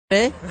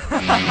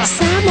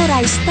សាម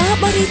រ៉ៃស្ទ័រ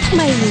ប៊ឺរីថ្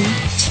មី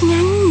ឆ្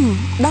ងាញ់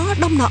ដល់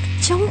ដំណក់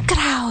ចុងក្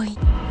រោយ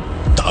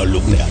តើលោ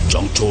កអ្នកច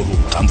ង់ចូលរួ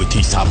មកម្មវិ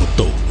ធីសាម៉ូ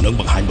តូនិង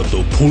បង្ហាញម៉ូតូ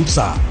ភូល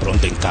សាព្រម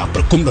ទាំងការប្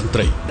រគំតន្ត្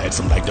រីដែលស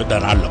ម្ដែងដោយតា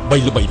រាល្បី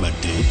ៗមែន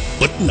ទេ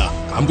ពិតណាស់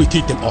កម្មវិធី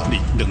ទាំងអស់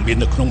នេះនឹងមាន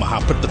នៅក្នុងមហា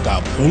ព្រឹត្តិការ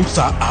ណ៍ភូល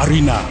សាអា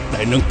រីណា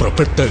ដែលនឹងប្រ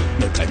ព្រឹត្តទៅ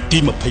នៅថ្ងៃទី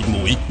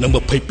21និង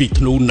22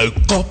ធ្នូនៅ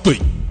កោះពេ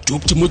ជ្រ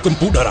ជួបជាមួយកម្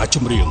ពុជាតារាច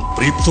ម្រៀង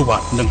ព្រៀបសុវ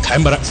ត្ថិនិងខេ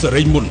មរៈសេ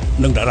រីមុន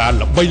និងតារា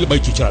ល្បី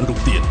ៗជាច្រើនរូប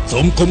ទៀតសូ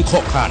មកុំខ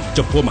កខាន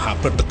ចំពោះមហា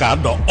ព្រឹត្តិការ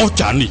ណ៍ដ៏អស្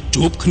ចារ្យនេះ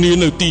ជួបគ្នា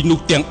នៅទីនោះ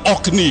ទាំងអ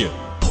ស់គ្នា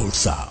ភូល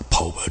សា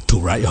Power to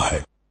Right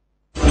Ahead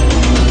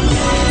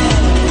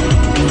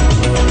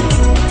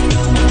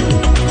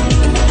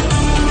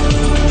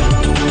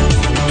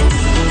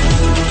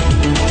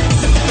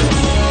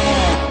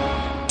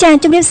ចា៎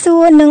ជំរាបសួ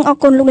រនិងអរ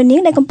គុណលោកនា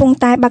ងដែលកំពុង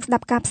តែបើកស្ដា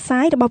ប់ការផ្សា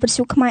យរបស់វិទ្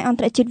យុខ្មែរអន្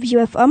តរជាតិ VAYO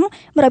FM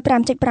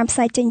 105.5ផ្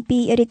សាយចេញពី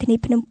រាជធានី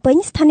ភ្នំពេញ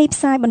ស្ថានីយ៍ផ្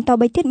សាយបន្ត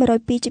3ទៀត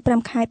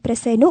 102.5 ខេត្តព្រះ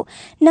សីហនុ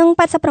និង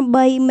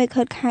88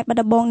 MHz ខេត្តបាត់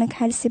ដំបងនិង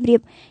ខេត្តសៀមរាប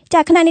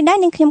ចា៎ខណៈនេះដែរ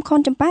នាងខ្ញុំខុន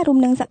ចម្ប៉ារួម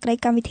នឹងសក្តិ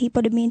កម្មវិធីព័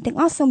ត៌មានទាំង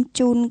អស់សូម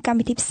ជូនកម្ម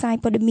វិធីផ្សាយ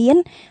ព័ត៌មាន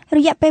រ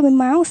យៈពេល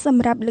1ម៉ោងស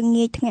ម្រាប់ល្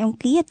ងាចថ្ងៃអង្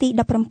គារទី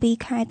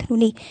17ខែធ្នូ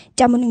នេះ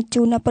ចាំមុននឹង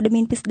ជូនព័ត៌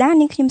មានពិស្ដា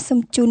នាងខ្ញុំសូម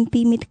ជូន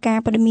ពីមេតិការ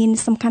ព័ត៌មាន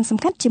សំខាន់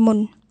ៗជាមុន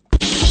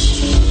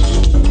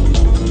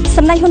ស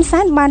ម្ដេចហ៊ុនសែ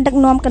នបានដឹក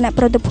នាំគណៈ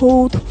ប្រតិភូ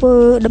ធ្វើ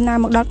ដំណើរ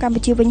មកដល់កម្ពុ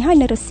ជាវិញហើយ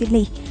នៅរសៀល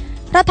នេះ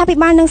រដ្ឋាភិ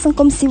បាលនិងសង្គ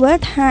មស៊ីវិល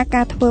ថា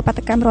ការធ្វើបាត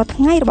កម្មរាល់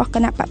ថ្ងៃរបស់គ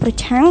ណៈបកប្រ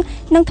ឆាំង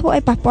នឹងធ្វើឲ្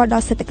យប៉ះពាល់ដ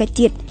ល់សេដ្ឋកិច្ច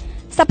ជាតិ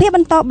សភាប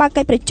ន្តបើក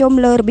កិច្ចប្រជុំ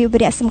លើរបៀបវិ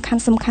រៈសំខាន់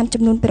ៗ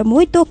ចំនួន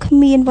6ទោះគ្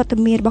មានវត្ត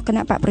មានរបស់គ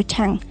ណៈបកប្រ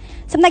ឆាំង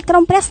សម្ដេចក្រ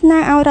មព្រះស្នើ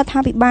ឲ្យរដ្ឋា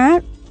ភិបាល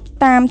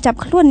តាមចាប់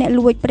ខ្លួនអ្នក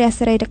លួចព្រះ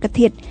សារីរិក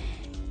ធាតុ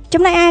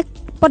ចំណែក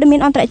ឯព័ត៌មា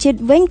នអន្តរជាតិ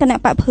វិញគណៈ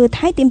បកភើ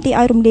ថៃទាមទារ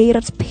ឲ្យរំលាយរ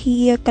ដ្ឋសភា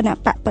គណៈ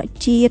បកប្រ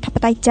ជាធិប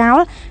តេយ្យចោល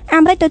អា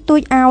មេរិកទទូច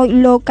ឲ្យ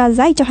លោកកាហ្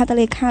សៃចុះហត្ថ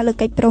លេខាលើ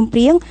កិច្ចព្រមព្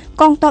រៀង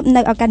កងទ័ព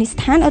នៅអាហ្គានីស្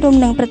ថានរួម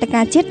នឹងព្រឹត្តិ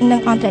ការណ៍ជាតិនិ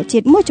ងអន្តរជា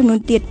តិមួយចំនួន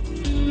ទៀត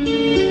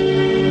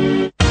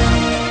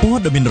ព័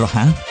ត៌មានរ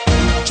ហ័ស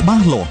ច្បា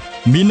ស់លាស់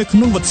មាននៅក្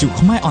នុងវិទ្យុ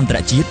ខ្មែរអន្តរ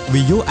ជាតិ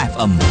VAYO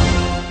FM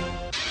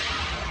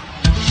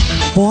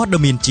ព័ត៌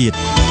មានជាតិ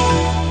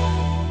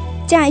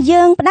ចា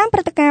យើងផ្ដើមព្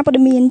រឹត្តិការណ៍ព័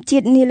ត៌មានជា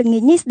តិនាល្ងា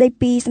ចនេះស្ដី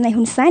ពីស្នេហ៍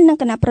ហ៊ុនសែននិង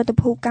គណៈប្រតិ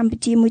ភូកម្ពុ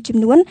ជាមួយចំ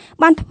នួន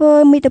បានធ្វើ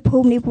មាតុភូ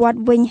មិនិវត្ត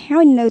ន៍វិញហើ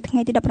យនៅថ្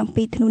ងៃទី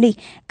17ធ្នូនេះ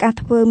ការ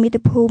ធ្វើមា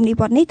តុភូមិនិ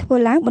វត្តន៍នេះធ្វើ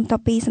ឡើងបន្ទា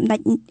ប់ពីសម្ដេច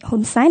ហ៊ុ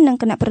នសែននិង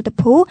គណៈប្រតិ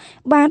ភូ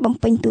បានបំ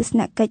ពេញទស្ស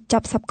នកិច្ចចា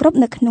ប់សពគ្រប់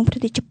នៅក្នុងប្រ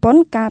ទេសជប៉ុន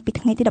កាលពី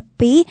ថ្ងៃទី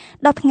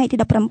12ដល់ថ្ងៃទី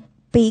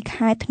17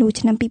ខែធ្នូ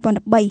ឆ្នាំ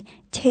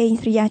2013ឆេង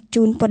ស្រីយ៉ា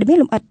ជូនព័ត៌មាន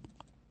លម្អិត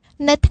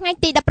នៅថ្ងៃ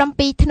ទី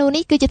17ធ្នូ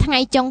នេះគឺជាថ្ងៃ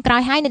ចុងក្រោ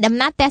យហើយនៃដំ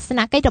ណើរទស្សន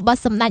កិច្ចរបស់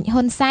សម្ដេច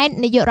ហ៊ុនសែន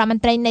នាយករដ្ឋម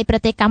ន្ត្រីនៃប្រ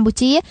ទេសកម្ពុ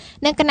ជា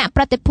និងគណៈ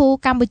ប្រតិភូ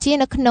កម្ពុជា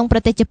នៅក្នុងប្រ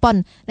ទេសជប៉ុន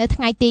នៅថ្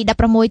ងៃទី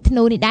16ធ្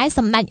នូនេះដែរស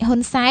ម្ដេចហ៊ុ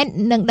នសែន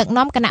នឹងដឹក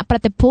នាំគណៈប្រ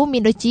តិភូមា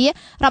នដូចជារ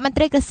ដ្ឋមន្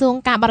ត្រីក្រសួង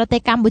ការបរទេស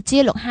កម្ពុជា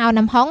លោកហៅ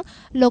ណាំហុង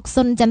លោក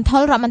សុនចន្ទថុ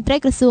លរដ្ឋមន្ត្រី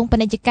ក្រសួងពា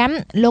ណិជ្ជកម្ម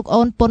លោក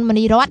អូនពុនម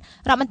នីរត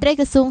រដ្ឋមន្ត្រី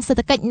ក្រសួងសេដ្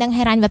ឋកិច្ចនិង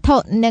ហិរញ្ញវត្ថុ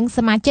និងស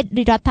មាជិក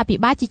រដ្ឋាភិ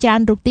បាលជាច្រើ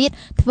នរូបទៀត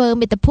ធ្វើ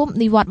មាតុភូមិ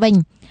និវត្តន៍វិញ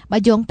បើ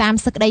យោងតាម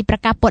សេចក្តីប្រ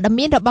កាសព័ត៌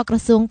មានរបស់ក្រ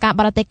សួងការ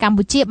បរទេសកម្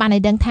ពុជាបានឲ្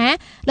យដឹងថា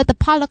លទ្ធ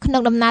ផលនៅក្នុ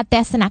ងដំណើរទ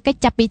ស្សនកិច្ច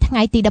ចាប់ពីថ្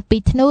ងៃទី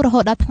12ធ្នូរហូ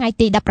តដល់ថ្ងៃ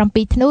ទី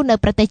17ធ្នូនៅ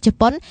ប្រទេសជ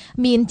ប៉ុន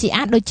មានជា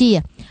អាចដូចជា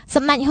ស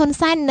ម្ដេចហ៊ុន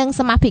សែននិង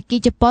សមាភិកី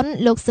ជប៉ុន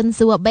លោកស៊ិន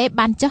ស៊ូអាបេ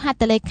បានចុះហត្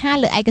ថលេខា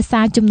លើឯក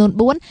សារចំនួន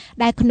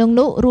4ដែលក្នុង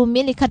នោះរួម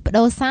មានលិខិតប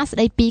ដូរសារស្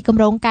តីពីគ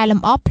ម្រោងកែល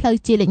ម្អផ្លូវ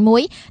ជាលេខ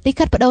1លិ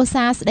ខិតបដូរ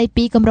សារស្តី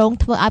ពីគម្រោង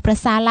ធ្វើឲ្យប្រ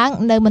សើរឡើង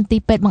នៅមន្ទី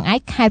រពេទ្យបង្អែក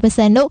ខេត្តព្រះ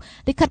សីហនុ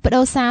លិខិតប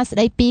ដូរសារស្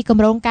តីពីគ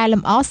ម្រោងកែល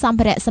ម្អសម្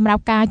ភារៈសម្រា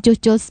ប់ការជួស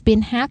ជុលស្ពាន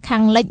ហាខា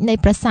ងលិចនៃ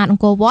ប្រាសាទអ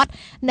ង្គរវត្ត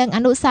និងអ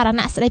នុសារ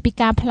ណៈស្តីពី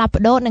ការផ្លាស់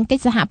ប្ដូរនិងកិ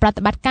ច្ចសហប្រ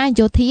តិបត្តិការ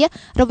យោធា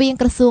រវាង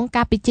ក្រសួង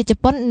ការពារជាតិជ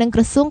ប៉ុននិងក្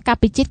រសួងការ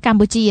ពារជាតិកម្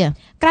ពុជា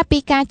ក្រៅពី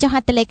ការចុះហ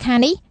ត្ថលេខា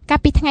នេះកា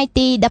លពីថ្ងៃ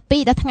ទី12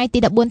ដល់ថ្ងៃទី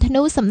14ធ្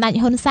នូសម្ដេច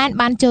ហ៊ុនសែន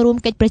បានចូលរួម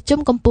កិច្ចប្រជុំ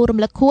កំពូលរំ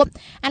លឹកខួប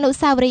អនុស្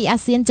សាវរីយ៍អា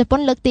ស៊ានជប៉ុ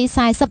នលើកទី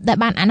40ដែល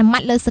បានអនុម័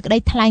តលើសេចក្តី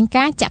ថ្លែង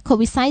ការណ៍ចក្ខុ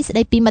វិស័យស្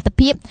តីពីមិត្ត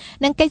ភាព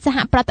និងកិច្ចសហ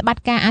ប្រតិបត្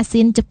តិការអា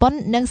ស៊ានជប៉ុន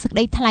និងសេចក្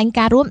តីថ្លែង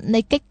ការណ៍រួមនៃ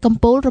កិច្ចកំ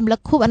ពូលរំលឹក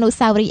ខួបអនុស្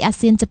សាវរីយ៍អា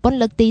ស៊ានជប៉ុន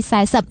លើកទី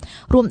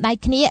40រួមដៃ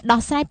គ្នាដោះ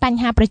ស្រាយប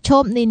ញ្ហាប្រឈ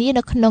មនានា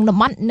នៅក្នុងតំ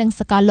បន់និង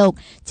សកលលោក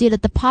ជាល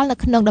ទ្ធផលនៅ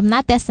ក្នុងដំណើ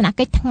រទស្សន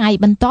កិច្ចថ្ងៃ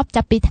បន្ទាប់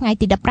ចាប់ពីថ្ងៃ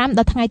ទី15ដ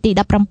ល់ថ្ងៃទី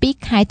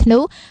17ខែធ្នូ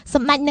ស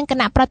ម្ដេចនិងគ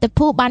ណៈប្រតិ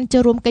ភូបានចូ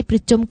លរួមកិច្ចប្រ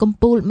ជុំកំ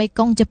ពូលមេ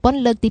គង្គជប៉ុន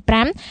លើកទី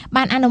5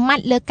បានអនុម័ត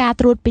លើការ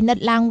ត្រួតពិនិត្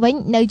យឡើងវិញ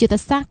នៅយុទ្ធ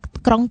សាស្ត្រ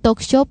ក្រុងតូ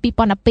ក្យូ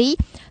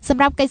2012ស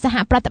ម្រាប់កិច្ចសហ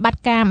ប្រតិបត្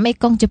តិការមេ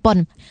គង្គជប៉ុន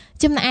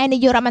ចំណែកឯនា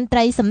យករដ្ឋមន្ត្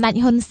រីសម្ដេច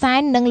ហ៊ុនសែ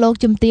ននិងលោក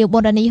ជំទាវ ប៊ុ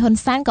នរ៉ានីហ៊ុន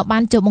សែនក៏បា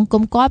នចូលបង្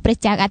គំគាល់ព្រះ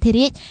ចៅអធិ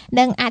រាជ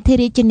និងអធិ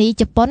រាជនី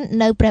ជប៉ុន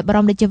នៅព្រះបរ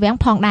មរាជវាំង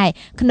ផងដែរ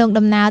ក្នុង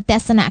ដំណើរទ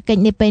ស្សនកិច្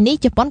ចនេះពេលនេះ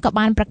ជប៉ុនក៏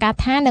បានប្រកាស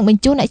ថានឹងប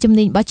ញ្ជូនអ្នកជំ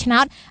នាញបោះឆ្នោ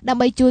តដើ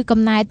ម្បីជួយកំ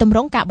ណែទម្រ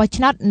ង់ការបោះ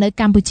ឆ្នោតនៅ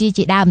កម្ពុជា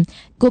ជាដើម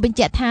គួរបញ្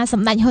ជាក់ថាស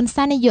ម្ដេចហ៊ុន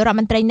សែននាយករដ្ឋ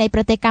មន្ត្រីនៃប្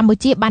រទេសកម្ពុ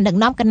ជាបានដឹក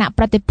នាំគណៈ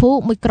ប្រតិភូ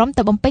មួយក្រុម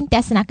ទៅបំពេញទ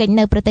ស្សនកិច្ច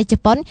នៅប្រទេសជ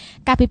ប៉ុន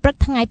កាលពីព្រឹក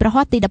ថ្ងៃប្រ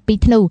ហ័សទី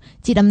12ធ្នូ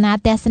ជាដំណើរ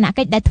ទស្សន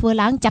កិច្ចដែលធ្វើ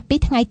ឡើងចាប់ពី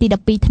ថ្ងៃទី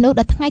12ធ្នូ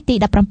ដល់ថ្ងៃទី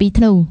17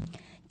ធ្នូ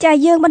ចា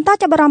យើងបន្ត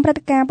ចាប់អារម្មណ៍ព្រឹត្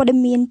តិការណ៍ព័ត៌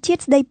មានជា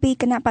តិស្ដីពី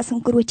គណៈបក្សស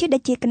ង្គ្រោះជាតិដែ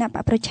លជាគណៈប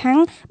កប្រឆាំង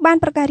បាន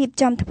ប្រកាសរៀប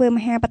ចំធ្វើម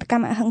ហាបដក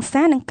ម្មអហិង្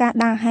សានិងការ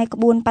ដើរហើរក្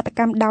បួនបដក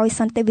ម្មដោយ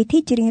សន្តិវិធី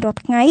ជារៀងរាល់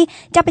ថ្ងៃ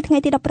ចាប់ពីថ្ងៃ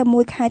ទី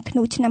16ខែធ្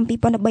នូឆ្នាំ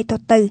2013ត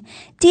ទៅ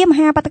ជាម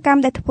ហាបដកម្ម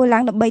ដែលធ្វើឡើ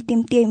ងដើម្បីទា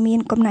មទារមាន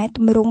កំណែទ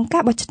ម្រង់កា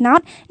របោះឆ្នោត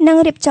និង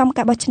រៀបចំ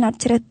ការបោះឆ្នោត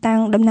ជ្រើសតាំង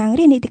តំណាង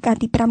រាស្ត្រនីតិកាល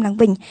ទី5ឡើង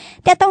វិញ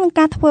តែតើនឹង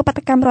ការធ្វើប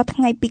ដកម្មរាល់ថ្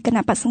ងៃពីគ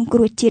ណៈបក្សសង្គ្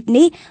រោះជាតិ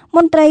នេះម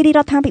ន្ត្រីរ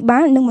ដ្ឋាភិបា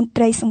លនិងមន្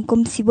ត្រីសង្គម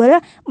ស៊ីវិល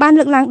បាន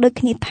លើកឡើងដូច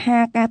គ្នាថា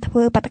ការធ្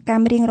វើបដក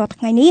ម្មរៀងរាល់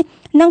ថ្ងៃនេះ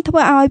នឹងធ្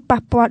វើឲ្យប៉ះ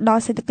ពាល់ដ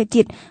ល់សេដ្ឋកិច្ច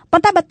ជាតិប៉ុ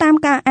ន្តែបើតាម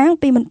ការអាង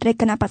ពីមន្ត្រី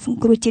គណៈបក្សសង្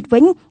គ្រោះជាតិវិ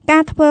ញកា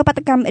រធ្វើបដ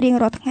កម្មរៀង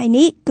រាល់ថ្ងៃ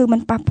នេះគឺមិន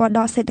ប៉ះពាល់ដ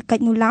ល់សេដ្ឋកិច្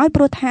ចនោះឡើយ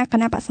ព្រោះថាគ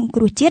ណៈបក្សសង្គ្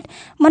រោះជាតិ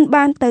មិន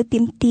បានទៅទា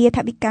មទារថ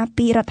វិកា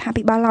ពីរដ្ឋា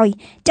ភិបាលឡើយ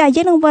ចា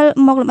យើងនឹងវិល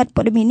មកលម្អិត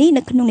ព័ត៌មាននេះ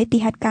នៅក្នុងនីតិ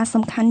ហេតុការណ៍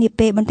សំខាន់នា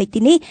ពេលបន្តិច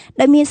ទីនេះ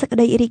ដែលមានសេចក្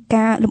តីរាយ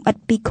ការណ៍លម្អិត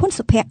ពីខុន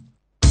សុភ័ក្រ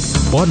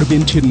ព័ត៌មា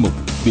នឈានមុខ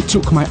វិទ្យុ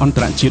ខ្មែរអន្ត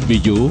រជាតិ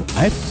VAYO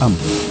FM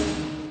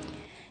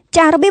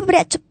ចារបៀបវ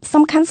គ្គ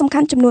សំខា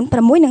ន់ចំនួន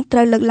6នឹងត្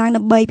រូវលើកឡើង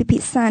ដើម្បីពិភា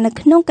ក្សានៅ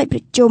ក្នុងកិច្ចប្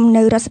រជុំ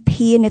នៅរដ្ឋស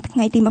ភានៅថ្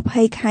ងៃទី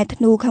20ខែធ្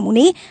នូខាងមុខ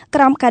នេះក្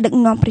រោមការដឹក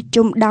នាំប្រ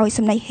ជុំដោយស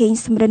ម្ដេចហេង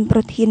សំរិនប្រ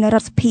ធានរ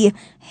ដ្ឋសភា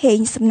ហេង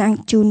សំណាង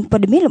ជូនព័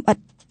ត៌មានលម្អិត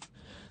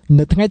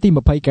នៅថ្ងៃទី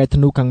20ខែ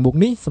ធ្នូខាងមុខ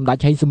នេះសម្ដេច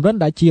ហេងសំរិន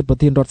ដែលជាប្រ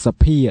ធានរដ្ឋស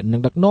ភានឹ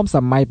ងដឹកនាំស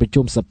ម័យប្រ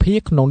ជុំសភា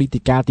ក្នុងនី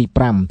តិកាលទី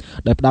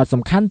5ដែលផ្ដោត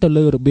សំខាន់ទៅ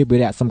លើរបៀបវ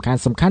គ្គសំ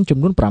ខាន់ចំ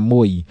នួន6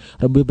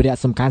របៀបវគ្គ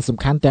សំ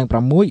ខាន់ទាំង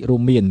6រួ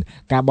មមាន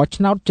ការបោះ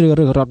ឆ្នោតជ្រើស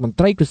រើសរដ្ឋមន្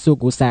ត្រីក្រសួង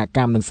ឧស្សាហក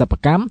ម្មនិងសិប្ប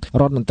កម្ម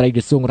រដ្ឋមន្ត្រីក្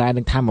រសួងរាយ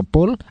នឹងធម្មព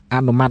លអ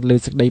នុម័តលើ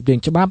សេចក្តីព្រាង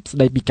ច្បាប់ស្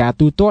តីពីការ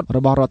ទូទាត់រ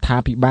បស់រដ្ឋា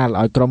ភិបាល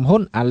ឲ្យក្រុមហ៊ុ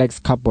ន Alex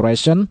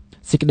Corporation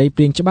សេចក្តី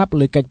ព្រាងច្បាប់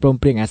លើកិច្ចព្រម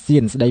ព្រៀងអាស៊ា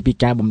នស្តីពី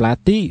ការបម្លាស់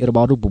ទីរប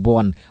ស់រូបវ័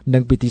ននិ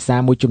ងពិធីសារ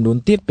មួយចំនួន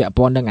ទៀតពាក់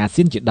ព័ន្ធនឹងអា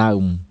ស៊ានជាដើ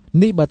ម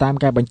នេះបើតាម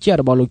ការបញ្ជាក់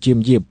របស់លោកជាម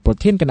យៀបប្រ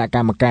ធានគណៈក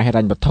ម្មការហិរ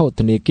ញ្ញវត្ថុ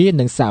ធនាគារ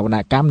និងសវន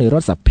កម្មនៃរ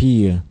ដ្ឋសភា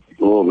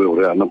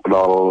វានឹងផ្ដ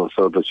ល់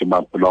សិទ្ធិច្បា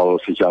ប់ផ្ដល់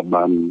សិទ្ធិ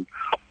បាន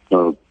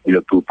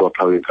វាទូទាត់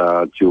ឲ្យការ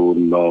ជូន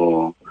ដ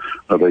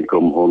ល់ក្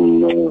រុមហ៊ុន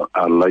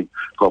Alex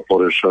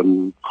Corporation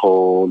Co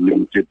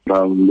Limited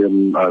តាមមាន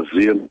អា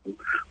ស៊ាន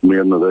មា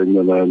ន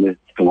នេះ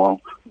ទាំង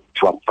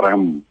ច្បាប់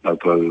5ដែល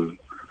ត្រូវ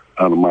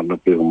អនុម័តនៅ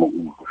ពេលមុខ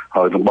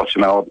ហើយនឹងបោះ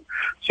ឆ្នោត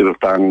ជ្រើស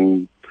តាំង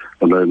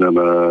នៅ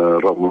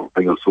រដ្ឋមន្ត្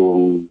រីក្រសួង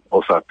ឧ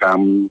ស្សាហក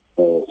ម្ម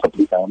សិប្ប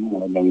កម្ម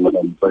និងម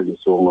ន្ត្រីក្រ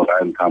សួងរា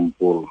យកម្ម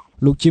ពល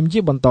លោកជាមជា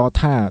បន្ត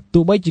ថា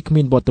ទោះបីជាគ្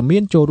មានវត្តមា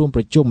នចូលរួម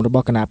ប្រជុំរប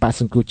ស់គណៈបក្ស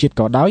សង្គ្រោះជាតិ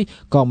ក៏ដោយ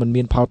ក៏មិន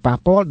មានផលប៉ះ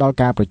ពាល់ដល់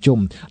ការប្រជុំ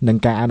និង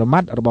ការអនុម័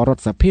តរបស់រ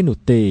ដ្ឋសភានោះ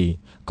ទេ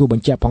គូប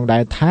ញ្ជាក់ផងដែ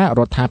រថា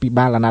រដ្ឋាភិ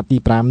បាលអាណត្តិទី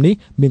5នេះ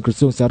មានក្រ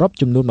សួងសរុប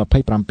ចំនួន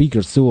27ក្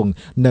រសួង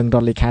និងរ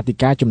ដ្ឋលេខាធិ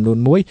ការចំនួន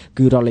1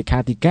គឺរដ្ឋលេខា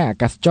ធិការអា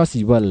កាសចរ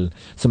ស៊ីវិល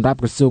សម្រាប់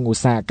ក្រសួងឧ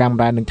ស្សាហកម្ម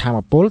រាយនឹងធម្ម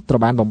ពលត្រូ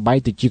វបានបំបែក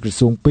ទៅជាក្រ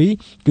សួង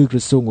2គឺក្រ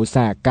សួងឧស្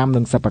សាហកម្ម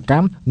និងសិប្បក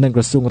ម្មនិង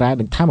ក្រសួងរាយ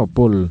នឹងធម្ម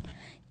ពល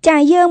ចា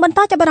យើងបន្ត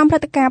ចាប់អារម្មណ៍ព្រឹ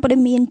ត្តិការណ៍ព័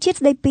ត៌មានជាតិ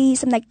ស្ដីពី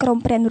សម្ដេចក្រម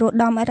ព្រះនរោត្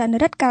តមរណ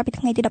រដ្ឋកាលពី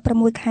ថ្ងៃទី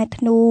16ខែ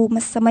ធ្នូ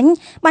ម្សិលមិញ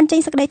បានចេញ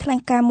សេចក្តីថ្លែង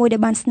ការណ៍មួយដែ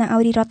លបានស្នើឲ្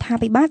យរដ្ឋា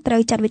ភិបាលត្រូ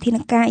វចាត់វិធាន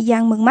ការយ៉ា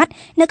ងម៉ឺងម៉ាត់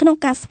នៅក្នុង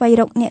ការស្វែង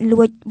រកអ្នក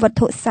លួចវត្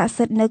ថុស័ក្តិ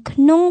សិទ្ធិនៅក្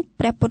នុង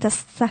ព្រះពុទ្ធ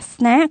សាស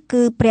នា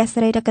គឺព្រះសា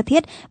រីរិកធា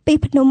តុពី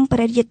ភ្នំព្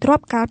រះរាជទ្រ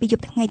ព្យកាលពីយ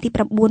ប់ថ្ងៃទី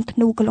9ធ្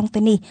នូកន្លង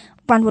ទៅនេះ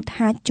វ៉ាន់វុ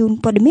ធាជូន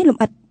ព័ត៌មានល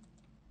ម្អិត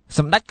ស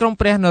ម្ដេចក្រម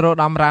ព្រះនរោត្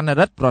តមរណ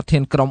រដ្ឋប្រធា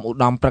នក្រុមឧត្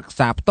តមប្រឹក្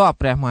សាផ្ទាល់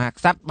ព្រះមហា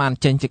ក្សត្របាន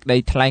ចេញសេចក្តី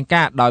ថ្លែង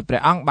ការណ៍ដោយព្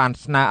រះអង្គបាន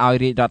ស្នើឲ្យ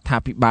រាជរដ្ឋា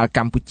ភិបាលក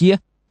ម្ពុជា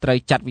ត្រូវ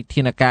ចាត់វិ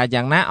ធានការ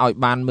យ៉ាងណាឲ្យ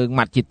បានម៉ឺង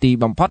ម៉ាត់ជាទី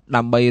បំផុត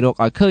ដើម្បីរក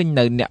ឲ្យឃើញ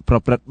នៅអ្នកប្រ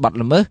ព្រឹត្តបទ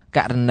ល្មើសក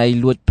រណី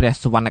លួចព្រះ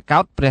សុវណ្ណកោ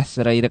ដ្ឋព្រះ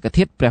សារីរិក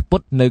ធាតុព្រះពុ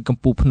ទ្ធនៅកំ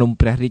ពូលភ្នំ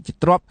ព្រះរាជ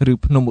ទ្រព្យឬ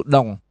ភ្នំឧ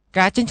ដុង្គ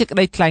ការចេញសេចក្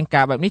តីថ្លែង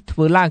ការណ៍បែបនេះធ្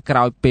វើឡើងក្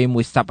រោយពេល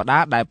មួយសប្តា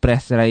ហ៍ដែលព្រះ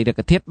សារីរិក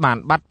ធាតុបាន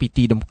បាត់ពី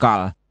ទីតម្ក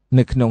ល់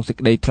នៅក្នុងសេច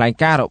ក្តីថ្លែង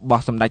ការណ៍រប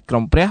ស់សម្ដេចក្រ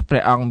មព្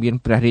រះអង្គមាន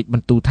ព្រះរាជប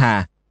ន្ទូលថា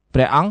ព្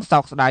រះអង្គសោ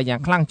កស្ដាយយ៉ាង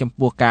ខ្លាំងចំ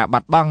ពោះការបា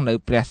ត់បង់នៅ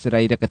ព្រះសា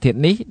រីរិកធាតុ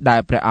នេះដែល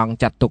ព្រះអង្គ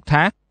ចាត់ទុក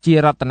ថាជា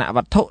រតនវ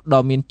ត្ថុ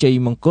ដ៏មានជ័យ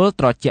មង្គល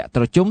ត្រជាក់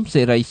ត្រជុំ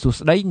សិរីសួ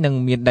ស្ដីនិង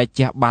មានដៃ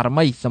ជះបារ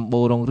មីសម្បូ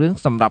ររុងរឿង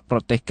សម្រាប់ប្រ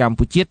ទេសកម្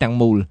ពុជាទាំង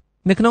មូល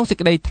នៅក្នុងសេច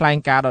ក្តីថ្លែង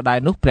ការណ៍ដដែល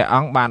នោះព្រះអ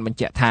ង្គបានបញ្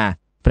ជាក់ថា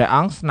ព្រះអ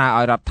ង្គស្នើ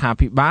ឲ្យរដ្ឋា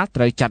ភិបាល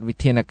ត្រូវចាត់វិ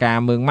ធានការ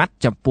ម៉ឺងម៉ាត់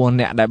ចំពោះ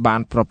អ្នកដែលបាន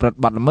ប្រព្រឹត្ត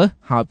បទល្មើស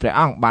ហើយព្រះ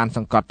អង្គបានស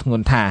ង្កត់ធ្ង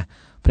ន់ថា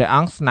ព្រះអ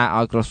ង្គស្នើ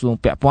ឲ្យក្រសួង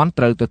ពាក់ព័ន្ធ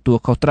ត្រូវទទួល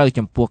ខុសត្រូវ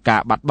ចំពោះកា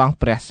របាត់បង់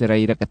ព្រះសារី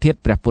រិកធាតុ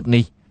ព្រះពុទ្ធ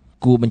នេះ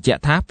គួរបញ្ជា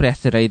ក់ថាព្រះ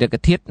សារីរិក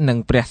ធាតុនិង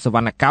ព្រះសុវ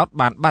ណ្ណកោដ្ឋ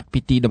បានបាត់ពី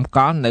ទីតម្ក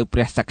ល់នៅព្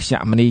រះសក្យ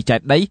មុនីចេ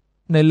តិយ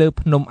នៅលើ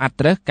ភ្នំអ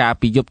ត្រឹសកាល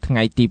ពីយប់ថ្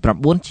ងៃទី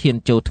9ឈាន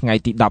ចូលថ្ងៃ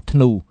ទី10ធ្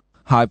នូ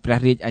ហើយព្រះ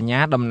រាជអាជ្ញា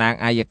តំណាង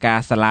អัยការ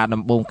សាលា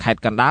ដំបងខេត្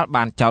តកណ្ដាល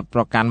បានចោទប្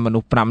រកាន់មនុ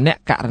ស្ស5នាក់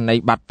ករណី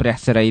បាត់ព្រះ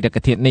សារីរិក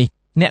ធាតុនេះ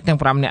អ្នកទាំង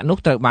5នាក់នោះ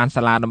ត្រូវបាន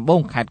សាលាដំប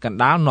ងខេត្តកណ្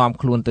ដាលនាំ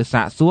ខ្លួនទៅ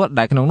សាកសួរ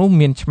ដែលក្នុងនោះ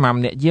មានឆ្មាំ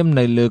អ្នកយាម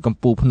នៅលើកំ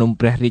ពូលភ្នំ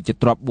ព្រះរាជ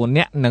ទ្រព្យ4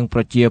នាក់និងប្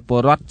រជាពល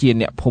រដ្ឋជា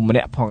អ្នកភូមិម្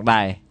នាក់ផង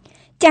ដែរ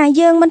ចា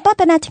យើងមិនត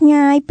តនាឆ្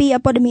ងាយពីអ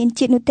ព័ត៌មាន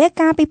ជាតិនោះទេ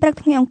ការពីព្រឹក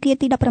ថ្ងៃអង្គារ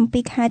ទី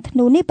17ខែធ្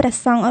នូនេះព្រះ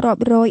សង្ឃរា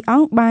ប់រយអ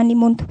ង្គបាននិ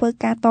មន្តធ្វើ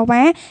ការត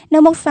វ៉ានៅ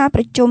មុខសាល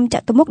ប្រជុំច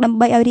តុមុខដើម្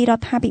បីឲ្យរាជរ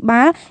ដ្ឋាភិ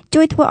បាល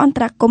ជួយធ្វើអន្ត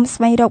រាគមន៍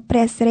ស្វែងរកព្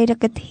រះសារីរិ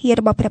កធាតុ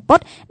របស់ព្រះពុ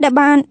ទ្ធដែល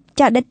បាន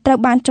ចាក់ដិតត្រូវ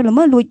បានចុះល្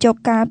មើសលួចយក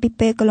ការពី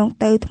ពេលកន្លង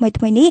ទៅថ្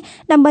មីនេះ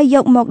ដើម្បីយ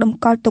កមកតម្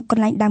កល់ទុកក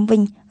ន្លែងដើមវិ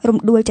ញរំ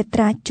ដួលចត្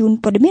រាជូន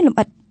ព័ត៌មានលម្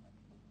អិត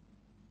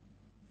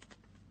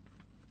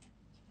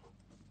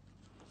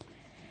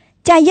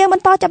ចាយើងប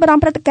ន្តចាប់អារម្ម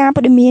ណ៍ព្រឹត្តិការណ៍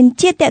ព័ត៌មាន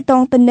ជាតិតកត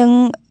ងទៅនឹង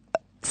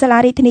សាលា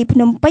រដ្ឋាភិបាលភ្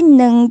នំពេញ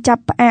នឹងចា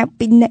ប់ផ្អាក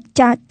ពិ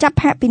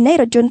ន័យ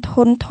រថយន្ត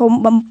ធុនធំ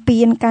បំពេ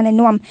ញការណែ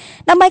នាំ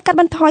ដើម្បីកាត់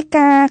បន្ថយ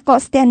ការកក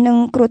ស្ទះនិង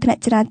គ្រោះថ្នា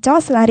ក់ចរាចរ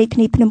ណ៍សាលារដ្ឋាភិ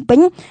បាលភ្នំពេញ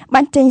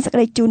បានចេញសេចក្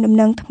តីជូនដំ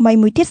ណឹងថ្មី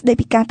មួយទៀតស្តី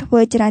ពីការធ្វើ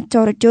ចរាច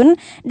រណ៍រថយន្ត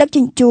ដឹកជ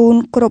ញ្ជូន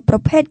គ្រប់ប្រ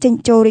ភេទចេញ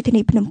ចូលរាជធា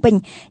នីភ្នំពេញ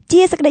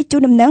ជាសេចក្តីជូ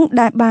នដំណឹង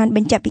ដែលបានប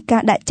ញ្ជាក់ពីកា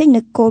រដាក់ចេញ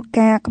នូវគោល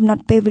ការណ៍កំណ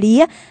ត់ពេលវេលា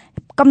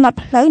កំណត់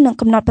ផ្លូវនិង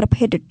កំណត់ប្រ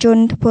ភេទរថយ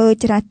ន្តធ្វើ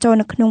ចរាចរណ៍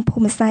នៅក្នុងភូ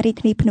មិសាស្ត្ររាជ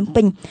ធានីភ្នំ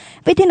ពេញ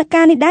វិធាន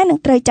ការនេះដែរនឹង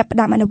ត្រូវចាប់ផ្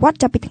ដើមអនុវត្ត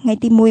ចាប់ពីថ្ងៃ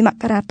ទី1ម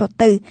ករាត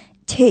ទៅ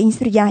ឆេង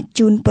សុរិយា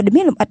ជូនព័ត៌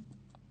មានលម្អិត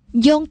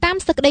យោងតាម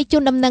សេចក្តីជូ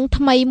នដំណឹង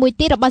ថ្មីមួយ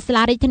ទៀតរបស់សា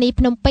លារដ្ឋាភិបាល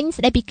ភ្នំពេញ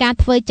ស្តីពីការ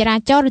ធ្វើចរា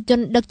ចរណ៍រថយ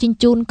ន្តដឹកជញ្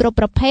ជូនគ្រប់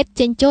ប្រភេទ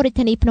ចេញចូលរាជ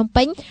ធានីភ្នំ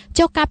ពេញ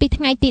ចុះកាលពី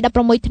ថ្ងៃទី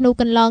16ធ្នូ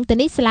កន្លងទៅ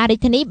នេះសាលារ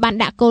ដ្ឋាភិបាលបាន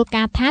ដាក់គោល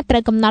ការណ៍ថាត្រូ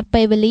វកំណត់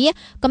ពេលវេលា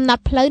កំណ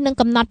ត់ផ្លូវនិង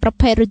កំណត់ប្រ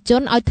ភេទរថយ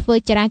ន្តឲ្យធ្វើ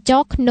ចរាច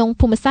រណ៍ក្នុង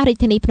ភូមិសាស្ត្ររាជ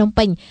ធានីភ្នំ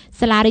ពេញ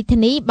សាលារដ្ឋា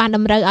ភិបាលបានត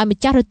ម្រូវឲ្យម្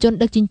ចាស់រថយន្ត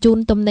ដឹកជញ្ជូន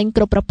ទំនិញ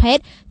គ្រប់ប្រភេទ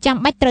ចាំ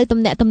បាច់ត្រូវទំ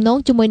នាក់ទំនង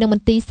ជាមួយនឹងម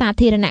ន្ទីរសា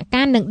ធារណ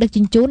ការនិងដឹកជ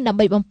ញ្ជូនដើម្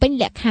បីបំពេញ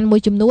លក្ខខណ្ឌមួយ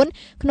ចំនួន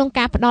ក្នុង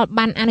ការផ្ដល់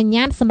បានអនុញ្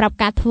ញាតសម្រាប់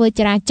ការធ្វើ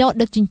ចរាចរណ៍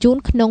ដឹកជញ្ជូន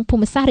ក្នុងភូ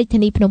មិសាស្ត្ររាជធា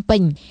នីភ្នំពេ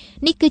ញ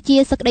នេះគឺជា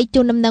សេចក្តី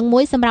ជូនដំណឹងមួ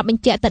យសម្រាប់ប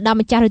ញ្ជាក់ទៅដល់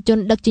ម្ចាស់រថយ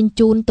ន្តដឹកជញ្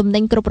ជូនទំនិ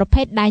ញគ្រប់ប្រ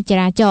ភេទដែលច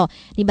រាចរណ៍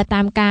នេះបើតា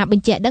មការប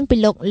ញ្ជាក់ដឹងពី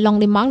លោកឡុង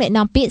លីម៉ង់អ្នក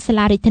នាំពាក្យសា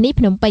លារាជធានី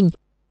ភ្នំពេញ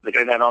សេចក្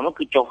តីណែនាំនោះ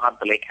គឺចុះហត្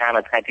ថលេខា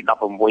នៅថ្ងៃទី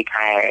16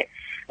ខែ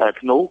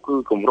ធ្នូគឺ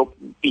គម្រប់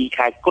2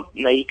ខែគត់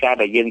នៃការ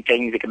ដែលយើងចេញ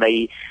សេចក្តី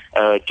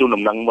ជូន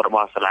ដំណឹងរប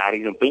ស់សាលារា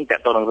ជធានីភ្នំពេញត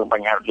ទៅនឹងរឿងប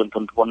ញ្ហារថយន្ត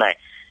ធុនធ្ងន់ដែរ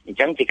អញ្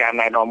ចឹងជាការ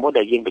ណែនាំមួយ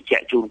ដែលយើងបញ្ជា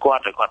ក់ជូនគា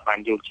ត់ឲ្យគាត់បាន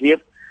យល់ជ្រាប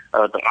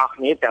ទាំងអស់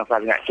គ្នាទាំងសា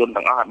ធារណជន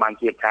ទាំងអស់ឲ្យបាន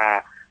ជ្រាបថា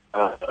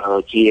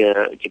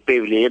ជាពេល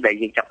វេលាដែល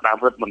យើងចាប់ផ្ដើម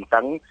រឹតបន្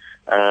តឹង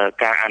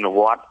ការអនុ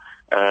វត្ត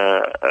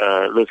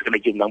លើសេចក្តី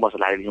ជូនដំណឹងរបស់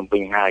សាលារដ្ឋាភិបាលភ្នំពេ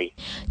ញហើយ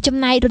ចំ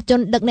ណែករថយ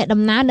ន្តដឹកអ្នក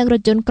ដំណើរនិងរ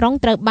ថយន្តក្រុង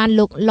ត្រូវបាន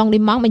លោកឡុងលី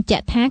ម៉ង់បញ្ជា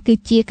ក់ថាគឺ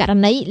ជាករ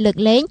ណីលើក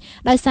លែង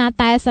ដោយសារ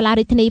តែសាលារដ្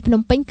ឋាភិបាលភ្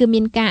នំពេញគឺ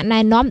មានការណែ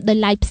នាំដោយ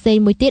ឡែកផ្សេង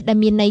មួយទៀតដែល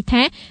មានន័យ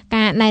ថា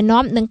ការណែ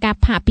នាំនិងការ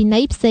ផាកពិន័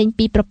យផ្សេង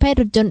ពីប្រភេទ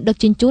រថយន្តដឹក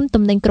ជញ្ជូន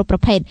ទំនិញគ្រប់ប្រ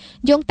ភេទ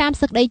យោងតាម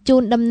សេចក្តីជូ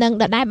នដំណឹង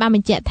ដដែលបានប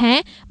ញ្ជាក់ថា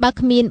បើ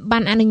គ្មានបា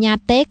នអនុញ្ញាត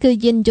ទេគឺ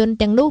យានយន្ត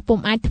ទាំងនោះពុំ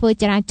អាចធ្វើ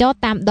ចរាចរណ៍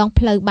តាមដង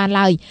ផ្លូវបាន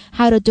ឡើយ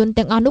ហើយរថយន្ត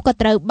ទាំងអស់នោះក៏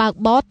ត្រូវបើក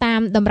បរតា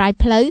មតម្រាយ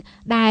ផ្លូវ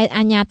ដែល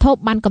អាជ្ញាធរ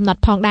បានកំណ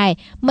ត់ផងដែរ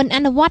មិនអ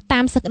នុវត្តតា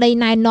មសេចក្តី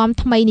ណែនាំ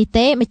ថ្មីនេះ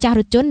ទេម្ចាស់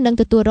រថយន្តនឹង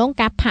ទទួលរង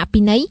ការផាក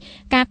ពិន័យ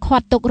ការឃា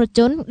ត់ទុករថ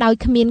យន្តដោយ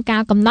គ្មានកា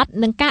រកំណត់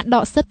និងការដ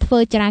កសិទ្ធិធ្វើ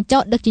ចរាច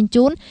រណ៍ដឹកជញ្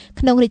ជូន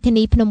ក្នុងរាជធា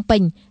នីភ្នំពេ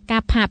ញកា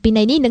រផាកពិ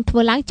ន័យនេះនឹងធ្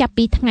វើឡើងចាប់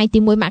ពីថ្ងៃទី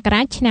1មក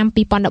រាឆ្នាំ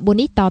2014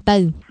នេះតទៅ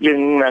យើង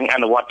នឹងអ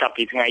នុវត្តចាប់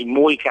ពីថ្ងៃ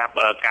1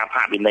ការ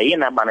ផាកពិន័យ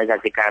ណាបានន័យថា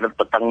ជាការរឹត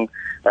បន្តឹង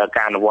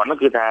ការអនុវត្តនោះ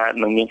គឺថា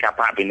នឹងមានការ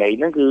ផាកពិន័យ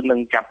ហ្នឹងគឺនឹង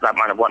ចាប់ផ្ដើម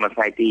អនុវត្តនៅថ្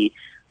ងៃទី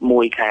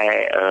1ខែ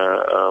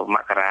ម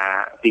ករា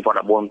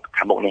2014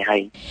ខាងមុខនេះហើ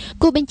យ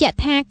គូបញ្ជាក់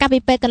ថាកាលពី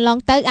ពេលកន្លង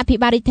ទៅអភិ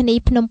បាលរាជធានី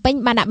ភ្នំពេញ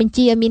បានដាក់បញ្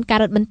ជាឲ្យមានការ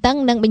រឹតបន្តឹង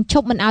និងបញ្ឈ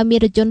ប់មិនឲ្យមាន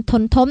រថយន្តធុ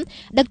នធំ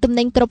ដឹកទំ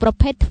និញគ្រប់ប្រ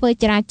ភេទធ្វើ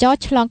ចរាចរណ៍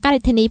ឆ្លងកាត់រា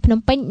ជធានីភ្នំ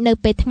ពេញនៅ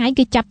ពេលថ្ងៃ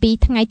គឺចាប់ពី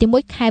ថ្ងៃទី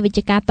1ខែវិច្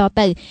ឆិកាត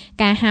ទៅ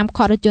ការហាម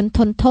ឃាត់រថយន្ត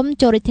ធុនធំ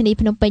ចូលរាជធានី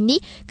ភ្នំពេញនេះ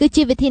គឺ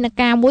ជាវិធាន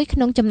ការមួយក្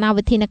នុងចំណោម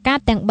វិធានការ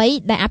ទាំង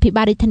3ដែលអភិ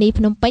បាលរាជធានី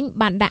ភ្នំពេញ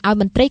បានដាក់ឲ្យ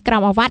មន្ត្រីក្រ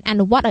មអាវ៉ាត់អ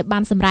នុវត្តឲ្យបា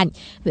នសម្រេច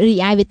រី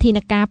ឯវិធាន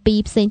ការ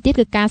2ផ្សេងទៀត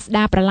គឺការស្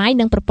ដារប្រឡាយ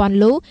និងប្រព័ន្ធ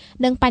លូ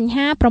និងបញ្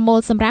ហាប្រមូល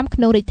សម្រាមក្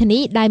នុងរាជធានី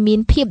ដែលមាន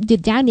ភាពយឺ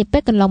តយ៉ាវនាពេ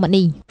លកន្លងមក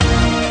នេះ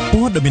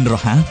ព័ត៌មានរ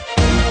ហ័ស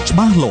ច្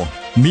បាស់លាស់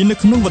មាននៅ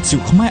ក្នុងវិទ្យុ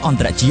ខ្មែរអន្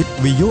តរជាតិ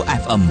VAYO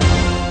FM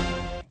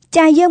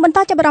ចាយើងបន្ត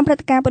ចាប់អារម្មណ៍ព្រឹ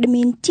ត្តិការណ៍ព័ត៌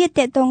មានជា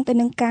តិតកតងទៅ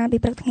នឹងការពី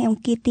ព្រឹកថ្ងៃអ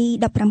ង្គារទី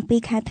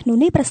17ខែធ្នូ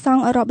នេះព្រះសង្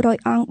ឃរាប់រយ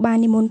អង្គបាន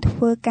និមន្តធ្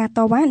វើការត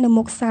វ៉ានៅ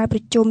មុខសាលប្រ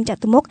ជុំច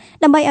តុមុខ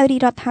ដើម្បីឲ្យរា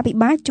ជរដ្ឋាភិ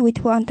បាលជួយ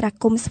ធ្វើអន្តរា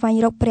គមន៍ស្វែង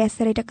រកព្រះ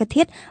សារីរិក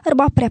ធាតុរ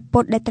បស់ព្រះពុ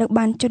ទ្ធដែលត្រូវ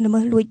បានជនល្មើ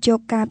សលួចយក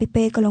ការពី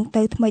ពេលកន្លង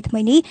ទៅថ្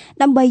មីនេះ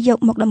ដើម្បីយក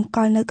មកតម្ក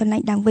ល់នៅកន្លែ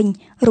ងដើមវិញ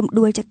រំ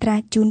ដួលចត្រា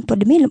ជូនព័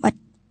ត៌មានលម្អិត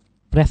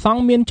ព្រះសង្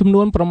ឃមានចំ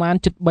នួនប្រមាណ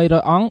ជិត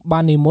300អង្គបា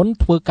ននិមន្ត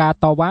ធ្វើការ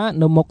តវ៉ា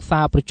នៅមុខ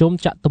សាលប្រជុំ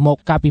ចតុមុខ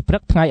កាលពីព្រឹ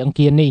កថ្ងៃអង្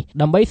គារនេះ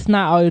ដើម្បីស្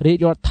នើឲ្យរាជ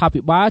រដ្ឋា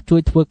ភិបាលជួ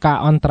យធ្វើការ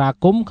អន្តរា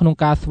គមន៍ក្នុង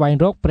ការស្វែង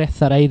រកព្រះ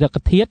សារីរិក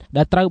ធាតុ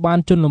ដែលត្រូវបាន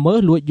ជនល្មើស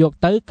លួចយក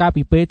ទៅកាល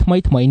ពីពេលថ្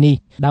មីនេះ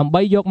ដើម្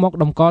បីយកមក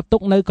តម្កល់ទុ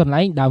កនៅកន្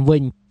លែងដើមវិ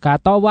ញការ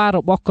តវ៉ារ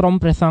បស់ក្រុម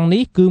ព្រះសង្ឃ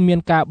នេះគឺមាន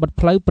ការបិទ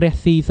ផ្លូវព្រះ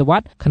ស៊ីសវ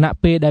ត្តខណៈ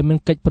ពេលដែលមាន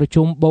កិច្ចប្រ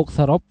ជុំបូកស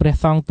រុបព្រះ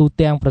សង្ឃទូ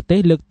ទាំងប្រទេស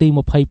លើកទី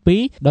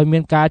22ដោយមា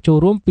នការចូល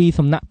រួមពី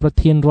សំណាក់ប្រ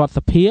ធានរដ្ឋស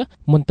ភា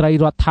មន្ត្រី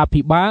រដ្ឋា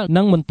ភិបាល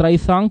និងមន្ត្រី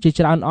សង្ឃជា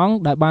ច្រើនអង្គ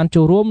ដែលបាន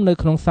ចូលរួមនៅ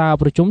ក្នុងសាល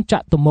ប្រជុំច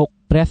តុមុខ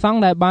ព្រះសង្ឃ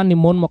ដែលបាននិ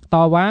មន្តមកត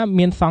វ៉ា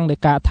មានសង្ឃដែល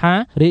កាថា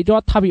រាជរ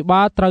ដ្ឋាភិ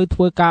បាលត្រូវធ្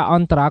វើការអ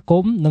ន្តរាគ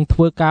មន៍និងធ្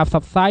វើការផ្ស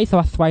ព្វផ្សាយ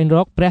ស្វែងរ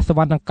កព្រះសវ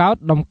ណ្ណកោដ្ឋ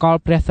តម្កល់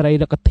ព្រះសារី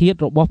រិកធាតុ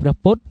របស់ព្រះ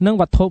ពុទ្ធនិង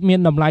វត្ថុមាន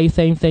តម្លៃផ្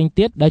សេងៗ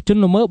ទៀតដែលជន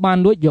ល្មើសបាន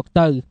លួចយក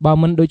ទៅបើ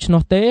មិនដូច្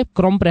នោះទេ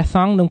ក្រុមព្រះស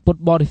ង្ឃនិងពុទ្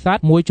ធបរិស័ទ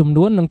មួយចំ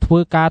នួននឹងធ្វើ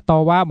ការត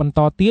វ៉ាបន្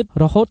តទៀត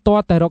រហូតទា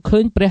ល់តែរកឃើ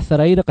ញព្រះសា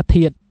រីរិក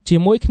ធាតុជា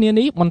មួយគ្នា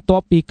នេះបន្ទា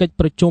ប់ពីកិច្ច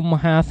ប្រជុំម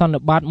ហាសន្និ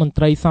បាតមន្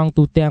ត្រីសង្ឃ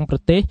ទូទាំងប្រ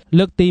ទេស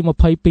លើកទី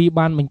22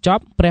បានបញ្ច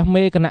ប់ព្រះ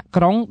មេគណៈ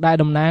ក្រុងដែល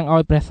តំណាងឲ្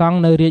យព្រះសង្ឃ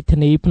នៅរាជធា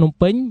នីភ្នំ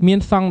ពេញមាន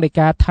សង្ឃដី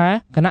កាថា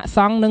គណៈស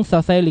ង្ឃនឹងស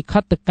រសេរលិខិ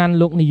តទៅកាន់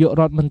លោកនាយក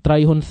រដ្ឋមន្ត្រី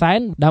ហ៊ុនសែន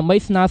ដើម្បី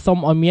ស្នើសុំ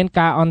ឲ្យមាន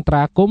ការអន្ត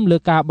រាគមន៍លើ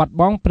ការបាត់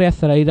បង់ព្រះ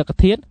សារីរិក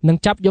ធាតុនិង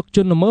ចាប់យកជ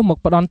នល្មើសមក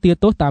ផ្ដន្ទា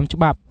ទោសតាមច្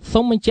បាប់សូ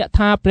មបញ្ជាក់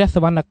ថាព្រះស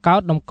វណ្ណកោ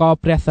ដ្ឋតម្កល់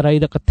ព្រះសារី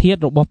រិកធាតុ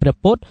របស់ព្រះ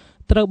ពុទ្ធ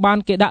ត្រូវបាន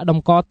គេដាក់ត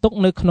ម្កល់ទុក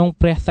នៅក្នុង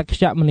ព្រះសក្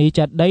យមុនី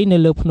ចេតិយនៅ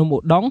លើភ្នំឧ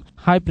ដុង្គ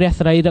ហើយព្រះ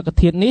សារីរិក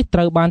ធាតុនេះត្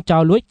រូវបានចោ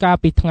រលួចកាល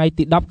ពីថ្ងៃ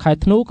ទី10ខែ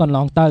ធ្នូកន្ល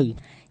ងទៅ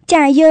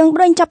ចាយើង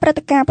បញ្ចប់ព្រឹត្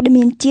តិការណ៍ព័ត៌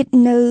មានជាតិ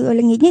នៅ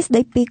ល្ងាចនេះស្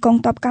ដីពីកង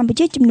ទ័ពកម្ពុ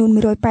ជាចំនួន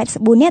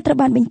184នាក់ត្រូវ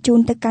បានបញ្ជូន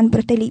ទៅកាន់ប្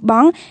រទេសលីប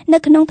ង់នៅ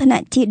ក្នុងឋានៈ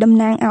ជាតំ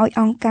ណាងឲ្យ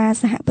អង្គការ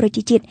សហប្រ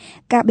ជាជាតិ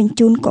ការបញ្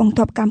ជូនកង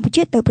ទ័ពកម្ពុ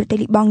ជាទៅប្រទេស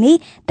លីបង់នេះ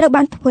ត្រូវ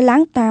បានធ្វើឡើ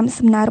ងតាម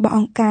សំណើរបស់អ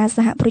ង្គការស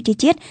ហប្រជា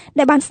ជាតិ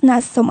ដែលបានស្នើ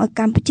សុំឲ្យ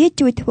កម្ពុជា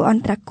ជួយធ្វើអ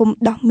ន្តរាគមន៍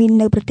ដោះមីន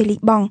នៅប្រទេសលី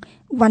បង់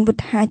វ៉ាន់វុ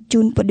ធាជូ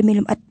នព័ត៌មាន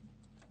លម្អិត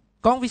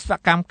កងវិស្វ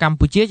កម្មកម្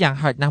ពុជាយ៉ាង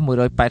ហោចណាស់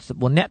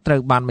184នាក់ត្រូវ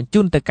បានបញ្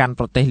ជូនទៅកាន់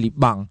ប្រទេសលី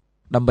បង់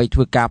ដើម្បីធ្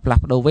វើការផ្លា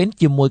ស់ប្ដូរវេន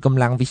ជាមួយកម្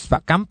លាំងវិស្វ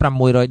កម្ម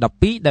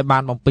612ដែលបា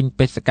នបំពេញ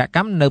បេសកក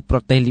ម្មនៅប្រ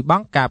ទេសលីប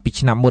ង់កាលពី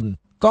ឆ្នាំមុន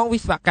កងវិ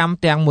ស្វកម្ម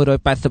ទាំង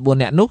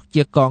184នាក់នោះ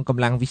ជាកងក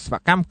ម្លាំងវិស្វ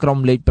កម្មក្រុម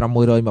លេខ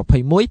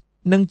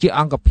621និងជា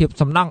អង្គភាព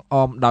សំណង់អ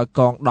មដោយក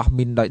ងដោះ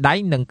មីនដោយដៃ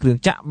និងគ្រឿង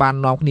ចក្របាន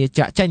នាំគ្នា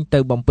ចាក់ចេញទៅ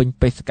បំពេញ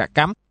បេសកក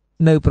ម្ម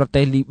នៅប្រ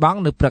ទេសលីបង់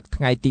នៅព្រឹក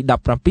ថ្ងៃទី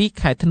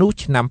17ខែធ្នូ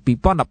ឆ្នាំ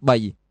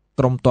2013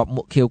ក្រុមទ័ព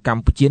មុខខៀវក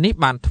ម្ពុជានេះ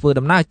បានធ្វើ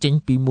ដំណើរចេញ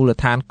ពីមូល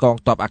ដ្ឋានកង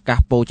ទ័ពអាកាស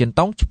ប៉ូចិន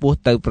តុងឆ្ពោះ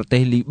ទៅប្រទេ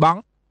សលីបង់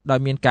ដោយ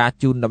មានការ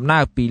ជូនដំណើ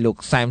រពីលោក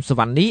សែមសវ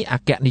ណ្ណីអ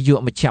គ្គនាយក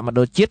មជ្ឈមណ្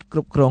ឌលជាតិគ្រ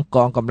ប់គ្រងក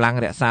ងកម្លាំង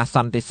រក្សាស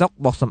ន្តិសុខ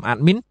បោះសម្អាត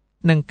មីន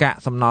និងកាក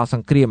សំណល់ស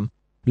ង្គ្រាម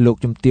លោក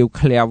ជំទាវ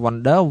Claire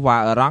Wonder វ៉ា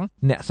អរង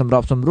អ្នកសម្រ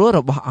បសម្រួល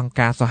របស់អង្គ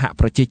ការសហ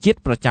ប្រជាជាតិ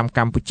ប្រចាំក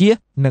ម្ពុជា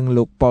និង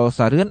លោកប៉ុល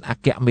សារឿនអ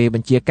គ្គមេប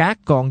ញ្ជាការ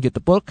កងយុទ្ធ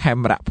ពលខេម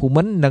រៈភូ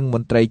មិន្ទនិងម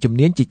ន្ត្រីជំ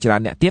នាញជាច្រើ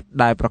នអ្នកទៀត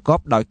ដែលប្រកប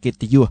ដោយកិត្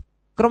តិយស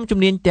ក្រុមជំ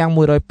នាញទាំង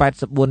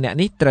184នាក់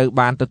នេះត្រូវ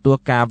បានទទួល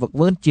ការវឹក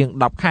វើជាង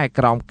10ខែ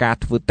ក្រោមការ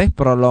ធ្វើតេស្ត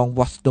ប្រឡង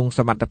វាស់ស្ទង់ស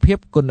មត្ថភាព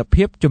គុណ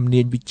ភាពជំ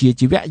នាញវិជ្ជា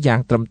ជីវៈយ៉ាង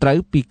ត្រឹមត្រូវ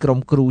ពីក្រុម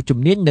គ្រូជំ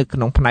នាញនៅក្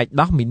នុងផ្នែក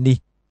ដោះមីននេះ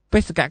បេ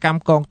សកកម្ម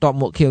កងទ័ព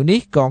មុខខៀវនេះ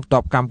កងទ័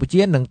ពកម្ពុ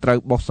ជានឹងត្រូវ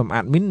បោះសម្អា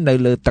តមីននៅ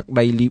លើទឹក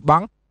ដីលីប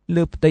ង់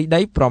លើផ្ទៃដី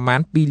ប្រមាណ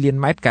2លាន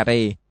ម៉ែត្រកា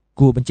រ៉េ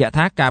គួរបញ្ជាក់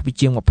ថាកាលពី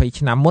ជាង20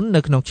ឆ្នាំមុននៅ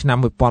ក្នុងឆ្នាំ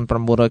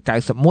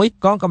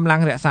1991កងកម្លាំ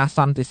ងរក្សាស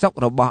ន្តិសុខ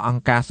របស់អ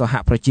ង្គការសហ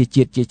ប្រជា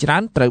ជាតិជាច្រើ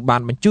នត្រូវបា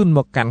នបញ្ជូនម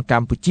កកាន់ក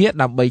ម្ពុជា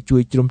ដើម្បីជួ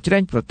យជ្រោមជ្រែ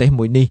ងប្រទេស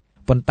មួយនេះ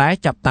ប៉ុន្តែ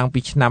ចាប់តាំងពី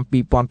ឆ្នាំ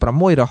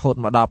2006រហូត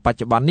មកដល់បច្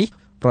ចុប្បន្ននេះ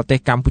ប្រទេស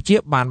កម្ពុជា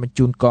បានបញ្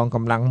ជូនកងក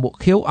ម្លាំងមុខ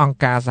ខៀវអង្គ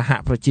ការសហ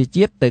ប្រជា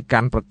ជាតិទៅកា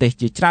ន់ប្រទេស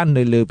ជាច្រើន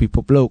នៅលើពិភ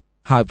ពលោក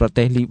ហើយប្រ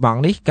ទេសលីបង់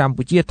នេះកម្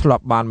ពុជាធ្លា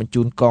ប់បានបញ្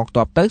ជូនកង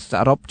ទ័ពទៅស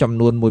រុបចំ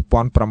នួន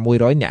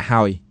1600នាក់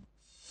ហើយ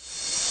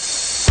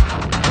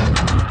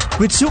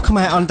វិទ្យុខ្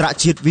មែរអន្តរ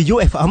ជាតិ VAYO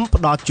FM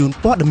ផ្ដល់ជូន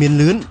ព័ត៌មាន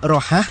លឿនរ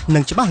ហ័សនិ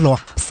ងច្បាស់លា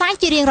ស់ផ្សាយ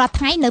ជារៀងរាល់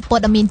ថ្ងៃនៅព័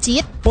ត៌មានជា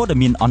តិព័ត៌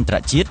មានអន្តរ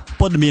ជាតិ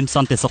ព័ត៌មានស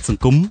ន្តិសុខស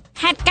ង្គម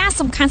ហេតុការណ៍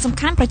សំខាន់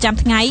ៗប្រចាំ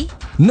ថ្ងៃ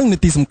និងនី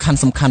តិសំខា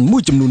ន់ៗមួ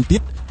យចំនួនទៀ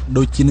ត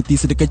ដូចជានីតិ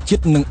សេដ្ឋកិច្ចជា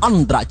តិនិងអ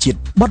ន្តរជាតិ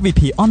បទវិ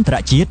ភាគអន្តរ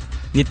ជាតិ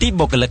នីតិ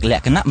បុគ្គលិកល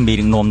ក្ខណៈមេ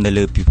រៀងនាំនៅ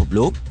លើពិភព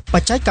លោកប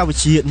ច្ចេកវិ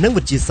ទ្យានិង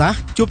វិទ្យាសាស្ត្រ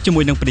ជួបជា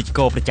មួយនឹងព្រឹត្តិ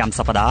ការណ៍ប្រចាំស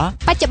ប្តាហ៍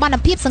បច្ចុប្បន្ន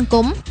ភាពសង្គ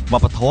មវ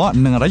ប្បធម៌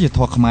និងអរិយធ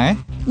ម៌ខ្មែរ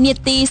នី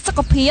តិសុ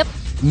ខភាព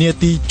នី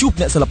តិជួប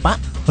អ្នកសិល្បៈ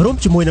រួម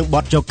ជាមួយនឹងប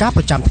ទយកការ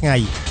ប្រចាំថ្ងៃ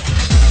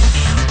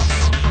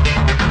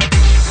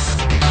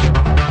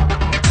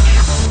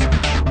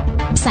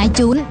ផ្សាយ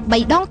ជូន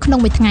3ដងក្នុង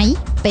មួយថ្ងៃ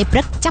ពេលព្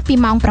រឹកចាប់ពី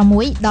ម៉ោង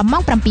6ដល់ម៉ោ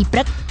ង7ព្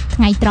រឹក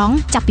ថ្ងៃត្រង់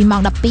ចាប់ពីម៉ោ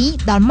ង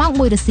12ដល់ម៉ោង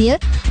1រសៀល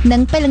និ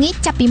ងពេលល្ងាច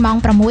ចាប់ពីម៉ោង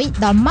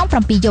6ដល់ម៉ោង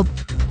7យប់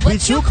វិ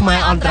ទ្យុខ្មែរ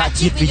អន្តរ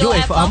ជាតិ VAYO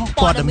FM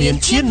ព័ត៌មាន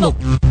ឈានមុខ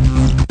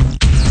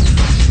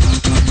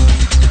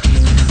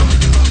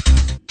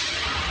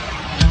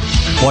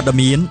ព័ត៌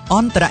មានអ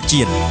ន្តរ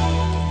ជាតិ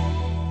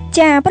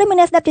ចាប្រិយមិត្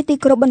តស្ដាប់ទី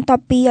គោរពបន្ទា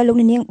ប់ពីលោក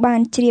នាងបាន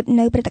ជ្រាប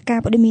នៅព្រឹត្តិការ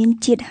ណ៍ព័ត៌មាន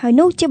ជាតិហើយ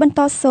នោះជាបន្ត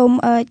សូម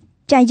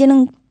ចាយើងនឹ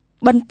ង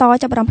បន្ត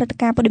ចាប់អារម្មណ៍ព្រឹត្តិ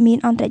ការណ៍ព័ត៌មាន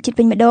អន្តរជាតិ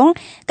វិញម្ដង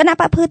គណៈ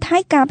បព្វភឺថៃ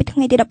កាលពីថ្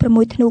ងៃទី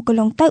16ធ្នូកន្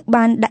លងទៅ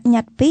បានដាក់ញ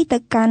ត្តិពីទៅ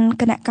កាន់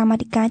គណៈកម្មា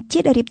ធិការជា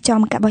តិរៀបចំ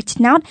ការបោះ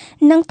ឆ្នោត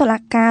និងតុលា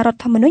ការរដ្ឋ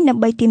ធម្មនុញ្ញដើ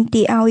ម្បីទាម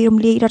ទារឲ្យរំ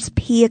លាយរដ្ឋស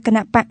ភាគ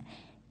ណៈបក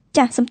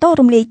សំទោស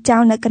រំលាយចោ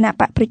លនៅគណៈ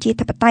បកប្រជា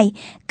ធិបតេយ្យ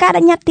ការ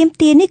ដាក់ញត្តិទាម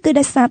ទារនេះគឺ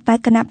ដោយសារតែ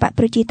គណៈបក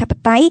ប្រជាធិប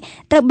តេយ្យ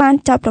ត្រូវបាន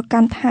ចោទប្រកា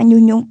ន់ថា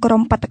ញុះញង់ក្រុ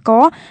មបាតកោ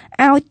ឲ្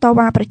យត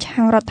វ៉ាប្រ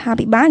ឆាំងរដ្ឋា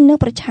ភិបាលនិង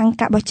ប្រឆាំង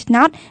ការបោះឆ្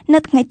នោតនៅ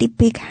ថ្ងៃទី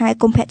2ខែ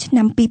កុម្ភៈឆ្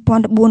នាំ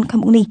2014ខា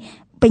ងមុខនេះ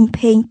ពេញ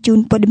ភេងជូន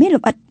ព័ត៌មានល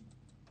ម្អិត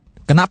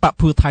គណៈបព្វ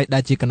ភឺថៃដែ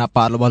លជាគណៈប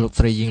ករបស់លោក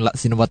ស្រីយីងលក្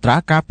ខិនវត្រា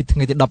កាលពីថ្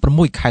ងៃទី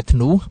16ខែធ្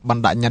នូបាន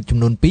ដាក់ញត្តិចំ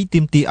នួន2ទា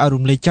មទារឲ្យ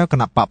រំលាយចោលគ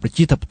ណៈបកប្រ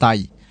ជាធិបតេយ្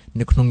យ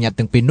នៅក្នុងញត្តិ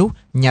ទាំងពីរនោះ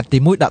ញត្តិទី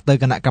1ដាក់ទៅ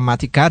គណៈកម្មា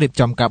ធិការរៀប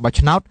ចំការបោះ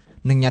ឆ្នោត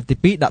និងញត្តិ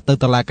ទី2ដាក់ទៅ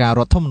តុលាការ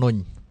រដ្ឋធម្មនុញ្ញ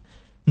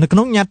នៅក្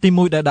នុងញត្តិទី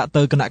1ដែលដាក់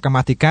ទៅគណៈកម្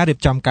មាធិការរៀប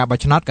ចំការបោះ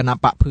ឆ្នោតគណៈ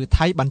បកភឿ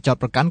ថៃបានចោទ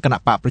ប្រកាន់គណៈ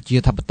បកប្រជា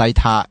ធិបតេយ្យ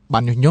ថាបា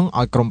នញុះញង់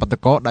ឲ្យក្រុមបដិ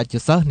ករដែលជា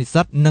សិស្សនិស្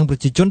សិតនិងប្រ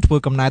ជាជនធ្វើ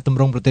កំណែទម្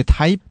រង់ប្រទេស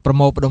ថៃប្រ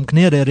មូលផ្ដុំគ្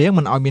នារារាំង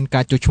មិនឲ្យមាន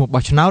ការចុះឈ្មោះ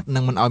បោះឆ្នោតនិ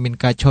ងមិនឲ្យមាន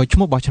ការឈរឈ្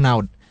មោះបោះឆ្នោ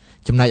ត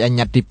ចំណែកឯ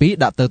ញត្តិទី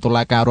2ដាក់ទៅតុ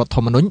លាការរដ្ឋធ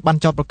ម្មនុញ្ញបាន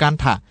ចោទប្រកាន់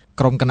ថា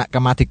ក្រុមគណៈក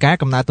ម្មាធិការ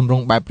កំណែទម្រ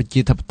ង់បែបប្រជា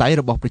ធិបតេយ្យ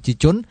របស់ប្រជា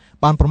ជន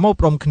បានប្រមូល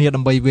ផ្ដុំគ្នាដើ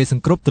ម្បីវាយស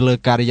ង្គ្រប់ទៅលើ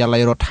ការិយាល័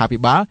យរដ្ឋាភិ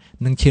បាល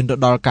និងឈានទៅ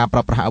ដល់ការប្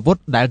រើប្រាស់អាវុធ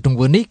ដែលទង្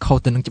វើនេះខុស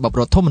ទៅនឹងច្បាប់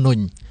រដ្ឋធម្មនុញ្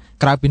ញ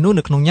ក្រៅពីនោះ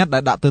នៅក្នុងញត្តិដែ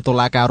លដាក់ទៅតុ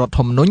លាការរដ្ឋធ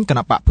ម្មនុញ្ញគ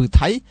ណៈបកភឿ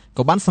ថៃ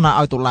ក៏បានស្នើ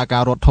ឲ្យតុលាកា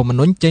ររដ្ឋធម្ម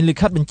នុញ្ញចេញលិ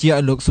ខិតបញ្ជា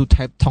ឲ្យលោកស៊ូ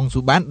ថេបថងស៊ូ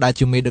បានដែល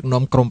ជាមេដឹក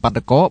នាំក្រុមប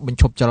ដិករបញ្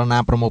ឈប់ចលនា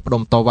ប្រមូលផ្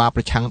ដុំតវ៉ាប្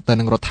រឆាំងទៅ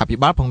នឹងរដ្ឋាភិ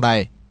បាលផងដែរ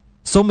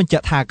សូមបញ្ជា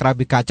ក់ថាក្រៅ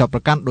ពីការចោទប្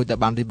រកាន់ដោយតែ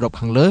បានរៀបរាប់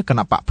ខាងលើគ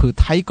ណៈបកភឿ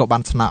ថៃក៏បា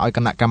នស្នើឲ្យគ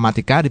ណៈកម្មា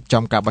ធិការរៀប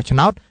ចំការបោះឆ្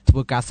នោតធ្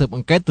វើការស៊ើបអ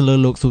ង្កេតទៅលើ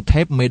លោកស៊ូ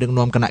ថេបមេដឹក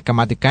នាំគណៈកម្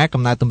មាធិការ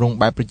កំណែទម្រង់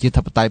បែបប្រជា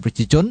ធិបតេយ្យប្រ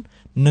ជាជន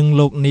និង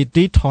លោកនី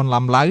ទីថន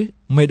ឡាំឡៅ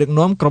មេដឹក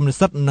នាំក្រុមនិស្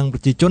សិតនិងប្រ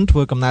ជាជនធ្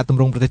វើកំណែទ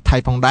ម្រង់ប្រទេសថៃ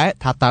ផងដែរ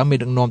ថាតើមេ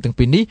ដឹកនាំទាំង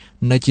ពីរនេះ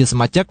នៅជាស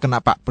មាជិកគណៈ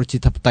បកប្រជា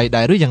ធិបតេយ្យ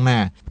ដែរឬយ៉ាងណា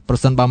ប្រ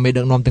សិនបើមេ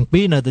ដឹកនាំទាំង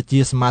ពីរនៅតែជា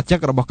សមាជិក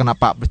របស់គណៈ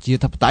បកប្រជា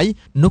ធិបតេយ្យ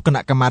នោះគ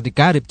ណៈកម្មាធិ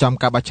ការរៀបចំ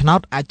ការបោះឆ្នោត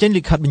អាចចេញ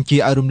លិខិតបញ្ជា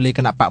ឲ្យរំលាយគ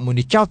ណៈបកមួយ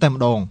នេះចោលតែ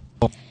ម្ដង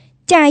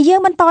ចាយើង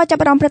បន្តចា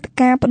ប់អារម្មណ៍ព្រឹត្តិ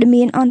ការណ៍ព័ត៌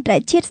មានអន្តរ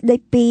ជាតិស្ដី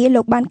ពី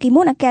លោកបានគី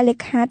មុនអគ្គលេ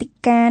ខាធិ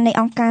ការនៃ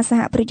អង្គការស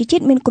ហប្រជាជា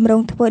តិមានគម្រោ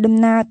ងធ្វើដំ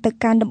ណើរទៅ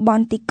កាន់តំប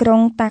ន់ទីក្រុ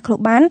ងតាក្លូ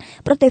បាន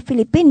ប្រទេសហ្វី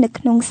លីពីននៅ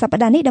ក្នុងសប្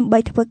តាហ៍នេះដើម្បី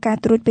ធ្វើការ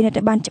ត្រួតពិនិត្យ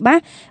ឲ្យបានច្បា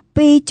ស់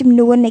ពីចំ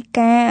នួននៃ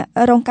ការ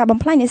រងការបំ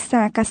ផ្លាញនៃ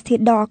សារអាកាសធា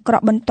តុដ៏អាក្រ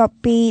ក់បន្ទាប់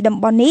ពីតំ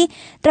បន់នេះ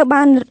ត្រូវ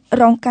បាន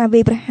រងការវា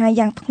យប្រហារ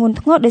យ៉ាងធ្ងន់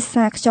ធ្ងរដោយ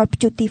សារខ្យល់ព្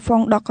យុះទីហ្វុ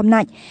ងដ៏កំ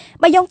ណាច់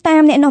បើយោងតា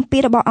មអ្នកនាំពា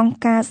ក្យរបស់អង្គ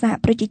ការសហ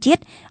ប្រជាជា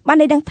តិបាន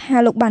ឲ្យដឹងថា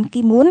លោកបាន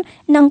គីមុន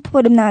នឹងធ្វើ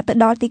ដំណើរទៅ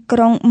ដល់ទីក្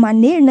រុងម៉ា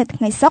នីលនៅថ្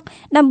ងៃសុក្រ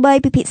ដើម្បី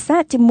ពិភាក្សា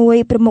ជាមួយ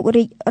ប្រមុខ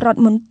រាជរដ្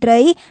ឋមន្ត្រី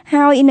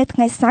ហើយនៅថ្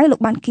ងៃសៅរ៍លោក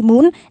បានគីមុ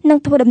ននឹង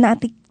ធ្វើដំណើរ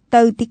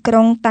ទៅទីក្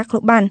រុងតាក្លូ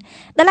បាន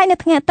ដែលនៅ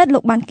ថ្ងៃអាទិត្យលោ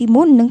កបានគី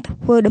មុននឹងធ្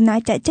វើដំណើរ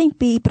ចាកចេញ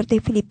ពីប្រទេស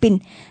ហ្វីលីពីន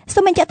សូ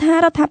មបញ្ជាក់ថា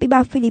រដ្ឋាភិបា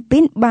លហ្វីលីពី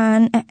នបាន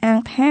អះអាង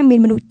ថាមាន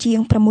មនុស្សជាង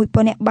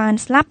 6,000 នាក់បាន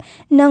ស្លាប់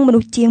និងមនុ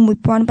ស្សជាង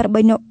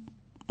 1,800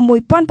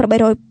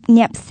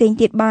 នាក់ផ្សេង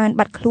ទៀតបាន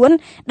បាត់ខ្លួន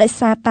ដោយ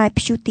សារតែ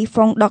ព្យុះទីហ្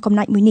វុងដ៏កំ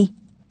ណាច់មួយនេះ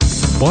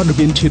ព័ត៌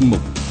មានឈានមុ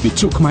ខវិទ្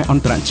យុខ្មែរអ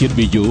ន្តរជាតិ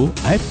VAYO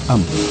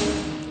FM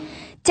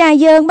ចា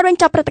យើងបានប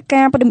ញ្ចប់ព្រឹត្តិ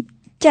ការណ៍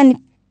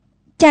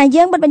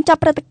យើងបានបញ្ចប់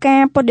ព្រឹត្តិកា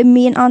រណ៍ព័ត៌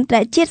មានអន្តរ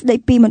ជាតិស្ដី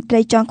ពីមន្ត្រី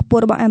ជាន់ខ្ព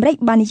ស់របស់អាមេរិក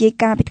បាននិយាយ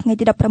ការពីថ្ងៃ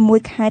ទី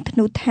16ខែធ្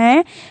នូថា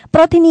ប្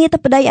រធានាធិ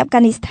បតីអាហ្វហ្គា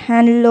នីស្ថា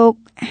នលោក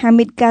ហា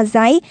មីតកាហ្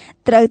សៃ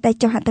ត្រូវតែ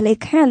ចុះហត្ថលេ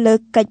ខាលើ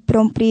កិច្ចព្រ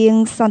មព្រៀង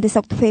សន្តិ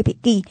សុខទ្វេភា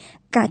គី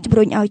ការជំ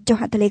រុញឲ្យចុះ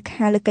ហត្ថលេ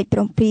ខាលើកិច្ចព្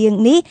រមព្រៀង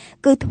នេះ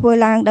គឺធ្វើ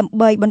ឡើងដើម្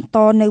បីបន្ត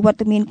នៅវត្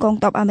តមានកង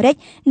ទ័ពអាមេរិក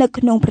នៅ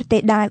ក្នុងប្រទេ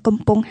សដែលកំ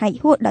ពុងហែក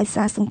ហួសដោយ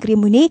សារសង្គ្រាម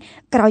មួយនេះ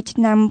ក្រោយឆ្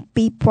នាំ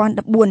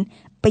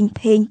2014ពេញ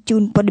ភេងជូ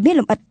នព័ត៌មាន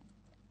លម្អិត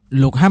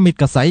លោកហាមីត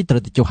កាសៃត្រូ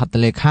វទៅចុះហត្ថ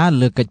លេខា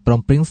លើកិច្ចព្រម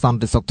ព្រៀងសន្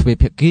តិសុខទ្វេ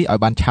ភាគីឲ្យ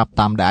បានឆាប់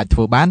តាមដែលអាចធ្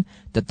វើបាន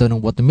ទៅនឹង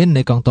វត្តមាន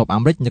នៃកងទ័ពអា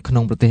មេរិកនៅក្នុ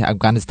ងប្រទេសអាហ្វ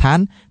ហ្គានីស្ថាន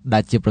ដែ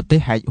លជាប្រទេស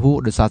ហែកហួស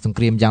ដោយសារសង្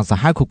គ្រាមយ៉ាងសា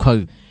ហាវឃុខើ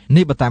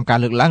នេះបើតាមការ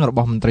លើកឡើងរប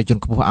ស់មន្ត្រីជា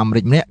ន់ខ្ពស់អាមេ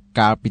រិកម្នាក់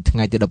កាលពីថ្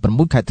ងៃទី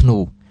16ខែធ្នូ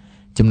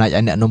ចំណែកឯ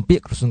អ្នកនាំពា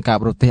ក្យក្រសួងការ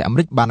បរទេសអាមេ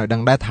រិកបានឲ្យដឹ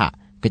ងដែរថា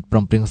កិច្ចព្រ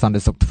មព្រៀងសន្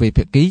តិសុខទ្វេ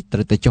ភាគីត្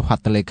រូវទៅចុះហ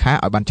ត្ថលេខា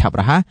ឲ្យបានឆាប់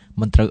រហ័ស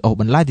មិនត្រូវអូស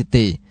បន្លាយ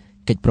ទេ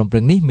កិច្ចព្រមព្រៀ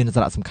ងនេះមាន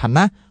សារៈសំខាន់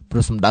ណាស់ព្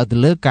រោះសំដៅទៅ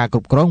លើការគ្រ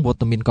ប់គ្រងវត្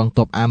តមានកង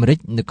ទ័ពអាមេរិក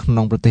នៅក្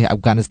នុងប្រទេសអាហ្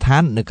វហ្គានីស្ថា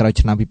ននៅក្រោយ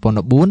ឆ្នាំ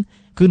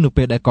2014គឺនៅ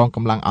ពេលដែលកងក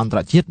ម្លាំងអន្តរ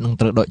ជាតិនឹង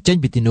ត្រូវដកចេញ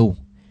ពីទីនោះ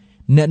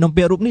អ្នកនាំ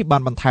ពាក្យរូបនេះបា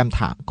នបន្ថែម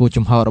ថាគោល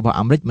ជំហររបស់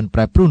អាមេរិកមិនប្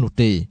រែប្រួលនោះ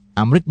ទេ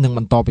អាមេរិកនឹងប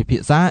ន្តពិភា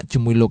ក្សាជា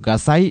មួយលោកកា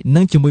សៃនិ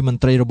ងជាមួយមន្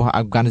ត្រីរបស់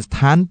អាហ្វហ្គានីស្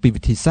ថានពី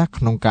វិធីសាស្ត្រ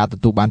ក្នុងការទ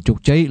ទួលបានជោគ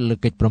ជ័យលើ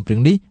កិច្ចព្រមព្រៀង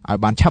នេះឲ្យ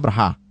បានឆាប់រ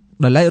ហ័ស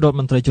ដោយឡែករដ្ឋ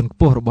មន្ត្រីជាន់ខ្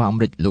ពស់របស់អា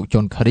មេរិកលោក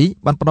John Kerry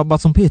បានផ្ដល់បទ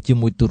សម្ភាសន៍ជា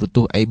មួយទូរទ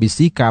ស្សន៍ ABC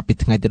កាលពី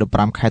ថ្ងៃទី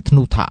15ខែធ្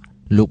នូថា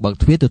លោកបើក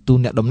ទ្វារទទួល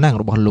អ្នកតំណាង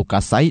របស់លោកកា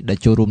សៃដែល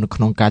ចូលរួមនៅក្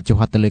នុងការចុះ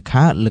ហត្ថលេ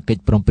ខាលើកិច្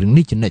ចព្រមព្រៀង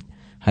នេះជានិច្ច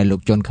ហើយលោក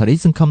John Kerry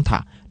សង្ឃឹមថា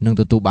នឹង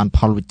ទទួលបានផ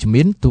លវិជ្ជ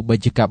មានទោះបី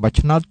ជាការបោះ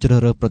ឆ្នោតជ្រើស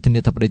រើសប្រធានា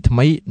ធិបតីថ្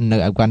មីនៅ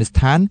អាហ្វហ្គានីស្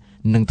ថាន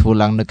នឹងធ្វើ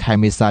ឡើងនៅខែ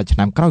មេសាឆ្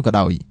នាំក្រោយក៏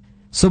ដោយ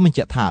សូមបញ្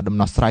ជាក់ថាដំ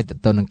ណោះស្រាយ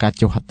ទៅនឹងការ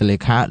ចុះហត្ថលេ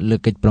ខាលើ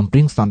កិច្ចព្រមព្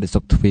រៀងសន្តិសុ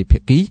ខទ្វេភា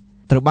គី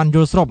ត្រូវបានយ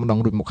ល់ស្របម្ដង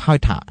រួចមកហើយ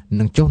ថា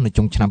នឹងចុះនៅ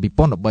ចុងឆ្នាំ2013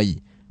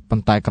ប៉ុ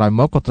ន្តែក្រោយ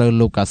មកក៏ត្រូវ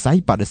លោកកាសៃ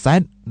បដិសេធ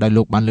ដោយ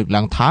លោកបានលើក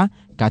ឡើងថា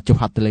ការចុះ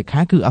ហត្ថលេខា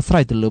គឺអាស្រ័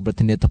យទៅលើប្រ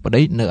ធានាធិប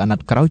តីនៅអាណត្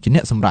តិក្រោយជាអ្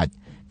នកសម្រេច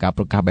ការ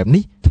ប្រកាសបែប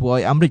នេះធ្វើឲ្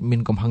យអាមេរិកមា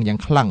នកំហឹងយ៉ាង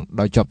ខ្លាំង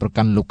ដោយជាប់ប្រ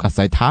កាន់លោកកា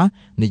សៃថា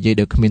និយាយ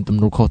ដោយគ្មានទំ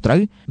នួលខុសត្រូ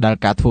វដែល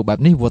ការធ្វើបែប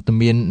នេះវត្ត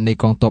មាននៃ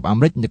កងទ័ពអា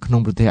មេរិកនៅក្នុ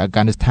ងប្រទេសអាហ្វហ្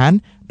គានីស្ថាន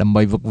ដើម្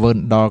បីវឹកវើ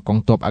ដល់កង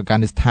ទ័ពអាហ្វហ្គា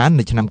នីស្ថាន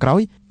នៅឆ្នាំក្រោ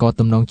យក៏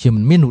ទំនងជាមិ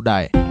នមាននោះដែ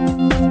រ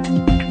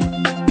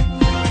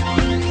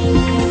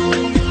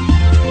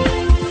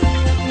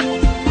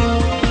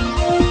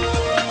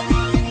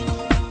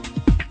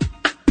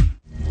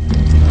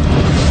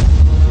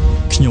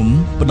ខ្ញុំ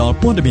ផ្ដល់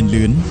ព័ត៌មាន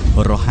លឿន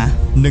រហ័ស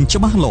និងច្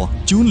បាស់លាស់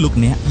ជូនលោក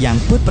អ្នកយ៉ាង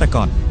ពិតប្រាក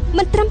ដ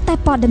មិនត្រឹមតែ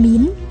ព័ត៌មា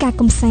នការ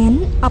កំសាន្ត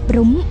អប់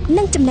រំ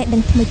និងចំណេះដឹ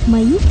ងថ្មីៗ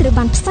ត្រូវ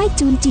បានផ្សាយ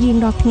ជូនជារៀង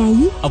រាល់ថ្ងៃ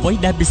អ្វី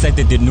ដែលពិសេស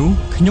ទៅទៀតនោះ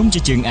ខ្ញុំជា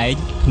ជើងឯក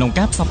ក្នុង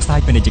ការផ្សព្វផ្សាយ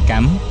ពាណិជ្ជក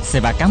ម្មសេ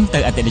វាកម្មទៅ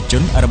អតិថិជ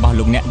នរបស់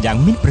លោកអ្នកយ៉ាង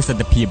មានប្រសិទ្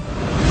ធភាព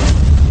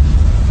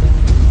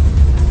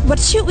វិ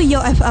ទ្យុ VAYO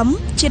FM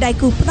ជាដៃ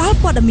គូផ្ដល់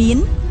ព័ត៌មាន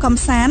កំ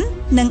សាន្ត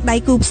និងដៃ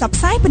គូផ្សព្វ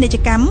ផ្សាយពាណិជ្ជ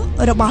កម្ម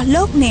របស់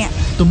លោកអ្នក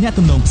ទំនាក់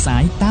ទំនងផ្សា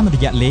យតាមរ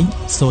យៈលេខ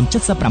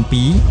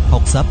077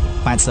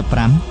 60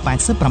 85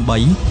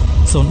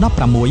 88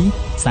 016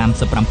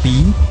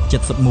 37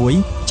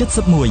 71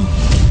 71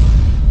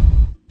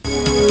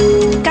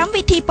កម្ម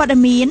វិធីព័ត៌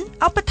មាន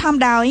ឧបត្ថម្ភ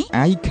ដោយ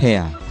I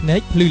Care ណែ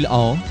កភ្លឺល្អ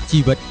ជី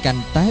វិតកា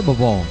ន់តែប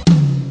វរ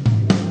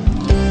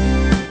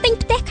ទិញ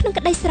ផ្ទះក្នុង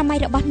ក្តីស្រមៃ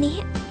របស់អ្ន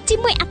កជា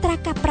មួយអត្រា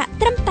ការប្រាក់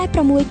ត្រឹមតែ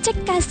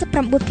 6.99%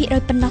 ប៉ុ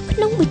ណ្ណោះក្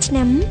នុងមួយឆ្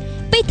នាំ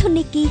ពីធ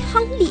នាគារហុ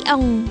ងលីអុ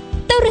ង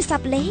ទូរស័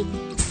ព្ទលេខ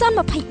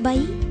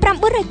023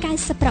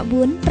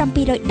 999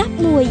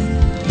 711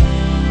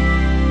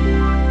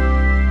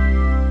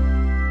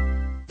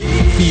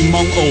ពី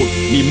ម៉ងអូត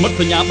និមិត្ត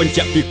សញ្ញាបញ្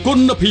ជាក់ពីគុ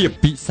ណភាព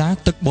ពិសា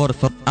ទឹកបរិ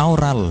សុទ្ធអូ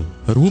រ៉ាល់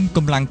រួមក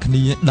ម្លាំងគ្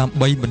នាដើម្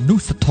បីមនុ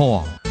ស្សធ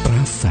ម៌ប្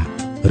រាសាទ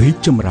រីក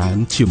ចម្រើន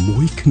ជាមួ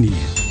យគ្នា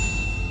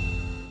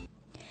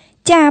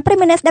ចាប្រិ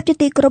មនៈស្ដាប់ជា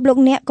ទីគោរពលោក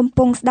អ្នកកំ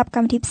ពុងស្ដាប់ក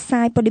ម្មវិធីផ្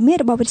សាយព័ត៌មាន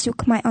របស់វិទ្យុ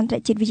ខ្មែរអន្តរ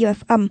ជាតិ VAYO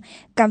FM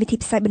កម្មវិធី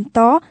ផ្សាយបន្ត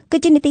គឺ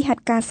ជានីតិហេ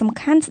តុការណ៍សំ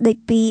ខាន់ស្ដី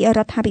ពីរ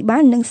ដ្ឋាភិបា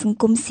លនិងសង្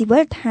គមស៊ីវិ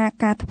លថា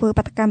ការធ្វើ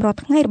បាតកម្មរាល់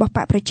ថ្ងៃរបស់ប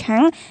កប្រឆាំ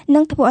ងនឹ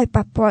ងធ្វើឲ្យ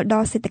ប៉ះពាល់ដ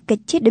ល់សេដ្ឋកិ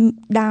ច្ចជាតិ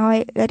ដោយ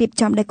រៀប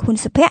ចំដោយខុន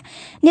សុភ័ក្រ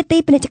នីតិ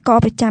ពាណិជ្ជករ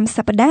ប្រចាំស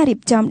ប្តាហ៍រៀប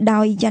ចំដោ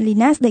យយ៉ាន់លី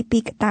ណាស្ដីពី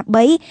កត្តា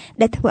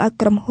3ដែលធ្វើឲ្យ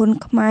ក្រុមហ៊ុន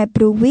ខ្មែរ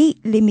Brewery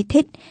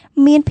Limited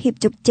មានភាព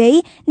ជោគជ័យ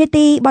នី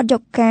តិបទយ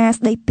កការ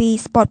ស្ដីពី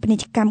ស្ពតពាណិ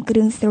ជ្ជកម្មគ្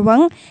រឿងស្រវឹ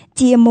ង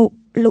ជា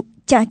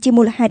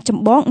មូលហេតុច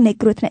ម្បងនៃ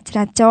គ្រោះថ្នាក់ច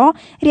រាចរណ៍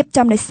រៀប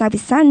ចំដោយសាវិ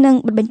សាលនិង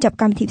បញ្ចប់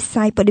កម្មវិធីផ្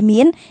សាយព័ត៌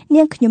មាន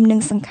នាងខ្ញុំនឹង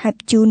សង្ខេប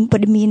ជូនព័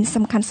ត៌មាន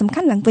សំខាន់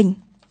ឡើងវិញ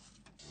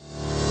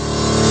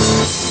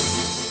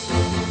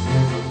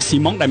ស៊ី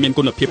ម៉ងដែលមាន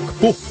គុណភាពខ្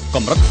ពស់ក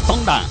ម្រិតស្ត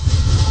ង់ដារ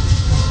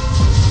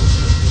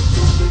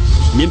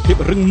មានភាព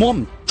រឹងមាំ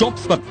ជាប់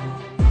ស្វិត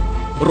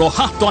រ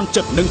ហ័សទាន់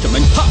ចិត្តនិងចំណេ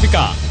ញថវិ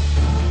កា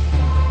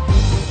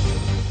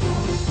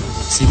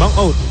ស៊ីម៉ង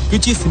អូតគឺ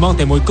ជាស៊ីម៉ង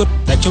តែមួយគត់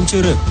ដែលខ្ញុំជឿ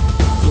រើស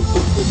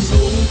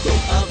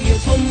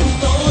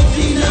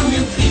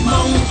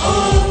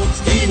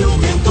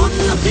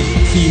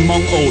ស៊ីម៉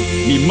ងអូត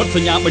និមិត្តស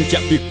ញ្ញាបញ្ជា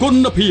ក់ពីគុ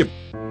ណភាព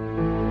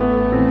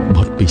ប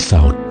ទពិ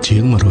សោធន៍ជា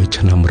ង100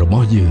ឆ្នាំរប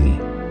ស់យើង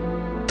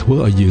ធ្វើ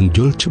ឲ្យយើងយ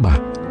ល់ច្បា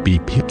ស់ពី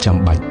ភាពចាំ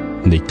បាច់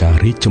នៃការ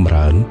រីកចម្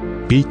រើន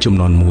ពីជំ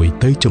នាន់មួយ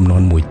ទៅជំនា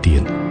ន់មួយទៀ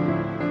ត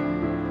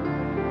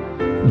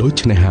ដូ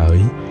ច្នេះហើយ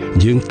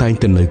យើងតែង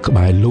តែនៅក្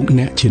បែរលោក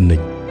អ្នកជានិ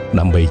ច្ច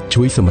ដើម្បី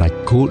ជួយសម្រេច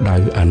គោលដៅ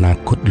អនា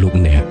គតលោក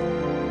អ្នក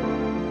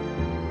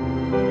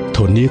ធ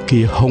នាគា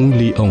រហុង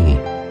លីអុង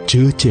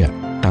ជឿជាក់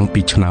តាំង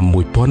ពីឆ្នាំ1905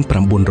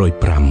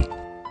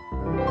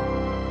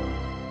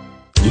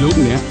លោក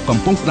អ្នកកំ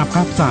ពុងស្ដាប់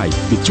ការផ្សាយ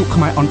វិទ្យុខ្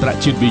មែរអន្តរ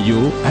ជាតិ VAYO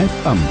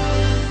FM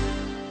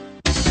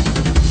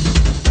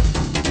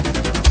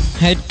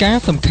ហេតុការ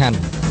ណ៍សំខាន់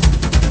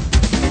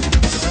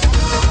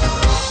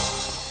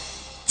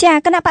ចា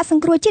គណៈបកស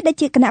ង្គ្រោះជាតិដែល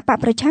ជាគណៈបក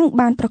ប្រឆាំង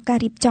បានប្រកាស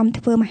រៀបចំ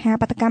ធ្វើមហា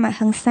បាតកម្មអ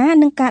ហិង្សា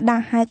និងការដា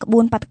ស់ហែក្បួ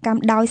នបាតកម្ម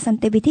ដោយសន្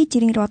តិវិធីជា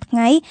រៀងរាល់ថ្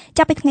ងៃ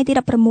ចាប់ពីថ្ងៃទី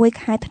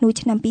16ខែធ្នូ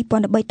ឆ្នាំ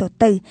2013ត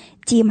ទៅ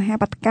ជាមហា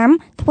បាតកម្ម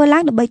ធ្វើឡើ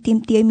ងដើម្បីទាម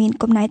ទារមាន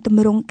កំណែទ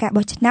ម្រង់ការ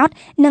បោះឆ្នោត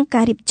និង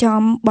ការរៀបចំ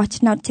បោះ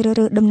ឆ្នោតជ្រើស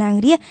រើសតំណាង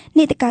រាស្ត្រ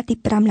នីតិកាលទី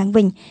5ឡើង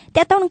វិញ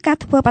តែទៅនឹងការ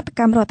ធ្វើបាត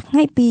កម្មរាល់ថ្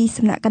ងៃពី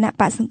សំណាក់គណៈ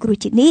បកសង្គ្រោះ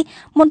ជាតិនេះ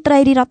មន្ត្រី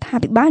រដ្ឋា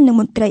ភិបាលនិង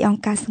មន្ត្រីអង្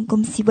គការសង្គ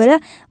មស៊ីវិល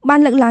បាន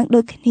លើកឡើងដូ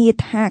ចគ្នា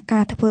ថាកា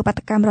រធ្វើបាត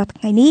កម្មរាល់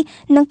ថ្ងៃនេះ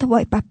នឹងធ្វើ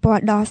ឲ្យប៉ះពា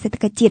ល់ដល់សេដ្ឋ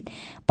កិច្ចជាតិ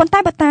ប៉ុន្តែ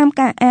បើតាម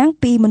ការអាង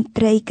ពីមន្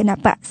ត្រីគណៈ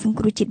បកសង្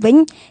គ្រោះជាតិវិញ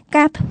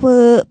ការធ្វើ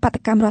បាត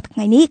កម្មរាល់ថ្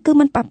ងៃនេះគឺ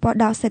មិនប៉ះពាល់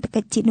ដល់សេដ្ឋកិ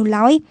ច្ចជាតិនោះ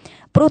ឡើយ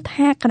ព្រោះ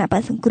ថាគណៈប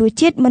កសង្គ្រោះ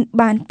ជាតិមិន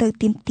បានទៅ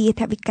ទាមទារ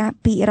ថវិកា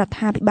ពីរដ្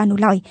ឋាភិបាលនោះ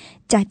ឡើយ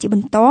ចាស់ជាប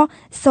ន្ត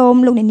សូម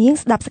លោកអ្នកនាង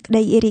ស្ដាប់សេចក្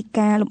តីរាយ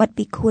ការណ៍លម្អិត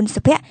ពីខួន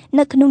សុភ័ក្រ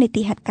នៅក្នុងនី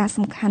តិហេតុការណ៍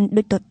សំខាន់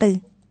ដូចតទៅ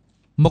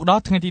មកដ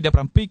ល់ថ្ងៃទី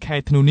17ខែ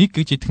ធ្នូនេះ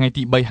គឺជាថ្ងៃ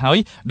ទី3ហើយ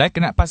ដែលគ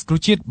ណៈបក្សប្រ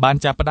ជាជាតិបាន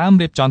ចាប់ផ្ដើម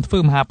រៀបចំធ្វើ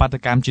មហាបាត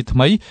កម្មជាថ្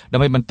មីដើ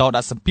ម្បីបន្តដា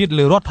ក់សម្ពាធ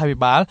លើរដ្ឋាភិ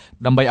បាល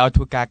ដើម្បីឲ្យ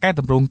ធ្វើការកែ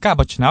តម្រង់ការ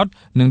បោះឆ្នោត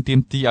និងទាម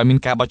ទារឲ្យមាន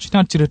ការបោះឆ្នោ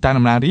តជ្រើសតាំង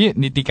តំណាងរាស្ត្រ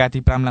នីតិកាលទី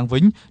5ឡើងវិ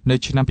ញនៅ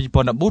ឆ្នាំ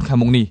2014ខាង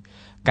មុខនេះ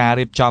ការ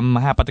រៀបចំម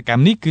ហាបាតកម្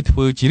មនេះគឺធ្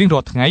វើជារៀងរា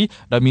ល់ថ្ងៃ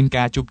ដោយមាន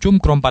ការជួបជុំ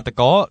ក្រុមបាត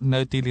កោនៅ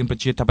ទីលានប្រ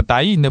ជាធិបតេ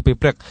យ្យនៅពេល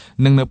ព្រឹក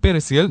និងនៅពេលរ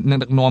សៀលនឹង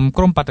ដឹកនាំ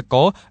ក្រុមបាត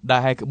កោដែល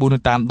ហែកក្បួននៅ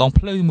តាមដង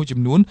ផ្លូវមួយចំ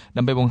នួន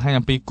ដើម្បីបង្ហាញ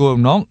អំពីគោល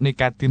បំណងនៃ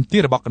ការទាមទា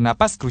ររបស់គណៈ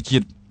បក្សប្រជាជា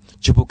តិ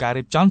ចំពោះការ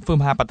រៀបចំធ្វើម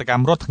ហាបាតក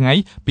ម្មរាល់ថ្ងៃ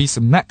ពី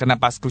សំណាក់គណៈ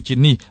បក្សប្រជាជា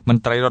តិនេះម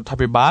ន្ត្រីរដ្ឋា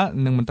ភិបាល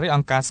និងមន្ត្រីអ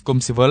ង្គការសង្គម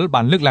ស៊ីវិល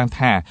បានលើកឡើង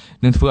ថា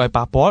នឹងធ្វើឲ្យ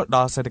ប៉ះពាល់ដ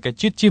ល់សេដ្ឋកិច្ច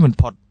ជាតិជាមិន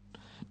ផុត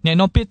អ្នក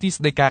នាំពាក្យទី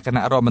ស្តីការគ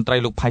ណៈរដ្ឋមន្ត្រី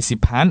លោកផៃស៊ី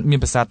ផានមាន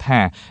ប្រសាសន៍ថា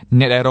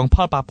អ្នកដែលរងផ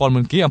លប៉ះពាល់មុ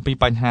នគេអំពី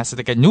បញ្ហាសេដ្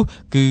ឋកិច្ចនោះ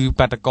គឺ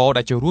បាតកោ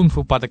ដែលចូលរួមធ្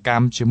វើបាតក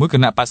ម្មជាមួយគ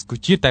ណៈបក្សប្រ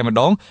ជាជាតិតែម្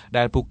ដង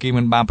ដែលពួកគេ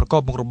មិនបានប្រក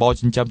បមុខរបរ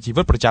ចិញ្ចឹមជី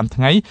វិតប្រចាំ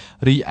ថ្ងៃ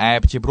រីឯ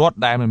ប្រជាពលរដ្ឋ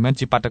ដែលមិនមែន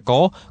ជាបាតកោ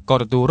ក៏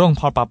ទទួលរង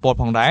ផលប៉ះពាល់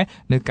ផងដែរ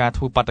នៅការ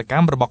ធ្វើបាតក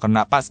ម្មរបស់គ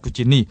ណៈបក្សប្រជា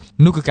ជាតិនេះ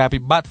នោះគឺការពិ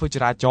បាកធ្វើច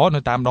រាចរណ៍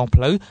នៅតាមដង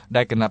ផ្លូវ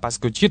ដែលគណៈបក្ស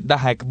ប្រជាជាតិដា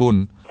ក់ហើយក្បួន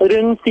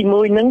រឿងទី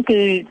1ហ្នឹង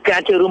គឺកា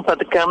រចូលរួមបា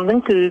តកម្មហ្នឹង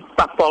គឺ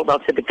ប៉ះពាល់ដ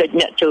ល់សេដ្ឋកិច្ច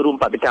អ្នកចូលរួម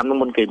បាតកម្មហ្នឹង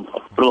មុនគេ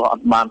ព្រោះអ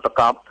ត់បានប្រ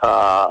កប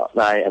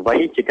ដែលអ្វី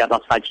ជាការ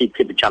ដោះស្រាយជីវ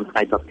ភាពប្រចាំថ្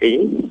ងៃរបស់គេ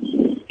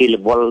រ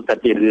វល់តែ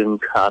ពីរឿង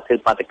ធ្វើ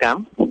បាតកម្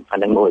មអា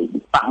នឹងមួយ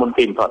ប៉ះមុន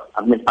គេបំផុតអ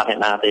ត់មានប៉ះឯ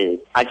ណាទេ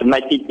ហើយចំណែ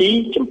កទី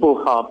2ចំពោះ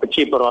ប្រ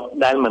ជាពលរដ្ឋ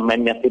ដែលមិនមែន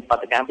អ្នកធ្វើបា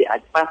តកម្មវាអា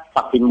ច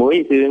ប៉ះទី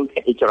1រឿង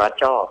ចរា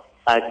ចរណ៍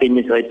តែគេ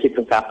មានសេរីភាពក្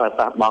នុងការប្រើ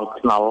ប្រាស់បង់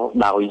ខ្នល់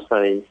ដោយ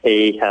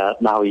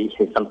ដោយ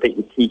សន្តិ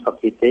វិធីប្រក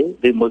បទេ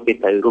ឬមួយគេ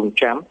ត្រូវរង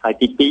ចាំហើយ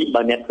ទី2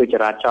បើអ្នកធ្វើច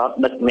រាចរណ៍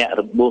ដឹកអ្នក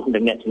របួសនិ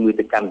ងអ្នកជំងឺ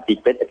ទៅកម្មវិធី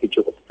ពេទ្យតែគេជួ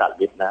បឧបសគ្គ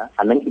ទៀតណា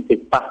អានឹងគឺ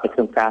ប៉ះទៅក្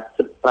នុងការ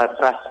ប្រើ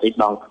ប្រាស់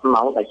ដងខ្ន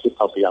ល់ដែលជាផ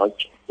លប្រយោ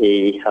ជន៍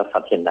សា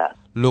ធារ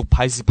ណៈលោក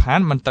ផៃស៊ីផាន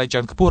មន្ត្រីជា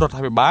ន់ខ្ពស់រដ្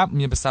ឋាភិបាល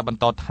មានប្រសាសន៍បន្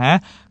តថា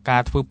កា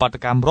រធ្វើបាត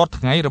កម្មរដ្ឋ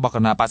ថ្ងៃរបស់គ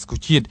ណៈបក្សប្រ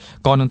ជាជាតិ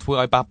ក៏នឹងធ្វើ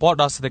ឲ្យប៉ះពាល់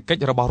ដល់សេដ្ឋកិច្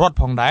ចរបស់រដ្ឋ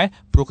ផងដែរ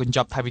ព្រោះកញ្ច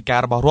ប់ថវិកា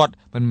របស់រដ្ឋ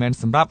មិនមែន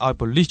សម្រាប់ឲ្យ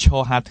ប៉ូលីសឈ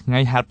រហាលថ្ងៃ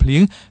ហាលភ្លៀ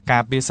ងកា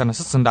រពារសន្តិ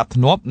សុខសណ្ដាប់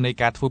ធ្នាប់នៃ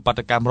ការធ្វើបា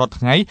តកម្មរដ្ឋ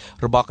ថ្ងៃ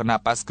របស់គណៈ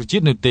បក្សប្រជាជា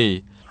តិនោះទេ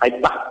ហើយ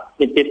ប៉ះ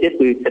ទៀតគឺ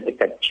សេដ្ឋ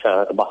កិច្ច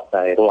របស់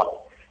តែរដ្ឋ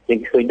យើ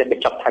ងឃើញតែក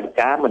ញ្ចប់ថវិ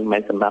កាមិនមែ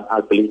នសម្រាប់ឲ្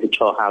យប៉ូលីសឈ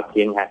រហាលភ្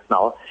លៀងហាលខ្ន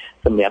ល់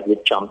សម្រាប់រៀ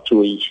បចំជួ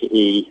យ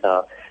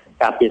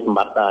ការពារសម្ប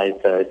ត្តិឲ្យ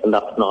សម្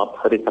រាប់ធ្នាប់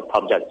ឬសផ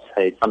លប្រយោជន៍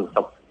សន្តិ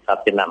សុខសា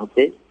ធារណៈ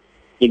ទេ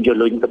យើងយក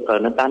លុយទៅប្រើ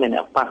នឹងតាអ្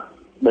នកប៉ះ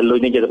បើលុយ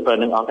នេះយកទៅប្រើ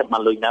នឹងអង្គបា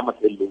នលុយណាមក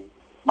ធ្វើលូ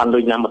បានលុ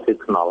យណាមកធ្វើ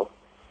ខ្នល់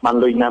បាន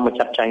លុយណាមក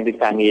ចាត់ចែងឬ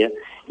ការងារ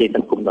ជាស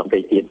ង្គមដទៃ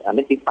ទៀតអា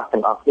នេះគឺប៉ះ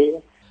ទាំងអស់គ្នា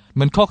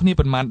មិនខុសគ្នា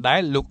ប៉ុន្មានដែរ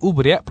លោកឧប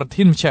រៈប្រ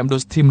ធានមជ្ឈមណ្ឌល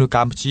ស្ទីមនៅក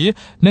ម្ពុជា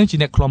និងជា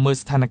អ្នកខ្លំមើល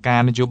ស្ថានភាព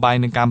នយោបាយ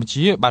នៅកម្ពុ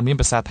ជាបានមាន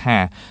ប្រសាសន៍ថា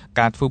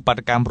ការធ្វើបាត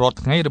កម្មរដ្ឋ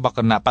ថ្ងៃរបស់គ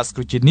ណៈបក្ស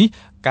ប្រជាជាតិនេះ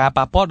ការ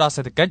ប៉ះពាល់ដល់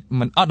សេដ្ឋកិច្ច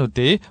មិនអត់នោះ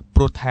ទេ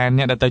ព្រោះថា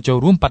អ្នកដែលទៅចូល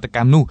រួមបាតក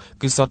ម្មនោះ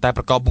គឺសុទ្ធតែ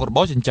ប្រកបមុខរប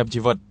រចិញ្ចឹម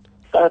ជីវិត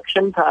ខ្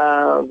ញុំថា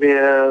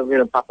វា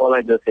ប៉ះពាល់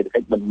ដល់សេដ្ឋកិ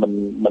ច្ច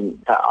មិន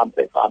ថាអត់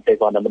ទេគាត់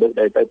តែមនុស្ស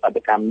ដែលទៅបាត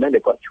កម្មនេះដែ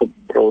លគាត់ឈប់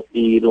រស់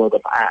ទីរួមគា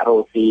ត់ផ្អាករ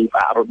ស់ទីផ្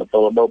អាករត់ម៉ូ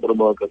តូបោកប្រ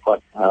មូលគាត់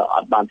អ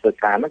ត់បានធ្វើ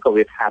ការហ្នឹងក៏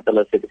វាខាតទៅ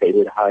លើសេដ្ឋកិច្ច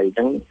រួចហើយអញ្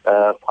ចឹង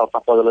ផល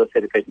ប៉ះពាល់ទៅលើសេ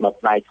ដ្ឋកិច្ចមួយ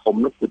ផ្នែកធំ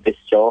នោះគឺទេស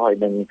ចរហើយ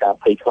នឹងការ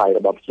ភ័យខ្លាច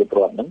របស់ប្រជាពល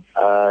រដ្ឋហ្នឹង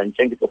អញ្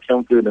ចឹងគឺខ្ញុំ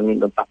គឺនឹង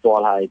ប៉ះពា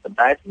ល់ហើយប៉ុន្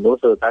តែសំណួរ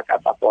គឺថាការ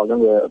ប៉ះពាល់ហ្នឹង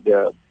វា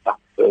ប៉ះ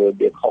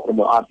វាខុសឬ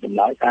អត់ចម្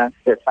លើយថា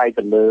វាផ្សាយ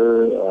ទៅលើ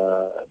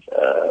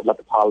លទ្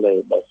ធផលទេ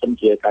បើសិន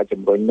ជាការ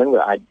ជំរុញហ្នឹង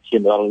វាអាចជា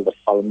លទ្ធ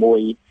ផលមួយ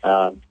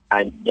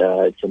អាច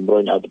ជំរុ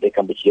ញឲ្យប្រទេសក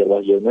ម្ពុជារប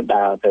ស់យើងនឹង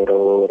ដើរទៅរ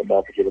ករប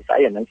បប្រជាធិបតេ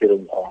យ្យអាហ្នឹងគឺរឿ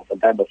ងល្អប៉ុ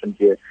ន្តែបើសិន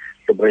ជា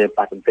ជំរុញឲ្យ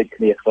ប៉ះទង្គិច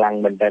គ្នាខ្លាំង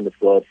មែនតើ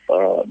ធ្វើ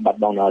បាត់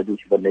បង់ដល់យុវ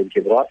ជននៃប្រជា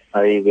ពលរដ្ឋ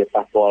ហើយវា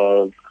ប៉ះពាល់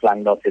ខ្លាំង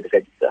ដល់សេដ្ឋកិ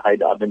ច្ចហើយ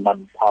ដល់អត់មានបាន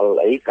ផល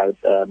អីកើត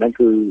ហ្នឹង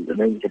គឺ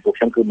នឹងចំពោះ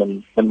ខ្ញុំគឺមិ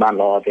នបាន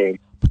ល្អទេ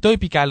ផ្ទុយ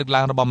ពីការលើក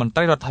ឡើងរបស់មន្ត្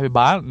រីរដ្ឋាភិ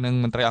បាលនិង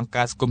មន្ត្រីអង្គ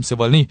ការសង្គមស៊ី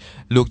វិលនេះ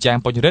លោកចាង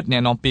ពុញរិទ្ធអ្ន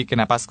កនាំពាក្យគ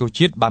ណៈបក្សប្រជា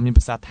ជាតិបានមាន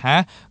ប្រសាសន៍ថា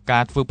កា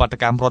រធ្វើបាត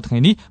កម្មរដ្ឋថ្ងៃ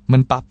នេះមិ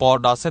នប៉ះពាល់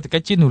ដល់សេដ្ឋកិ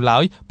ច្ចជាតិនោះឡើ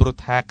យព្រោះ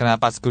ថាគណៈ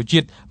បក្សប្រជាជា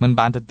តិមិន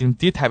បានទៅទាម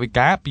ទារថវិ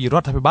កាពីរ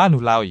ដ្ឋាភិបាល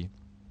នោះឡើយ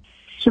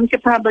ខ្ញុំគិ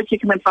តថាដូចជា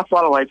គ្មានប៉ះពា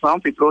ល់អ្វីផង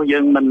ពីព្រោះយើ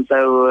ងមិន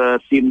ទៅ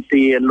ទាម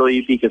ទារលុយ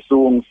ពីក្រ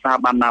សួងស្ថា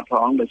ប័នណាផ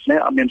ងដូច្នេះ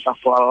អត់មានប៉ះ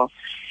ពាល់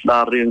ដ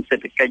ល់រឿងសេ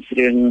ដ្ឋកិច្ច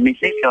រឿងនេះ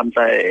ទេគ្រាន់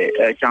តែ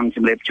ចង់ជ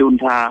ម្រាបជូន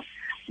ថា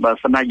បើ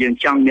សិនណាយើង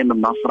ចង់មានដំ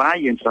ណោះស្រាយ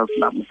យើងត្រូវ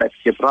ស្ដាប់មតិប្រ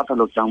ជាពលរដ្ឋថា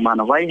លោកចង់បាន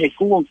អ្វីហើយ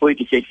គួរអង្គុយ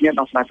ជជែកគ្នា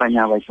ដោះស្រាយបញ្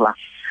ហាអ្វីខ្លះ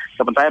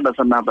ក៏ប៉ុន្តែបើ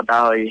សិនណាបដ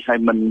ហើយ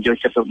មិនយក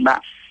ចិត្តទុកដា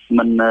ក់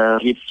មិន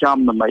រៀបចំ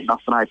ដើម្បីដោះ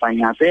ស្រាយប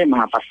ញ្ហាទេម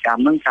ហាបដកម្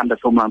មនឹងកាន់តែ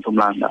ធំ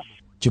ឡើងដែរ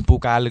ចំពោះ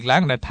ការលើកឡើ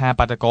ងដែលថា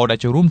បាតកោដែល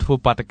ចូលរួមធ្វើ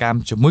បាតកម្ម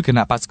ជាមួយគ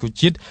ណៈបក្សប្រជា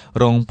ជាតិ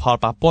រងផល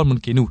ប៉ះពាល់មុន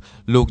គេនោះ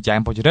លោកយ៉ាង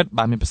ពុញរិទ្ធ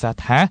បានមានប្រសាស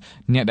ន៍ថា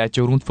អ្នកដែល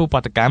ចូលរួមធ្វើបា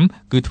តកម្ម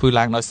គឺធ្វើ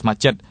ឡើងដោយស្ម័គ្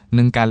រចិត្ត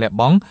និងការលះ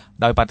បង់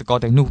ដោយបាតកោ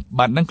ទាំងនោះ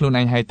បានដឹងខ្លួន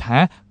ឯងហើយថា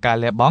ការ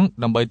លះបង់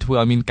ដើម្បីធ្វើ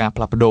ឲ្យមានការ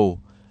ផ្លាស់ប្ដូរ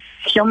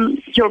ខ្ញុំ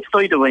យល់ផ្ទុ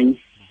យទៅវិញ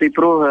ពី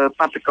ព្រោះ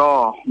បាតកោ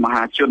ម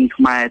ហាជន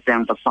ខ្មែរទាំ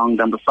ងប្រសង់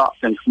ទាំងប្រសក់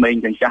ទាំងក្មេង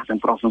ទាំងចាស់ទាំង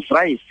ប្រុសទាំងស្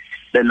រី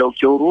ដែលលោក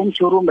ចូលរួម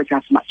ដោយកា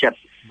រស្ម័គ្រចិត្ត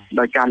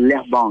ដោយការ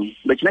លះបង់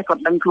ដូច្នេះគា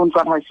ត់ដឹងខ្លួន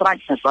គាត់ហើយស្រេច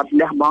ថាគាត់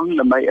លះបង់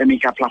ដើម្បីឲ្យមាន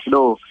ការផ្លាស់ប្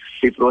ដូរ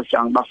ពីព្រោះច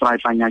ង់ដោះស្រាយ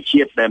បញ្ហា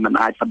ជាតិដែលមិន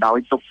អាចប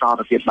ដ ாய் ទុកត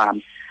ទៅទៀតបាន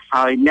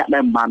ហើយអ្នកដែ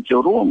លមិនបានចូ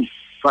លរួម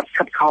គាត់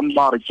ខិតខំ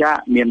បរិច្ចាគ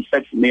មានទឹ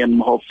កមាន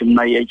ម្ហូបចំ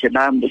ណីអីជា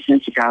ដើមដូច្នេះ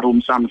ជាការរួម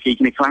សាមគ្គី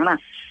គ្នាខ្លាំងណា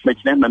ស់ដូ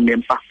ច្នេះមិនមាន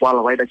ប៉ះពាល់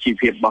អ្វីដល់ជីវ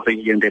ភាពរបស់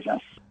យើងទេបាទ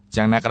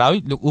យ៉ាងណាក៏ដោយ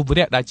លោកឧប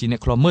រៈដែលជាអ្ន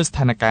កខ្លំមើលស្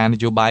ថានភាពន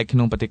យោបាយក្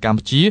នុងប្រទេសកម្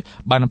ពុជា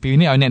បានអំពាវ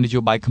នាវឲ្យអ្នកនយោ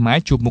បាយខ្មែរ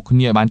ជួបមុខគ្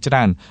នាឲ្យបានច្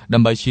រើនដើ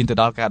ម្បីឈានទៅ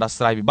ដល់ការដោះ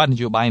ស្រាយវិបត្តិន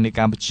យោបាយនៅក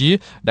ម្ពុជា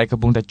ដែលកំ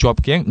ពុងតែជាប់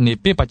គាំងនា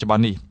ពេលបច្ចុប្ប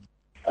ន្ននេះ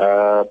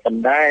ប៉ុ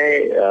ន្តែ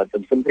ទ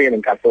ន្ទឹមគ្នានឹ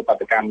ងការធ្វើបា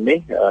តកម្មនេះ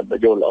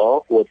យល់ល្អ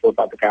គួរធ្វើ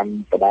បាតកម្ម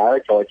បដា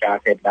ចរចា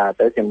គ្នាបដា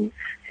ទៅខ្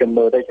ញុំ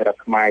មើលទៅចរិត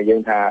ខ្មែរយើ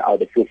ងថាឲ្យ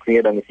ទៅជួបគ្នា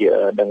ដឹង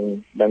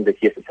ទៅ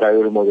ជាសត្រូវ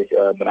ឬមក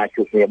បណ្ដា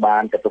ជួបគ្នាបា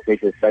នទៅគ្នា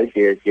ជាសត្រូវ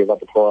ជាវ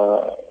ប្បធម៌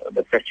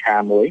fresh ឆា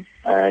មួយ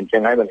អញ្ចឹ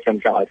ងហើយបើខ្ញុំ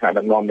ចង់ឲ្យថ្នាក់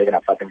ដឹកនាំនៃគ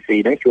ណៈបកទាំងពីរ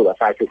ហ្នឹងជួយអា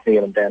សាជួបគ្នា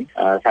មែនទែន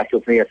សាជួ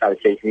បគ្នាអាសា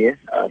ជ័យគ្នា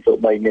ទោះ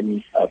បីមាន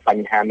ប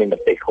ញ្ហាមានម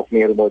តិខុសគ្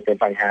នាឬមួយទៅ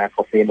បញ្ហា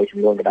ខុសគ្នាមួយចំ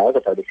នួនក៏ដោយ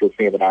ក៏ត្រូវជួប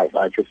គ្នាបណ្ដោយ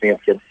បើជួបគ្នា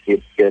ជាត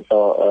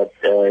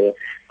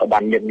បា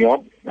នញឹកញា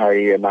ប់ហើយ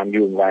បាន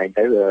យូរអង្វែង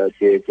ទៅ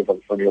ជាប្រ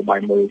ព័ន្ធនយោបាយ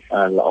មួយ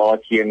ល្អ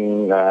ជាង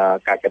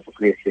ការចាត់ទុក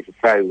គ្នាជា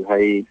ត្រូវហើ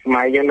យស្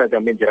ម័យយើងនៅតែ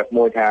មានចរិត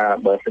មួយថា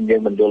បើសិនយើ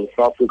ងមិនយល់ស្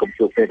របគឺកុំ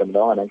ជួបគ្នាតែម្ដ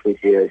ងអាហ្នឹងគឺ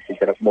ជា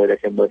ចរិតមួយដែល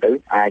ខ្ញុំមើលទៅ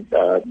អាច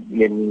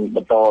មានប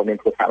ន្តមាន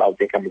គ្រោះថ្នាក់ដល់ប្រ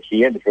ទេសកម្ពុជា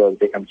ពីព្រោះប្រ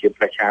ទេសកម្ពុជា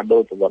ប្រឆាំងដោ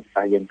យប្រវត្តិ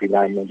សាស្ត្រយើងពី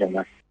ឡើយមកចឹង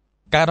ណា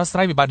ការដោះស្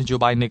រាយវិបត្តិនយោ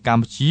បាយនៅក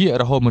ម្ពុជា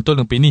រហូតមកទល់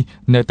នឹងពេលនេះ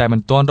នៅតែមិ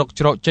នទាន់រក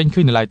ច្រកចេញ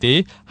ឃើញនៅឡើយទេ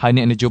ហើយ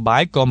អ្នកនយោបា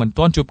យក៏មិន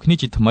ទាន់ជួបគ្នា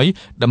ជាថ្មី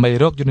ដើម្បី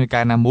រកយន្ត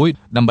ការណាមួយ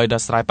ដើម្បី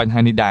ដោះស្រាយបញ្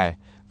ហានេះដែរ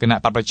គណៈ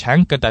បកប្រឆាំង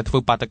ក៏តែធ្វើ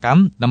បាតកម្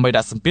មដើម្បី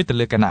ដាក់សម្ពាធទៅ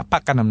លើគណៈប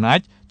កកណ្ដាលអំណាច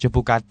ចំ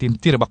ពោះការទាម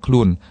ទាររបស់ខ្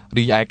លួន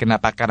រីឯគណៈ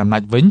បកកណ្ដាលអំណា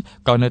ចវិញ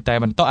ក៏នៅតែ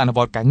បន្តអនុវ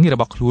ត្តការងាររ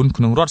បស់ខ្លួន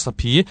ក្នុងរដ្ឋស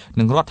ភា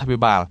និងរដ្ឋាភិ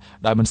បាល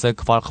ដោយមិនសូវ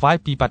ខ្វល់ខ្វាយ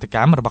ពីបាតក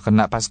ម្មរបស់គ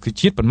ណៈបក្ស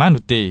ជាតិប៉ុន្មាន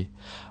នោះទេ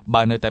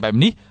បើនៅតែបែប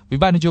នេះវិ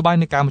បត្តិនយោបាយ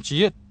នៅកម្ពុជា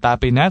តើ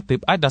ពេលណាទើប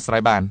អាចដោះស្រា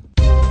យបាន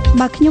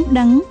បើខ្ញុំ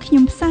ដឹងខ្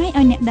ញុំផ្សាយ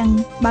ឲ្យអ្នកដឹង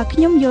បើខ្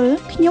ញុំយល់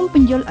ខ្ញុំប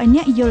ញ្យល់ឲ្យ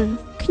អ្នកយល់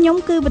ខ្ញុំ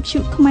គឺវិទ្យុ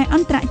ខ្មែរអ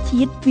ន្តរ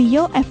ជាតិ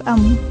VAYO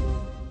FM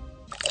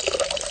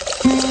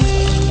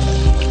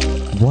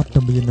វត្ត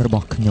មានរប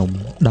ស់ខ្ញុំ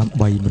ដើម្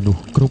បីមនុស្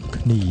សគ្រប់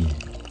គ្នា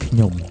ខ្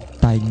ញុំ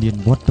តែងមាន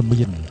វត្ត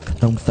មានក្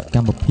នុងសក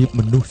ម្មភាព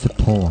មនុស្ស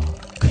ធម៌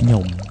ខ្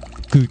ញុំ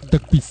គឺទឹ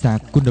កពិសា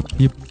គុណ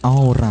ភាពអូ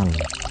រ៉ាល់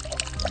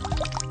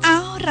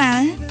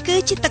គឺ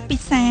ជាទឹកពិ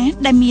សា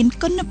ដែលមាន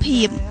គុណ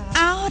ភាព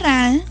អូ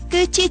រ៉ាល់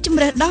គឺជាជ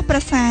ម្រើសដ៏ប្រ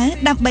សើរ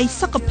ដើម្បី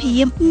សុខភា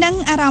ពនិង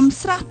អារម្មណ៍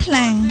ស្រស់ថ្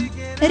លា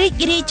រីក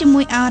រាយជា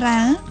មួយអូរ៉ា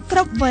ល់គ្រ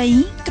ប់វ័យ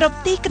គ្រប់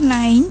ទីកន្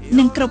លែង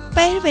និងគ្រប់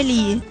ពេលវេ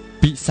លា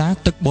ពិសា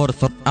ទឹកបរិ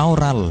សុទ្ធអូ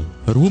រ៉ាល់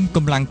រួមក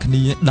ម្លាំងគ្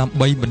នាដើម្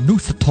បីមនុ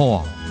ស្សធ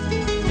ម៌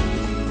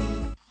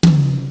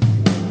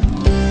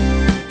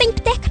ទិញ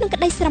ផ្ទះក្នុងក្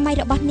តីស្រមៃ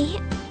របស់អ្នក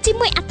ជា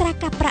មួយអត្រា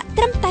ការប្រាក់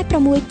ត្រឹមតែ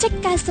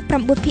 6.99% ប៉ុ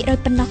ណ្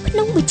ណោះក្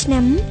នុងមួយឆ្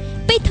នាំ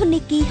ពីធនា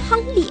គារហ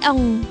ងលីអុង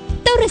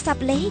ទូរស័ព្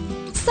ទលេខ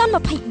023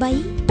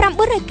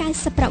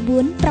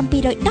 999 711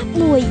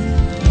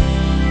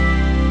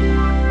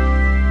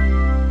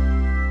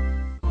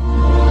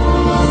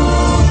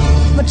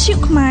វិទ្យុ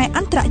ខ្មែរអ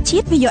ន្តរជា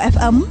តិ VAYO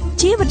FM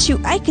ជាវិទ្យុ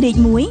ឯករាជ្យ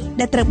មួយ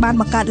ដែលត្រូវបាន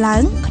បង្កើតឡើ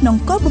ងក្នុង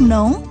គោលបំណ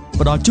ង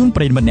ផ្ដល់ជូន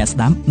ប្រិយមិត្តអ្នកស្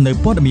ដាប់នៅ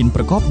ព័ត៌មាន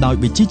ប្រកបដោយ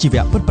វិជ្ជាជី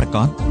វៈពិតប្រាក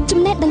ដចំ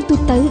ណេះដឹងទូ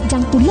ទៅយ៉ា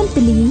ងទូលំ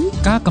ទូលាយ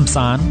ការកម្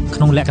សាន្តក្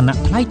នុងលក្ខណៈ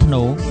ថ្លៃថ្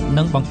នូរ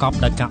និងបង្កប់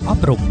ដោយការអ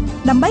ប់រំ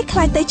ដើម្បីក្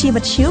លាយទៅជា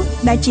វិទ្យុ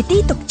ដែលជាទី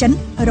ទុកចិត្ត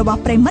របស់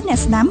ប្រិយមិត្តអ្នក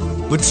ស្ដាប់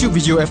វិទ្យុ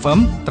VAYO FM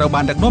ត្រូវ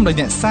បានដឹកនាំដោយ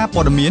អ្នកសារ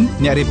ព័ត៌មាន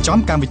អ្នករៀបចំ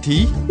កម្មវិធី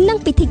និង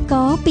ពិធីក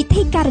រពិ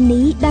ធីការ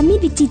នីដែលមាន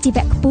វិជ្ជាជី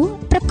វៈខ្ពស់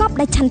ប្រកប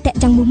ដោយឆន្ទៈ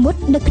យ៉ាងមោះមុត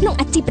នៅក្នុង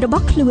អាជីពរប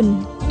ស់ខ្លួន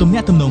ទំនា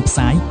ក់ទំនងផ្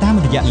សាយតាម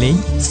រយៈលេខ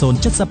077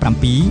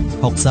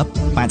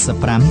 60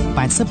 85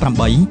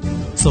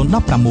 88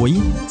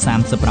 016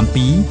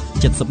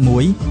 37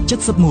 71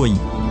 71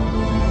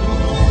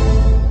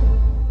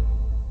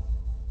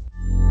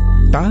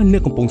តើអ្ន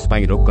កកំពុងស្វែ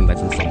ងរកកន្លែង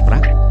សន្សំប្រា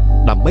ក់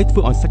ដើម្បីធ្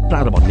វើឲ្យសាច់ប្រា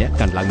ក់របស់អ្នក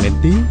កើនឡើងមែន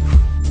ទេ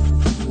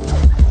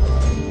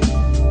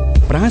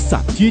ប្រាសា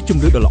ទជាជំ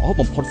រឿនដ៏ល្អ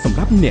បំផុតសម្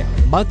រាប់អ្នក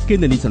បើគ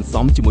ណនីសន្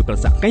សំជាមួយប្រា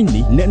សាទកៃ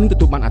នេះអ្នកនឹងទ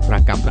ទួលបានអត្រា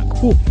ការប្រាក់ខ្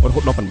ពស់រហូ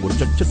តដល់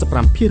 9.75%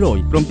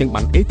 ព្រមទាំង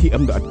បាន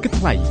ATM ដោយឥតគិត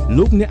ថ្លៃ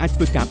លោកអ្នកអាច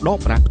ធ្វើការដក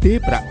ប្រាក់ផ្ទេរ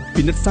ប្រាក់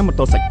ពិនិត្យសាមត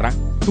សាច់ប្រាក់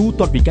ទូ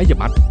ទាត់វិក័យ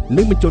ប័ត្រ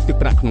និងបញ្ចូលទឹក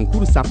ប្រាក់ក្នុងទូ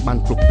រស័ព្ទបាន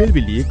គ្រប់ពេល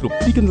វេលាគ្រប់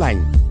ទីកន្លែង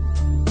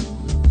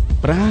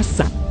ប្រា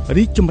សាទ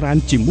រីកចម្រើន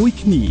ជាមួយ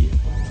គ្នា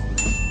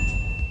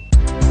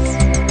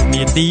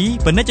នាទី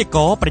ពាណិជ្ជក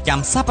រប្រចាំ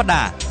សប្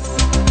តាហ៍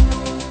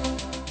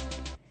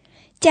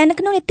ចានៅ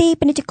ក្នុងនីតិ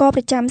ពាណិជ្ជករ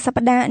ប្រចាំស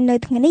ប្តាហ៍នៅ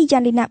ថ្ងៃនេះយ៉ា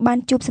លីណាបាន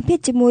ជួបសម្ភាស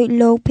ជាមួយ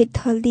លោក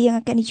Peter លៀង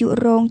អគ្គនាយក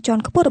រងជា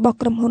ន់ខ្ពស់របស់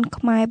ក្រុមហ៊ុន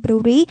Khmer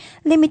Brewery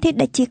Limited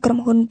ដែលជាក្រុម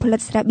ហ៊ុនផលិត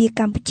ស្រាបៀរ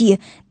កម្ពុជា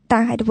តើ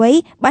ហេតុអ្វី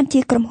បានជា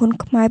ក្រុមហ៊ុន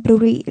Khmer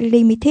Brewery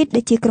Limited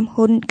ដែលជាក្រុម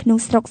ហ៊ុនក្នុង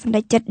ស្រុកសម្ដេ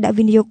ចចិត្តដែល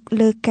វិនិយោគ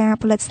លើការ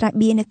ផលិតស្រា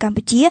បៀរនៅកម្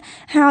ពុជា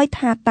ហើយ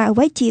ថាតើអ្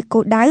វីជាគោ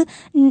លដៅ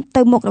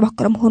ទៅមុខរបស់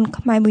ក្រុមហ៊ុន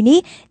Khmer មួយនេះ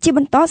ជាប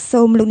ន្ត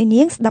សូមលោក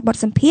នាងស្ដាប់បទ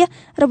សម្ភាសន៍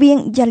រវាង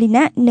យ៉ាលី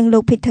ណានិងលោ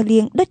ក Peter លៀ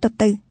ងដូចត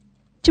ទៅ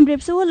ជំរាប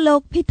សួរលោក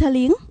Peter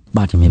លៀង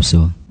បាទជំរាបសួ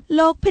រ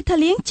លោក Peter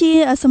លៀងជា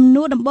សំ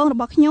ណួរដំបូងរ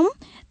បស់ខ្ញុំ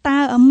តើ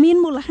មាន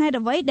មូលហេតុ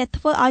អ្វីដែល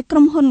ធ្វើឲ្យក្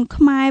រុមហ៊ុន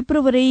Khmer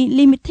Brewery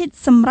Limited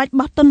សម្រេច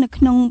បោះទុននៅ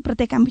ក្នុងប្រ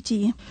ទេសកម្ពុជា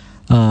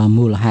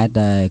មូលហេតុ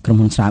ដែលក្រុម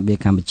ហ៊ុនស្រាបៀរ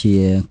កម្ពុជា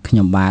ខ្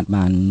ញុំបាន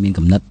មាន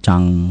កំណត់ច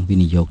ង់វិ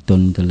និយោគទុន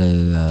ទៅលើ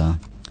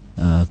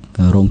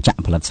រោងចក្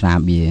រផលិតស្រា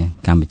បៀរ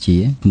កម្ពុជា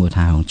ឈ្មោះ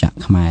ថារោងចក្រ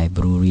Khmer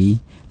Brewery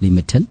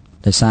Limited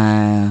ដោយសារ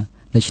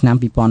នៅឆ្នាំ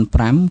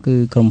2005គឺ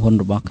ក្រុមហ៊ុន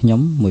របស់ខ្ញុំ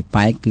មួយ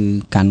ប៉ែកគឺ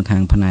កាន់ខា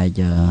ងផ្នែ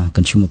ក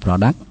consumer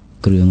product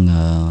គ្រឿង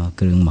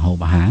ម្ហូប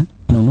អាហារ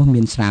ក្នុងនោះ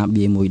មានស្រា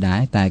បៀរមួយដែ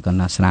រតែក៏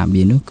ណាស្រា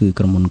បៀរនោះគឺ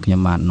ក្រុមហ៊ុនខ្ញុំ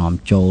បាននាំ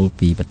ចូល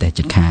ពីប្រទេស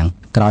ជិតខាង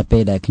ក្រោយពេ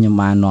លដែលខ្ញុំ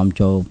បាននាំ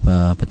ចូល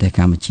ប្រទេសក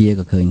ម្ពុជា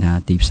ក៏ឃើញថា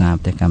ទីផ្សារ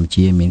ប្រទេសកម្ពុ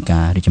ជាមាន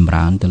ការរីកចម្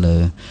រើនទៅលើ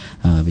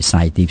វិ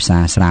ស័យទីផ្សា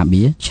រស្រា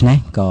បៀរឆ្នេះ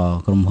ក៏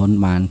ក្រុមហ៊ុន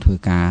បានធ្វើ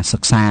ការសិ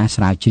ក្សា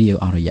ស្រាវជ្រាវ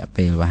អស់រយៈ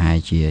ពេលប្រហែល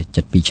ជា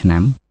 7-2 ឆ្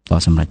នាំ ក៏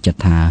សម្រាប់ចិត្ត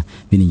ថា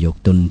វិនិយោគ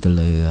ទុនទៅ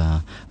លើ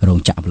រោង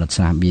ចក្រផលិត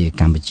ស្រាបៀរ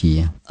កម្ពុជា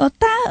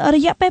តើរ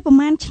យៈពេលប្រ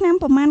ហែលឆ្នាំ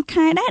ប្រហែល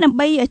ខែដែរដើម្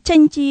បីចេ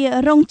ញជា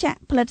រោងចក្រ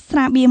ផលិតស្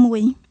រាបៀរមួ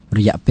យរ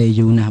យៈពេល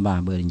យូរណាស់បាទ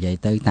បើនិយាយ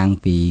ទៅតាំង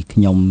ពីខ្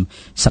ញុំ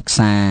សិក្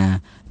សា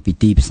ពី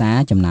ទីផ្សារ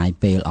ចំណាយ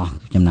ពេលរប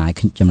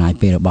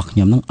ស់ខ្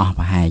ញុំនឹងអស់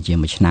ប្រហែលជា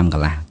មួយឆ្នាំក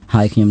ន្លះ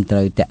ហើយខ្ញុំត្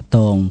រូវតាក់ទ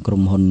ងក្រុ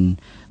មហ៊ុន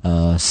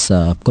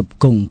ផ្គត់ផ្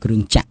គង់គ្រឿ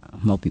ងចក្រ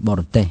មកពីប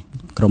រទេស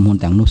ក្រុមហ៊ុន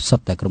ទាំងនោះសុ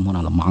ទ្ធតែក្រុមហ៊ុន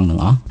អាល្លឺម៉ង់ទាំ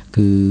ងអស់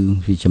គឺ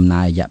វាចំ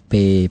ណាយរយៈ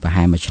ពេលប្រ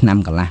ហែលមួយឆ្នាំ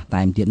កន្លះតែ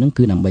ទៀតហ្នឹង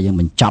គឺដើម្បីយើង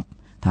បញ្ចប់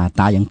ថា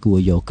តើយើងគួរ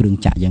យកគ្រឿង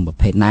ចក្រយើងប្រ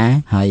ភេទណា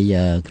ហើយ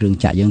គ្រឿង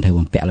ចក្រយើងត្រូវ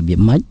បំពាក់របៀប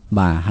ម៉េច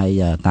បាទហើយ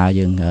តើ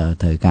យើង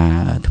ត្រូវការ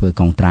ធ្វើ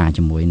កុងត្រា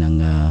ជាមួយនឹង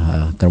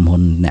ក្រុមហ៊ុ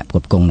នអ្នកផ្គ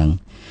ត់ផ្គង់ហ្នឹង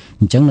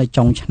អញ្ចឹងនៅ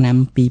ចុងឆ្នាំ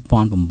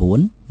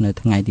2009នៅ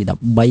ថ្ងៃទី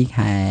13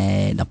ខែ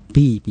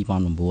12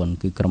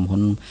 2009គឺក្រុមហ៊ុ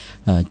ន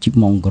ជីប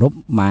ម៉ុងគ្រប់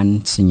បាន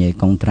សញ្ញា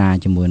កុងត្រា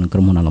ជាមួយនឹងក្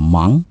រុមហ៊ុនអាល្លឺ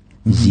ម៉ង់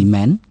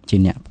Siemens ជា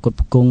អ្នកផ្គត់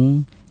ផ្គង់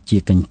ជា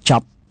កញ្ច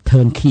ប់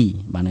turnkey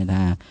បានន័យ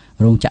ថា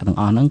រោងចក្រទាំង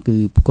អស់ហ្នឹងគឺ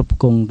ផ្គត់ផ្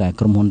គង់តែ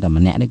ក្រុមហ៊ុនតែ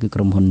ម្នាក់នេះគឺក្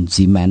រុមហ៊ុន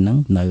Siemens ហ្នឹង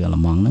នៅអាល្លឺ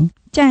ម៉ង់ហ្នឹង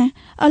ចា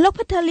លោក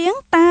ភិតលៀង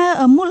តើ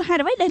មូលហេ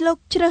តុអ្វីដែលលោក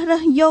ជ្រើសរើ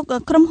សយក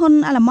ក្រុមហ៊ុន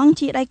អាល្លឺម៉ង់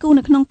ជាដៃគូ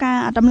នៅក្នុងការ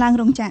ដំឡើង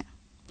រោងចក្រ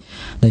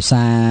ដោយ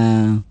សារ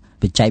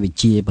បច្ចេកវិទ្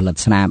យាផលិត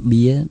ស្រា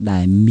បៀរដែ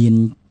លមាន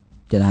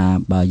គេថា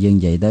បើយើង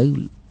និយាយទៅ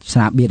ស្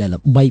រាបៀរដែល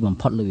ល្បីបំ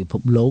ផុតលើពិភ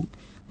ពលោក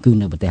គឺ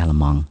នៅប្រទេសអាល្លឺ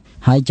ម៉ង់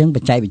ហើយអញ្ចឹងប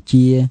ច្ចេកវិទ្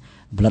យា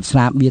ផលិតស្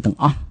រាបៀរទាំង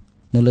អស់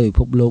នៅលើពិ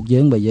ភពលោកយើ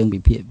ងបើយើង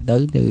វិភាគ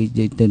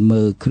ទៅ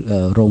មើល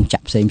រោងច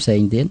ក្រផ្សេង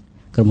ទៀត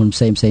ក្រុមហ៊ុនផ្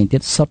សេងទៀ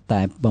តសុទ្ធ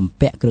តែបំ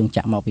ពាក់គ្រឿងច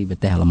ក្រមកពីប្រ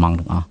ទេសអាល្លឺម៉ង់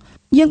ទាំងអស់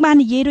យើងបាន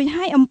និយាយរួច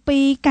ហើយអំពី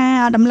ការ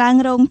ដំឡើង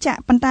រោងចក្រ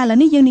ប៉ុន្តែឥឡូវ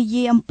នេះយើងនិ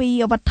យាយអំពី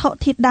វត្ថុ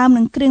ធាតុដើម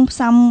និងគ្រឿងផ្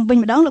សំវិញ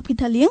ម្ដងលោកភី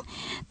ថាលៀង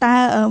តើ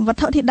វត្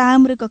ថុធាតុដើម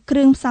ឬក៏គ្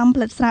រឿងផ្សំផ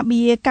លិតស្រាបៀ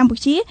រកម្ពុ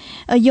ជា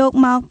យក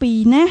មកពី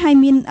ណាហើយ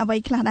មានអ្វី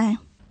ខ្លះដែរ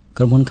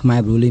ក្រុមហ៊ុនខ្មែរ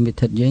Brew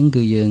Limited យើង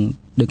គឺយើង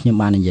ដូចខ្ញុំ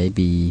បាននិយាយ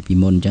ពី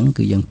មុនអញ្ចឹង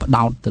គឺយើងផ្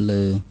ដោតទៅ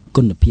លើ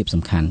គុណភាព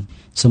សំខាន់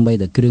សូម្បី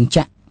តែគ្រឿងច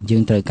ក្រយើ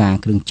ងត្រូវការ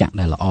គ្រឿងចក្រ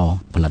ដែលល្អ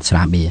ផលិតស្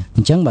រាបៀរអ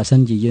ញ្ចឹងបើសិ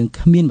នជាយើង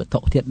គ្មានវត្ថុ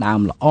ធាតុដើម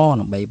ល្អ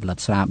ដើម្បីផលិត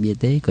ស្រាបៀរ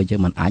ទេក៏យើ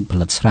ងមិនអាចផ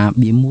លិតស្រា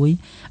បៀរមួយ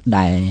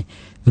ដែល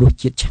រស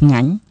ជាតិឆ្ងា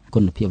ញ់គុ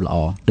ណភាពល្អ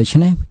ដូច្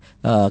នេះ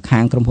ខា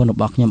ងក្រុមហ៊ុនរ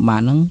បស់ខ្ញុំបា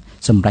នហ្នឹង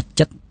សម្រេច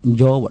ចិត្ត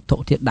យកវត្ថុ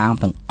ធាតុដើម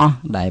ទាំងអស់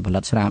ដែលផលិ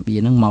តស្រាបៀរ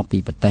ហ្នឹងមកពី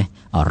ប្រទេស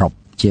អឺរ៉ុប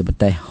ជាប្រ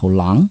ទេសហូ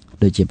ឡង់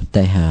ដូចជាប្រ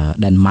ទេស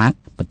ដេនម៉ាក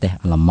ប្រទេស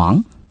អាល្លឺម៉ង់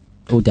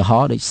ឧទាហ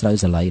រណ៍ដូចស្រូវ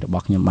សាលីរប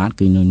ស់ខ្ញុំបាន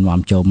គឺនាំ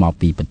ចូលមក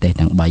ពីប្រទេស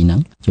ទាំង3ហ្នឹង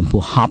ចំ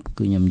ពោះហប់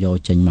គឺខ្ញុំយក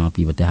ចេញមក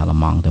ពីប្រទេសអាល្លឺ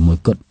ម៉ង់តែមួយ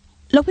គត់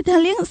លោកភិតា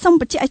លៀងសូម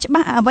បញ្ជាក់ច្បា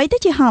ស់អ្វីទៅ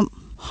ជាហ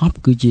ប់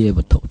គឺជាវ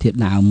ត្ថុធាតុ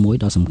ដើមមួយ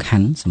ដ៏សំខា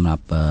ន់សម្រា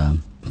ប់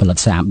ផលិត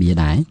ស្រាបៀរ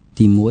ដែរ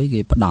ទី1គេ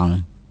ផ្ដល់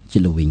ជា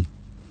តិល្វីង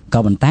ក៏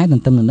ប៉ុន្តែទ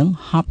ន្ទឹមនឹងហ្នឹង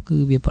ហប់គឺ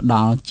វាផ្ដ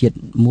ល់ជាតិ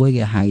មួយ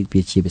គេហៅ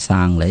វាជាភាសា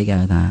អង់គ្លេសគេ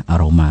ហៅថា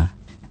aroma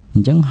អ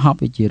ញ្ចឹងហប់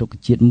វាជារុក្ខ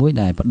ជាតិមួយ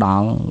ដែលផ្ដ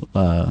ល់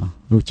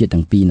រសជាតិ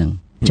ទាំងពីរហ្នឹង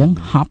អញ្ចឹង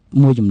ហប់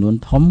មួយចំនួន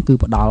ធំគឺ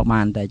ផ្ដល់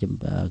បានតែ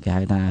គេ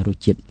ហៅថារស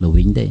ជាតិល្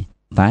វីងទេ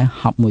តែ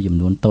ហប់មួយចំ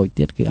នួនតូច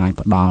ទៀតគឺអាច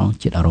ផ្ដល់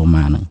ជាតិអារ៉ូ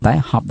ម៉ាហ្នឹងតែ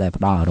ហប់ដែល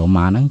ផ្ដល់អារ៉ូ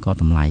ម៉ាហ្នឹងក៏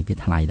តម្លៃវា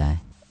ថ្លៃដែរ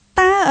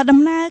តើដំ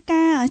ណើរ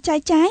ការចែក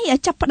ចាយ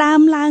ចាប់ផ្ដើម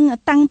ឡើង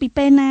តាំងពី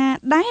ពេលណា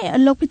ដែរ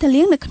លោកភិតា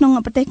លៀងនៅក្នុង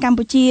ប្រទេសកម្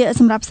ពុជា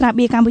សម្រាប់ស្រា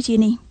បៀរកម្ពុជា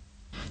នេះ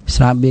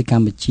ស្រាបៀរក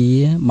ម្ពុជា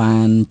បា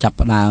នចាប់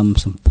ផ្ដើម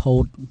សម្ពោ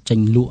ធចេញ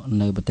លក់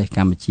នៅប្រទេសក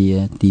ម្ពុជា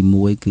ទី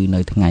1គឺនៅ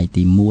ថ្ងៃ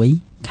ទី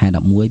1ខែ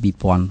11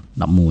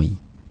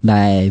 2011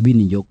ដែលវិ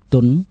និយោគ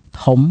ទុន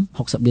ធំ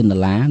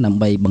$60 លានដើម្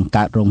បីបង្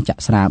កើតរោងចក្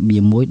រស្រាបៀ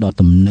រមួយដ៏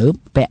ទំនើប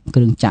ពាក់គ្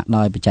រឿងចក្រ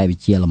ដោយបច្ចេកវិ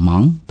ទ្យាអាល្លឺម៉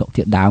ង់ទុក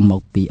ធាតុដើមម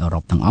កពីអឺរ៉ុ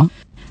បទាំងអស់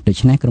ដូ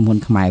ច្នេះក្រុមហ៊ុន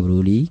ខ្មែរ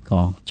Brew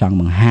ក៏ចង់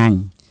បង្ហាញ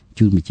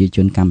ជូនប្រជាជ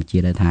នកម្ពុជា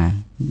ដែរថា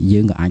យើ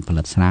ងក៏អាចផ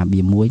លិតស្រាបៀ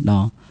រមួយ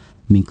ដ៏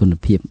មានគុណ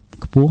ភាព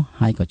ខ្ពស់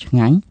ហើយក៏ឆ្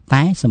ងាញ់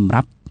តែសម្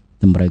រាប់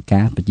តម្រូវ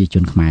ការប្រជាជ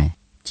នខ្មែរ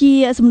ជា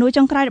សំណួរ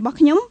ចុងក្រោយរបស់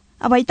ខ្ញុំ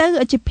អ្វីទៅ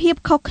ជាភាព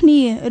ខុសគ្នា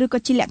ឬក៏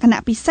ជាលក្ខណៈ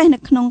ពិសេសនៅ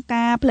ក្នុង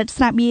ការផលិត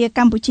ស្រាបៀរក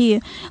ម្ពុជា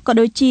ក៏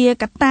ដូចជា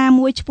កត្តា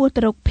មួយឆ្ពោះទៅ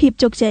រកភាព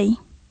ជោគជ័យ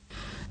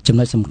ចំ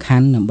ណុចសំខា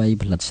ន់ដើម្បី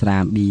ផលិតស្រា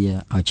បៀរ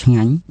ឲ្យឆ្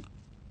ងាញ់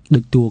ដូ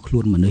ចតួខ្លួ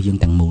នមនុស្សយើង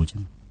ទាំងមូលចឹ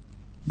ង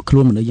ខ្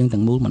លួនមនុស្សយើង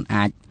ទាំងមូលมัน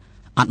អាច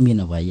អត់មាន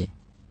អ្វីទេ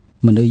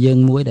មនុស្សយើង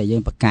មួយដែលយើ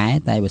ងប្រកែ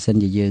តែបើសិន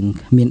ជាយើង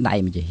គ្មានដៃ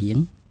មួយជាហៀង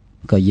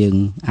ក៏យើង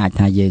អាច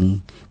ថាយើង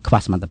ខ្វះ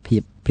សមត្ថភា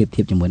ពប្រៀប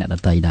ធៀបជាមួយអ្នកដ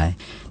ទៃដែរ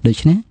ដូ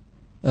ច្នេះ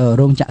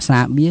រោងចក្រស្រា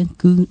បៀរ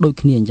គឺដូច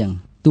គ្នាអញ្ចឹង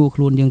តួខ្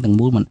លួនយើងទាំង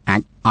មូលมันអា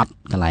ចអត់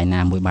កន្លែងណា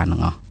មួយបានទាំ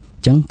ងអស់អ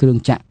ញ្ចឹងគ្រឿង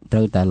ចក្រត្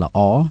រូវតែល្អ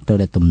ត្រូវ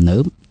តែទំនើ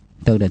ប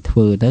ត្រូវតែធ្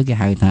វើទៅគេ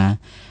ហៅថា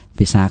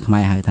ភាសាខ្មែ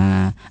រហៅថា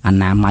អ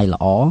នាម័យ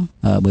ល្អ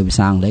បើភា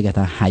សាអង់គ្លេសគេ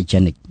ថា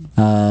hygienic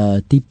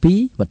ទី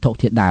2វត្ថុ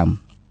ធាតុដើម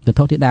វត្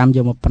ថុធាតុដើមយ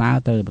កមកប្រើ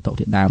ទៅវត្ថុ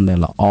ធាតុដើមដែល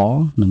ល្អ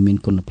និងមាន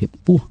គុណភាព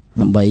ខ្ពស់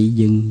ដើម្បី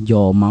យើងយ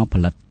កមកផ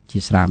លិតជា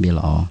ស្រាបៀរ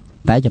ល្អ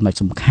តែចំណុច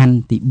សំខាន់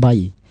ទី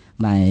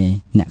3ដែល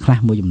អ្នកខ្លះ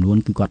មួយចំនួន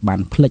គឺគាត់បាន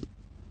ភ្លេច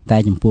តែ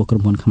ចំពោះក្រុ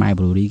មហ៊ុនខ្មែរ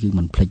Brewery គឺ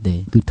មិនភ្លេចទេ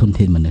គឺធន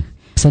ធានមនុស្ស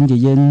សិនជា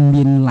យើង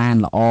មានឡាន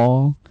ល្អ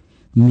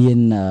មាន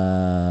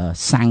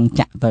សាំង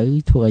ចាក់ទៅ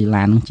ធ្វើឲ្យ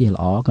ឡាននឹងជិះ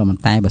ល្អក៏ប៉ុ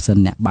ន្តែបើសិន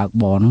អ្នកបើក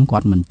បរហ្នឹងគា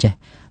ត់មិនចេះ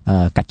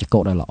កាច់ចកោ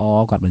តឲ្យល្អ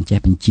គាត់មិនចេះ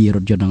បញ្ជារ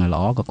ថយន្តហ្នឹងឲ្យ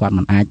ល្អក៏គាត់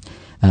មិនអាច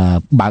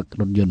បើក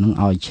រថយន្តហ្នឹង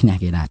ឲ្យឈ្នះ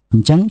គេដែរអ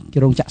ញ្ចឹង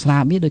រោងចក្រស្រា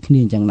បៀរដូចគ្នា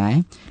អញ្ចឹងដែរ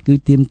គឺ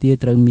ទាមទារ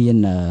ត្រូវមាន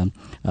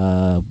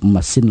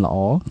ម៉ាស៊ីនល្អ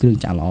គ្រឿង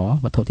ចក្រល្អ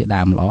វត្ថុធាតុ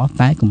ដើមល្អ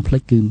តែកុំភ្លេ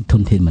ចគឺធ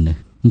នធានមនុស្ស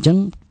អញ្ចឹង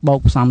បូក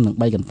ផ្សំនឹង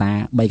3កត្តា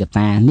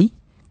នេះ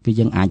គឺ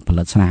យើងអាចផ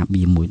លិតស្រា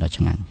បៀរមួយដ៏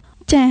ឆ្ងាញ់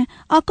ចា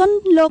អរគុណ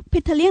លោកភី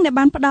តលៀងដែល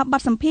បានផ្ដល់ប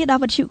ទសម្ភាសន៍ដ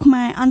ល់វិទ្យុខ្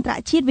មែរអន្តរ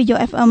ជាតិ VAYO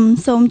FM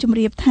សូមជម្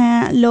រាបថា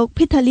លោក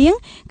ភីតលៀង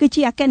គឺ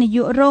ជាអគ្គនាយ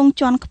ករង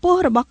ជាន់ខ្ពស់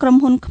របស់ក្រុម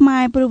ហ៊ុនខ្មែ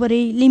រ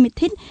Brewery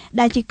Limited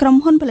ដែលជាក្រុម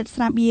ហ៊ុនផលិត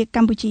ស្រាបៀរក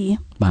ម្ពុជា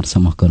បាទសូ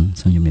មអរគុណ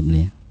សូមជម្រាប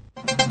លា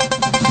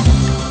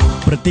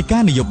ព្រឹត្តិកា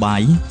រណ៍នយោបា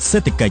យសេ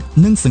ដ្ឋកិច្ច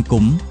និងសង្គ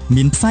ម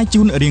មានផ្សាយ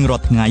ជូនរៀងរា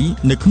ល់ថ្ងៃ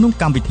នៅក្នុង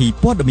កម្មវិធី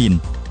ព័ត៌មាន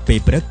ពេល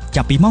ព្រឹក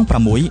ចាប់ពីម៉ោង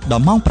6ដ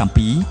ល់ម៉ោង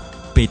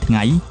7ពេលថ្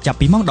ងៃចាប់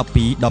ពីម៉ោង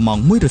12ដល់ម៉ោង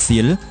1រសៀ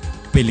ល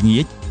ពេលល្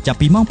ងាចចាប់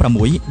ពីម៉ោង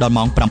6ដល់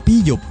ម៉ោង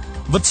7យប់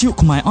វិទ្យុ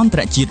ខ្មែរអន្ត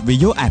រជាតិ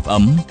VAYO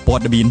FM ព័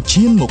ត៌មាន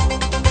ឈានមុខ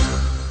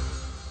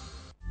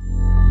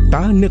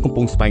តើអ្នកកំ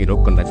ពុងស្វែងរក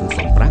កន្លែងសន្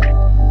សំប្រាក់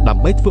ដើ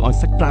ម្បីធ្វើឲ្យ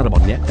សាច់ប្រាក់រប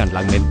ស់អ្នកកើន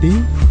ឡើងមែនទេ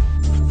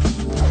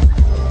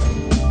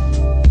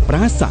ប្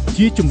រាសាទ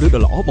ជាជំរឿន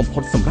ដ៏ល្អបំផុ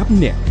តសម្រាប់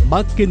អ្នកបើ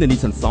គណនី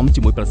សន្សំជា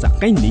មួយប្រាសាទ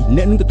កៃនេះ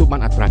អ្នកនឹងទទួលបា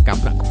នអត្រាការ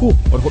ប្រាក់ខ្ពស់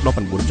រហូតដល់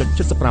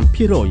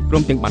 9.75% ព្រ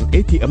មទាំងបាន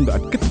ATM ដោយ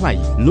ឥតគិតថ្លៃ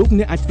លោក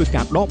អ្នកអាចធ្វើ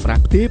ការដកប្រា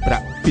ក់ផ្ទេរប្រា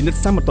ក់ពិនិត្យ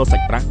សាមត្តសា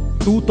ច់ប្រាក់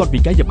ទូទាត់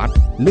វិក័យប័ត្រ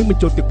និងប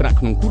ញ្ចូលទឹកប្រាក់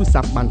ក្នុងទូរស័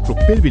ព្ទបានគ្រ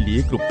ប់ពេលវេលា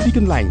គ្រប់ទីក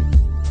ន្លែង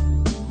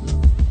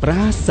ប្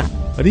រាសាទ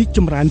រីកច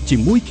ម្រើនជា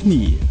មួយគ្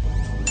នា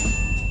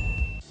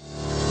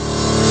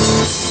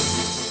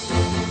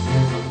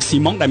ស៊ី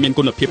ម៉ងដែលមាន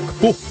គុណភាពខ្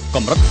ពស់ក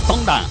ម្រិតស្ត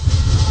ង់ដារ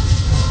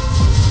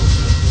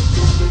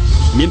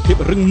មានភាព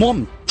រឹងមាំ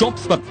ជាប់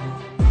ស្វិត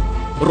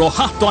រ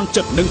ហ័សទាន់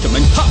ចិត្តនិងចំណេ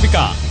ញថវិ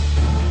កា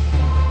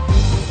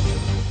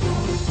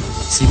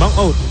ស៊ីម៉ង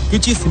អូតគឺ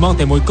ជាស៊ីម៉ង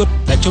តែមួយគត់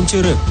ដែលចុងជឿ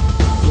រឿង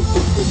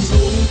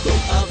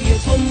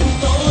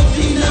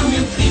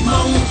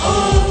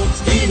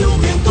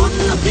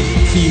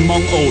ស៊ីម៉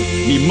ងអូត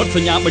និមិត្តស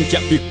ញ្ញាបញ្ជា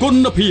ក់ពីគុ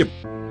ណភាព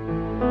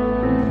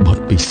បទ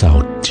ពិសោ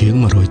ធន៍ជាង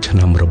100ឆ្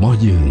នាំរបស់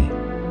យើង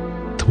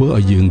ធ្វើ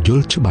ឲ្យយើងយ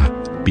ល់ច្បាស់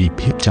ពី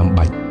ភាពចាំ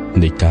បាច់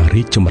នៃការ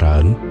រីកចម្រើ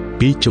ន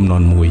ពីចំនួ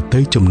នមួយទៅ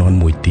ចំនួន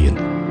មួយទៀត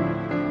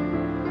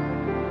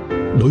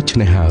ដូច្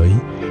នេះហើយ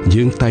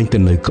យើងតែងតែ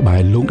នៅក្បែ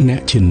រលោកអ្នក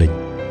ជានិច្ច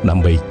ដើ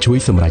ម្បីជួយ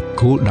សម្រេច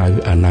គោលដៅ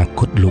អនាគ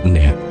តលោក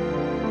អ្នក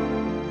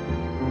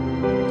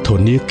ធ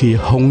នាគារ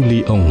ហុងលី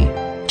អុង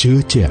ជឿ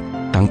ជាក់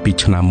តាំងពី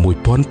ឆ្នាំ1905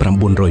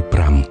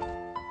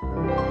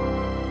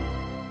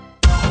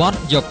បទ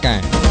យកកា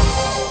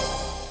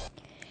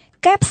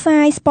រផ្សា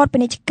យស្ពតពា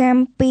ណិជ្ជកម្ម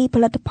ពីផ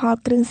លិតផល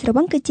គ្រឿងស្រ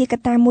វឹងគឺជាក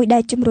ត្តាមួយដែ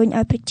លជំរុញ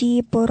ឲ្យប្រជា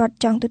ពលរដ្ឋ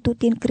ចង់ទទួល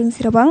ទានគ្រឿង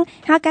ស្រវឹង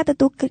ហើយការទ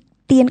ទួល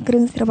ទានគ្រឿ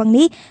ងស្រវឹង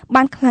នេះ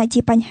បានក្លាយជា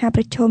បញ្ហា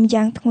ប្រឈម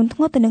យ៉ាងធ្ងន់ធ្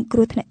ងរទៅនឹងគ្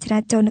រោះថ្នាក់ចរា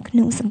ចរណ៍នៅក្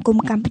នុងសង្គម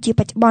កម្ពុជា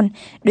បច្ចុប្បន្ន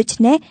ដូច្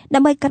នេះដើ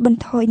ម្បីកាត់បន្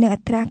ថយនៅអ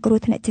ត្រាគ្រោះ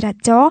ថ្នាក់ចរា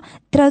ចរណ៍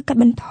ត្រូវកាត់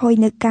បន្ថយ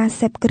នៅការ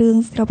សេពគ្រឿង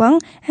ស្រវឹង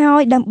ហើ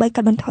យដើម្បី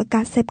កាត់បន្ថយ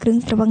ការសេពគ្រឿង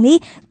ស្រវឹងនេះ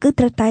គឺ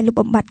ត្រូវតែលុប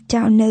បំបាត់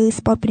ចោលនៅ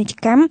ស្ពតពាណិជ្ជ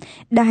កម្ម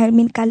ដែល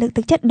មានការលើក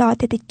ទឹកចិត្តដល់អ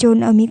តិថិជន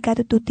ឲ្យមានការ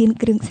ទទួលទាន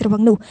គ្រឿងស្រវឹ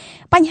ងនោះ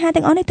បញ្ហា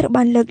ទាំងអស់នេះត្រូវ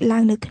បានលើកឡើ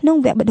ងនៅក្នុង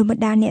វគ្គបណ្ដុះប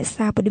ណ្ដាលអ្នក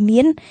សារព័ត៌មា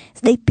ន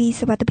ស្ដីពី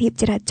សុវត្ថិភាព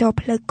ចរាចរណ៍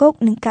ផ្លូវគោក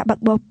និងការបើក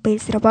បរពេល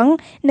ស្រវឹង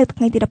នៅថ្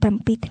ងៃទី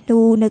17ធ្នូ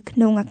នៅក្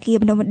នុងអគារ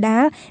បណ្ដុះបណ្ដា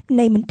ល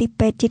នៃមន្ទីរ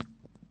ពេទ្យជាតិ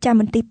ចាំ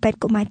មន្ទីរពេទ្យ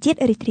កុមារជាតិ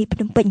រាជធានីភ្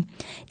នំពេញ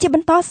ជាប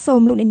ន្តសូ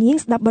មលោកអ្នកនាង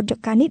ស្ដាប់បទយ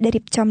កានេះដែល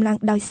រៀបចំឡើង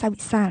ដោយសាវិ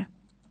សាល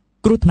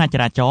គ្រោះថ្នាក់ច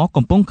រាចរណ៍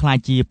កំពុងក្លាយ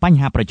ជាបញ្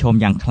ហាប្រឈម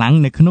យ៉ាងខ្លាំង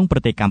នៅក្នុងប្រ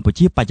ទេសកម្ពុ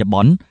ជាបច្ចុប្ប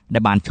ន្នដែ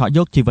លបានឆក់យ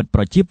កជីវិតប្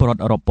រជាពលរដ្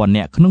ឋរាប់ពាន់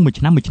នាក់ក្នុងមួយ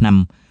ឆ្នាំ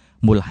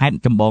មូលហេតុ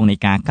ចម្បងនៃ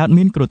ការកើត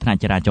មានគ្រោះថ្នាក់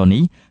ចរាចរណ៍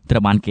នេះត្រូ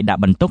វបានគេដា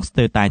ក់បន្ទុកស្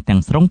ទើរតែទាំ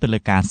ងស្រុងទៅលើ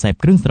ការសេព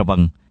គ្រឿងស្រវឹ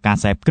ងការ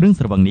សេពគ្រឿង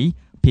ស្រវឹងនេះ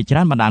ភាគច្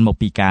រើនបណ្ដាលមក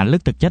ពីការលើ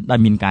កទឹកចិត្តដោយ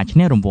មានការឈ្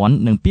នះរង្វាន់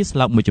និងពាក្យស្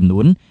លោកមួយចំនួ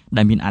ន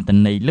ដែលមានអត្ថ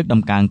ន័យលើកត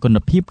ម្កើងគុណ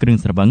ភាពគ្រឿង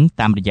ស្រវឹង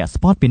តាមរយៈ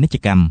ស្ពតពាណិជ្ជ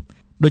កម្ម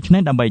ដូច្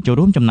នេះដើម្បីចូល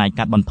រួមចំណែក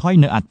កាត់បន្ថយ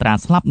នៅអត្រា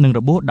ស្លាប់និងរ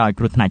បួសដោយ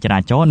គ្រោះថ្នាក់ចរា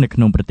ចរណ៍នៅក្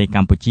នុងប្រទេសក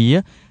ម្ពុជា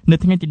នៅ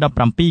ថ្ងៃទី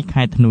17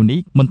ខែធ្នូនេះ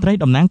មន្ត្រី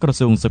តំណាងក្រ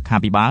សួងសុខា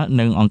ភិបាល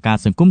និងអង្គការ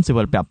សង្គមស៊ី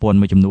វិលពាក់ព័ន្ធ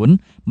មួយចំនួន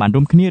បាន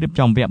រួមគ្នារៀប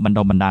ចំវគ្គបណ្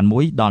ដុះបណ្ដាលមួ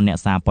យដល់អ្នក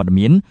សារព័ត៌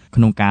មាន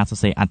ក្នុងការសរ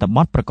សេរអត្ថប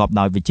ទប្រកប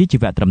ដោយវិជ្ជាជី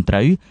វៈត្រឹមត្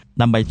រូវ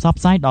ដើម្បីផ្សព្វ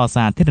ផ្សាយដល់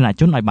សាធារណ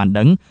ជនឲ្យបាន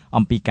ដឹង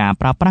អំពីការ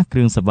ប្រើប្រាស់គ្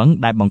រឿងស្រវឹង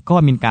ដែលបង្កឲ្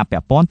យមានការពា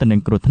ក់ព័ន្ធទៅនឹង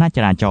គ្រោះថ្នាក់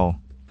ចរាចរណ៍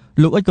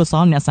លោកអ៊ុចកុស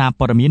លអ្នកសារ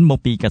ព័ត៌មានមក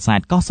ពីកាសែត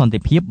កោះសន្តិ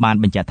ភាពបាន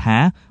បញ្ជាក់ថា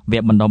វ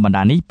គ្គបណ្ដុះបណ្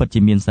ដាលនេះពិត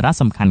ជាមានសារៈ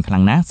សំខាន់ខ្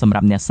លាំងណាស់សម្រា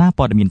ប់អ្នកសារ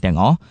ព័ត៌មានទាំង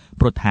អស់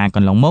ព្រោះថាក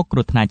ន្លងមកគ្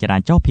រោះថ្នាក់ចរា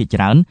ចរណ៍ភាគច្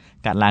រើន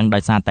កើតឡើងដោ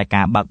យសារតែ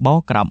ការបើកបរ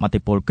ក្រោមឥទ្ធិ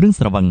ពលគ្រឿង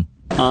ស្រវឹង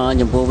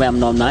ចំពោះវគ្គប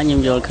ណ្ដុះបណ្ដាលខ្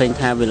ញុំយល់ឃើញ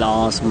ថាវាល្អ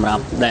សម្រា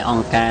ប់ដែលអ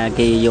ង្គការ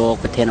គេយក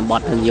ប្រធានប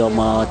ទនឹងយក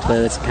មកធ្វើ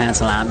សិក្ខា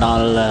សាលាដ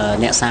ល់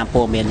អ្នកសារ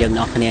ព័ត៌មានយើង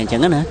អស់គ្នាអញ្ចឹ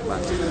ងណា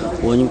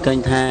ព្រោះខ្ញុំឃើញ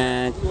ថា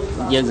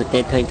យើងសង្កេ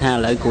តឃើញថាឥ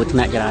ឡូវគ្រោះថ្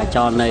នាក់ចរាច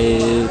រណ៍នៅ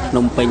ភ្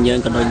នំពេញយើង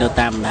ក៏ដូចនៅ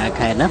តាមបណ្ដា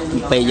ខេត្តណា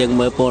ពេលយើង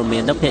មើលព័ត៌មា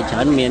នទៅភាគច្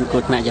រើនមានគ្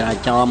រោះថ្នាក់ចរា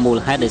ចរណ៍មូល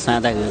ហេតុដោយសារ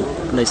តែ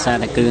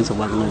គ្រឿងស្រ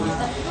វឹងនឹង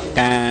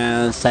ការ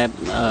សេព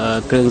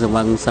គ្រឿងស្រ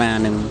វឹងស្រា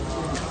នឹង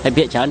ហើយ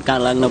ភាគច្រើនកើត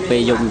ឡើងនៅពេ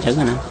លយប់អញ្ចឹង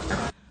ណា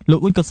លោក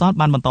អ៊ុចកុសល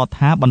បានបន្ត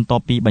ថាបន្ទា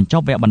ប់ពីបញ្ច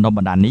ប់វគ្គបណ្ដុះប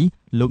ណ្ដាលនេះ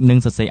លោកនឹង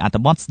សរសេរអត្ថ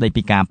បទស្ដី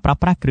ពីការប្រើ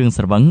ប្រាស់គ្រឿង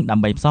ស្រវឹងដើ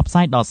ម្បីផ្សព្វផ្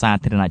សាយដល់សា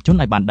ធារណជន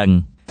ឲ្យបានដឹង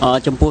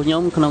ចំពោះខ្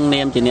ញុំក្នុង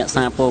នាមជាអ្នក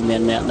សារព័ត៌មា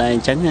នម្នាក់ដែរអ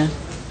ញ្ចឹងណា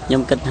ខ្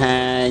ញុំគិតថា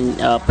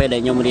ពេលដែ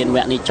លខ្ញុំរៀនវ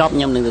គ្គនេះចប់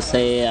ខ្ញុំនឹងសរ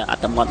សេរអ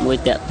ត្ថបទមួយ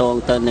តាក់ទង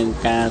ទៅនឹង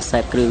ការសេ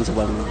ពគ្រឿងស្រ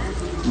វឹង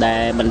ដែ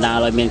លបណ្ដាល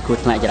ឲ្យមានគ្រោះ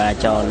ថ្នាក់ចរា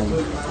ចរណ៍នោះ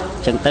អ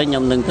ញ្ចឹងទៅខ្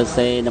ញុំនឹងសរ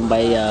សេរដើម្បី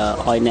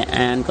ឲ្យអ្នក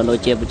អានក៏ដូច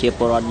ជាប្រជាព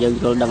លរដ្ឋយើង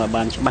យល់ដឹងឲ្យ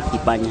បានច្បាស់ពី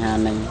បញ្ហា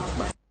ហ្នឹង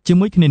ជា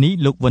មួយគ្នានេះ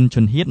លោកវិន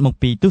ជុនហៀតមក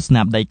ពីទស្ស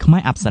នាបដីខ្មែ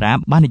រអប្សរា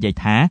បាននិយាយ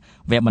ថា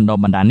វគ្គបណ្ដុះ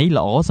បណ្ដាលនេះ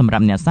ល្អសម្រា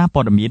ប់អ្នកសារ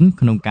ព័ត៌មាន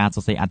ក្នុងការស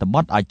រសេរអត្ថប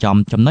ទឲ្យចំ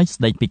ចំណុច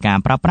ស្ដីពីការ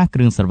ប្រើប្រាស់គ្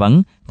រឿងស្រវឹង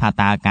ថា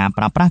តើការ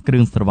ប្រើប្រាស់គ្រឿ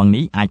ងស្រវឹង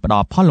នេះអាចផ្ដ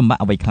ល់ផលលំបាក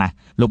អ្វីខ្លះ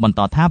លោកបន្ត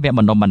ថាវគ្គប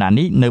ណ្ដុះបណ្ដាល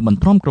នេះនៅមិន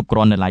ទ្រាំគ្រប់គ្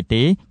រាន់នៅឡើយ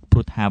ទេព្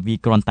រោះថាវា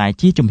គ្រាន់តែ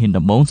ជាជំហាន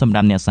ដំបូងសម្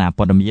រាប់អ្នកសារ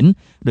ព័ត៌មាន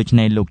ដូច្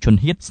នេះលោកជុន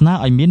ហៀតស្នើ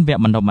ឲ្យមានវគ្គ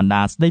បណ្ដុះបណ្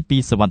ដាលស្ដីពី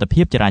សុវត្ថិ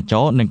ភាពចរាច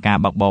រណ៍និងការ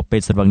បើកបរពេ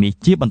លស្រវឹងនេះ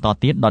ជាបន្ត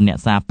ទៀតដល់អ្នក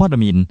សារព័ត៌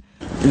មាន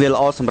វាល្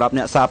អសម្រាប់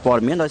អ្នកសារព័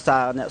ត៌មានដោយសា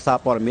រអ្នកសារ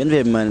ព័ត៌មាន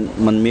វា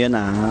មិនមាន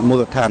មូ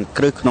លដ្ឋាន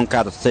គ្រឹះក្នុង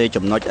ការសរសេរ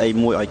ចំណុចអី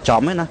មួយឲ្យ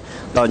ចំទេណា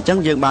ដល់អញ្ចឹង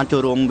យើងបានចូ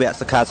លរួមវគ្គ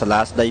សិក្ខាសាលា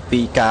ស្ដីពី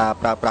ការ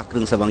ប្រើប្រាស់គ្រឿ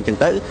ងស្រវឹងអញ្ចឹង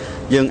ទៅ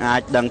យើងអា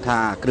ចដឹងថា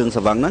គ្រឿងស្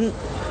រវឹងហ្នឹង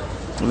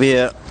វា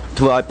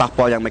ធ្វើឲ្យប៉ះ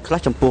ពាល់យ៉ាងម៉េចខ្លះ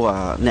ចំពោះ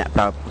អ្នក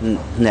ប្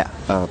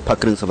រើ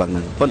គ្រឿងស្រវឹងហ្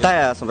នឹងប៉ុន្តែ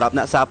សម្រាប់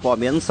អ្នកសារព័ត៌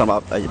មានសម្រា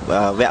ប់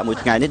វគ្គមួយ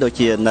ថ្ងៃនេះដូច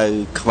ជានៅ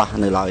ខ្វះ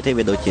នៅឡើយទេ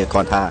វាដូចជា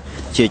គាត់ថា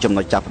ជាចំ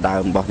ណុចចាប់ផ្ដើ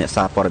មរបស់អ្នក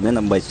សារព័ត៌មាន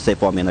ដើម្បីសរសេរ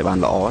ព័ត៌មានឲ្យបាន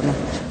ល្អណា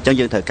អញ្ចឹង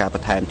យើងត្រូវការប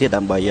ន្ថែមទៀត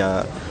ដើម្បី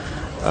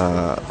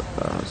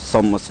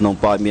សូមស្នើ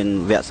ព័ត៌មាន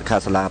វគ្គសិក្ខា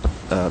សាលា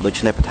ដូច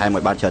នេះបន្ថែម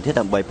ឲ្យបានច្រើនទៀត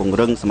ដើម្បីពង្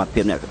រឹងសមត្ថ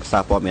ភាពអ្នកសា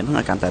រព័ត៌មាន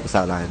ឲ្យកាន់តែប្រ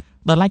សើរឡើង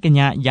ដល់ឡែកកញ្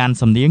ញាយ៉ាន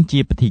សំនៀងជា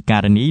ពិធីកា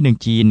រនីនិង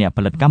ជាអ្នកផ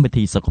លិតកម្មវិ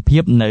ធីសុខភា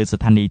ពនៅ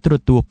ស្ថានីយ៍ទូរ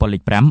ទស្សន៍ប៉ូលី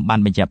ស5បាន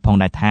បញ្ជាក់ផង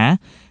ដែរថា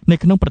នៅ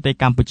ក្នុងប្រទេស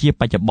កម្ពុជា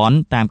បច្ចុប្បន្ន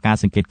តាមការ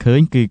សង្កេតឃើញ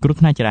គឺគ្រោះ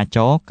ថ្នាក់ចរាច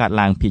រណ៍កើត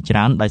ឡើងភាគច្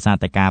រើនដោយសារ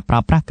តែការប្រើ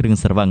ប្រាស់គ្រឿង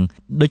ស្រវឹង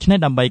ដូច្នេះ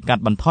ដើម្បីកា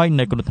ត់បន្ថយ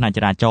នៅគ្រោះថ្នាក់ច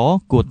រាចរណ៍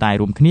គួរតែ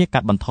រួមគ្នាកា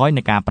ត់បន្ថយ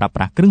នៅការប្រើ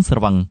ប្រាស់គ្រឿងស្រ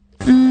វឹង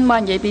បើ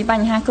និយាយពីប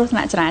ញ្ហាគ្រោះថ្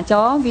នាក់ចរាច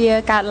រណ៍វា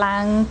កើតឡើ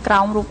ងក្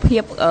រោមរូបភា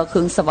ពគ្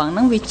រឿងស្រវឹងហ្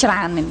នឹងវាច្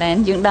រើនមែនតើ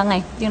យើងដឹង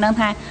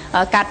ថា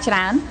កើតច្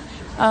រើន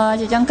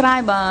ជាចុងក្រោយ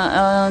បើ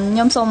ខ្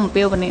ញុំសូមអំ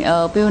ពាវ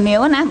នា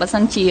វណាបើសិ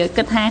នជា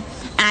គិតថា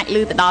អាច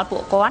លឺទៅដល់ពួ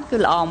កគាត់គឺ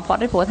ល្អបំផុត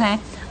ទេព្រោះថា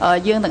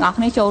យើងទាំងអស់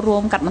គ្នាចូលរួ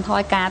មកាត់បន្ថ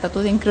យការទទួ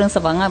លទានគ្រឿងស្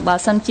រវឹងបើ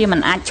សិនជាមិន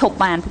អាចឈប់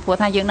បានព្រោះ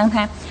ថាយើងដឹង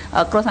ថា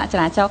គ្រោះថ្នាក់ច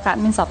រាចរណ៍កើត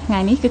មានសពថ្ងៃ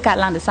នេះគឺកើត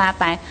ឡើងដោយសារ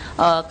តែ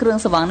គ្រឿង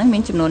ស្រវឹងហ្នឹងមា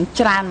នចំនួន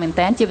ច្រើនមែន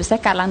តើជាពិសេស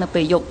កើតឡើងនៅ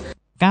ពេលយប់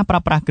ការប្រើ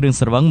ប្រាស់គ្រឿង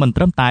ស្រវឹងមិន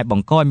ត្រឹមតែប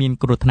ង្កឲ្យមាន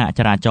គ្រោះថ្នាក់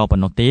ចរាចរណ៍ប៉ុ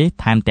ណ្ណោះទេ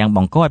ថែមទាំងប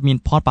ង្កឲ្យមាន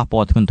ផលប៉ះពា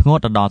ល់ធ្ងន់ធ្ងរ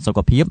ទៅដល់សុខ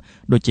ភាព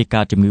ដូចជា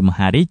កើតជំងឺម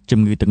ហារីកជំ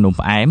ងឺទឹកនោម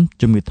ផ្អែម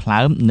ជំងឺថ្លើ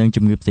មនិង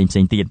ជំងឺផ្សេងៗ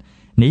ទៀត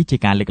នេះជា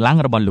ការលើកឡើង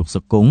របស់លោក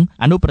សុគង្គ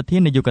អនុប្រធា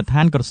ននាយកដ្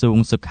ឋានក្រសួង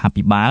សុខា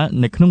ភិបាល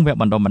នៅក្នុងវគ្គ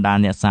បណ្ដុះបណ្ដាល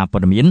អ្នកសារព័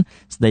ត៌មាន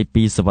ស្ដី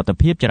ពីសុវត្ថិ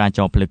ភាពចរាច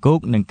រណ៍ផ្លូវគោក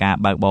និងការ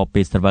បើកបរ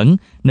ពេលស្រវឹង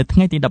នៅថ្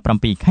ងៃទី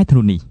17ខែធ្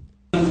នូនេះ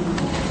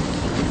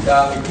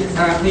វិភា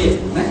សាគ្នា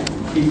ណា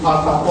ពីផល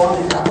ប៉ះពាល់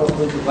នៃការប្រើគ្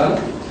រឿងស្រវឹង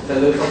ទៅ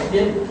លើសុខ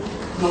ភាព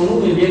ក្នុងនោះ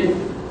មាន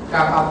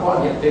ការប៉ះពាល់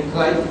រយៈពេលខ្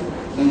លី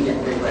និងរយៈ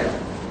ពេលវែង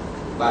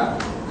បាទ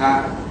ថា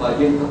បើ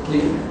យើងធ្វើឃ្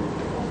លីន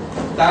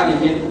តើ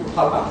មានផ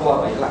លប៉ះពាល់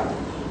អ្វីខ្លះ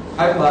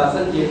ហើយបើ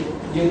សិនជា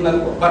យើងនឹង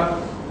បបិទ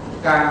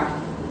ការ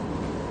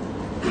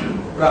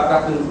ប្រើប្រា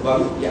ស់គ្រឿងស្រវឹង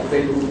រយៈពេ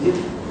លយូរទៀត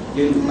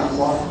យើងនឹងប៉ះ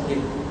ពាល់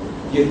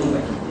យើងនឹង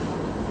មិន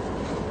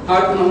ហើ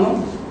យក្នុងនោះ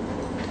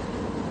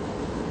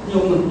ខ្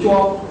ញុំនឹងជា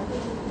ប់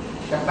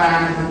កត្តា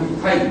ខាងវិ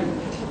ថី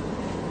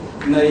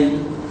នៃ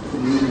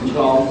ជំងឺឆ្ល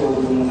ងចូល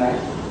រួមដែរ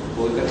ព្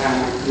រោះកត្តា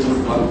គ្រឿង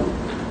ស្រវឹង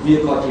វា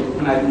ក៏ជា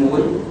ផ្នែកមួ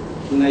យ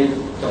នៃ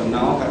ចំ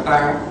ណោកត្តា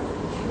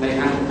នៃ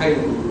អនុភ័យ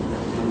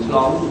នឹងឆ្ល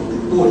ង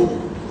ទួយ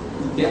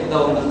ទាក់ទ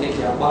ងនឹងកិច្ច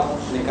ការបត់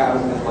នៃការរ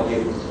ស់នៅរបស់យើ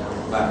ង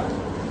បាទ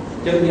អ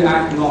ញ្ចឹងវាអា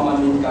ចនាំឲ្យ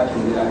មានការ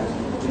ជំងឺដែរ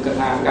គឺកត្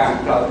តាការ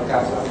ក្រោយកា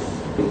រស្លាប់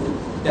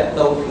ទាក់ទ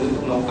ងនឹង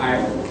ក្នុងឯ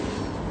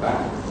បាទ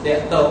ទា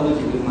ក់ទងនឹង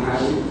ជំងឺមហា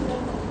រីក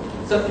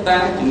សិតតែ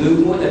ជំងឺ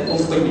មួយដែលពុំ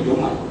ពេញនិយម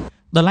ហើយ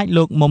ដល់ឡែក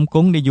លោកមុំគ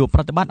ង់នាយកប្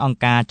រតិបត្តិអង្គ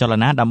ការចល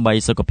នាដើម្បី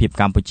សុខភាព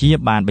កម្ពុជា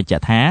បានបញ្ជា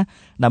ក់ថា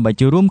ដើម្បី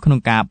ចូលរួមក្នុង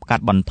ការកា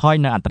ត់បន្ថយ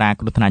នៅអត្រា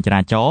គ្រោះថ្នាក់ច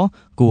រាចរណ៍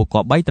គួរគ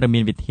ប្បីត្រូវមា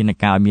នវិធាន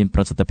ការឲ្យមានប្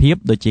រសិទ្ធភាព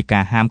ដូចជាកា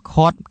រហាម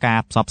ឃាត់ការ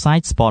ផ្សព្វផ្សាយ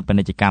ស្ពតពា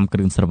ណិជ្ជកម្មគ្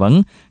រឿងស្រវឹង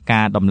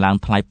ការដំឡើង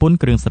ថ្លៃពន្ធ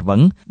គ្រឿងស្រវឹ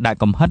ងដាក់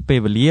កំហិតពេល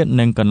វេលា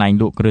និងកន្លែង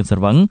លក់គ្រឿងស្រ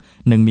វឹង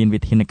និងមានវិ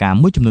ធានការ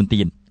មួយចំនួន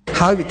ទៀត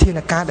ហើយវិធាន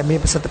ការដែលមាន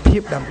ប្រសិទ្ធភា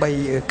ពដើម្បី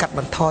កាត់ប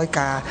ន្ថយ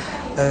ការ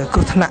គ្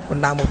រោះថ្នាក់ប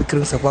ណ្ដាលមកពីគ្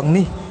រឿងស្រវឹង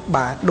នេះ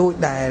បាទដោយ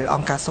ដែលអ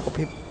ង្គការសុខ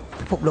ភាព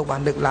ពិភពលោកបា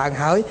នលើកឡើង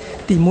ហើយ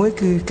ទី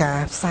1គឺការ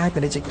ផ្សាយពា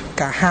ណិជ្ជ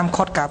ការហាម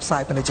ឃាត់ការផ្សា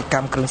យពាណិជ្ជក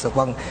ម្មគ្រឿងស្រ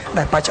វឹង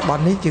ដែលបច្ចុប្ប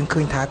ន្ននេះយើង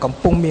ឃើញថាកំ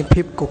ពុងមាន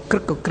ភាពកក្រឹ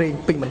កកក្រែង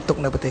ពេញបន្ទុក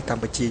នៅប្រទេសក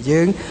ម្ពុជា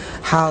យើង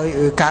ហើយ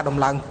ការដំ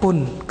ឡើងពន្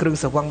ធគ្រឿង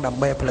ស្រវឹងដើម្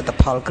បីផលិត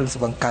ផលគ្រឿងស្រ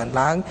វឹងកើន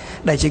ឡើង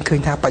ដែលយើងឃើញ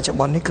ថាបច្ចុប្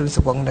បន្ននេះគ្រឿងស្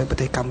រវឹងនៅប្រ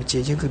ទេសកម្ពុជា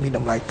យើងគឺមានត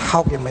ម្លៃថោ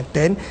កយ៉ាងមែន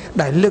ទែន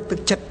ដែលលើកទឹក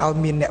ចិត្តឲ្យ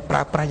មានអ្នកប្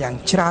រើប្រាស់យ៉ាង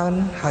ច្រើន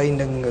ហើយ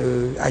នឹង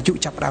អាយុ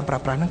ចាប់ផ្ដើមប្រើ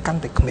ប្រាស់ហ្នឹងកាន់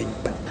តែក្មេង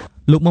បាទ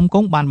លោកមុំគ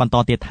ង់បានបន្ត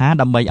ទៀតថា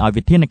ដើម្បីឲ្យ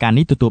វិធានការ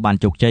នេះទទួលបាន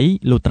ជោគជ័យ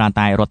លុះត្រា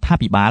តែរដ្ឋា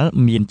ភិបាល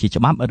មានជា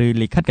ច្បាប់ឬ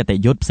លិខិតគតិ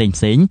យុត្តផ្សេងៗ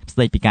ស្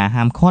តីពីការ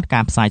ហាមឃាត់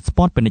ការផ្សាយស្ព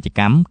តពាណិជ្ជក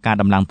ម្មការ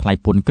ដំឡើងថ្លៃ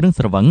ពន្ធគ្រឿង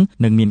ស្រវឹង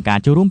និងមានការ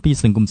ចូលរួមពី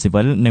សង្គមស៊ី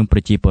វិលនិងប្រ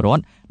ជាពលរដ្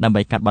ឋដើម្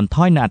បីកាត់បន្ថ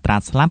យនូវអត្រា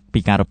ស្លាប់ពី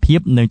ការភាព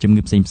និងជំ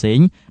ងឺផ្សេង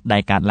ៗដែ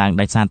លកើតឡើង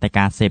ដោយសារតែ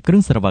ការសេពគ្រឿ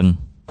ងស្រវឹង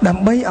ដើ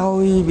ម្បីឲ្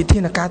យវិធា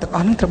នការទាំងអ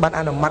ស់នេះត្រូវបាន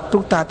អនុម័ត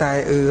ទោះតែ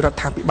រដ្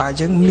ឋាភិបាល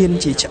យើងមាន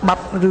ជាច្បា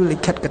ប់ឬលិ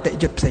ខិតគតិ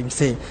យុត្តផ្សេង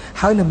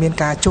ហើយនៅមាន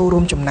ការចូលរួ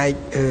មចំណែក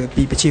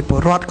ពីប្រជាពល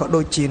រដ្ឋក៏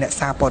ដូចជាអ្នក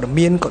សារព័ត៌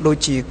មានក៏ដូច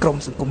ជាក្រម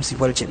សង្គមស៊ី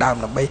វិលជាដើម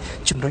ដើម្បី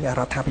ជំរុញឲ្យ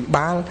រដ្ឋាភិ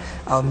បាល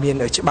ឲ្យមាន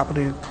ច្បាប់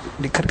ឬ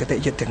លិខិតគតិ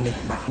យុត្តទាំងនេះ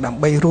បាទដើម្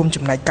បីរួម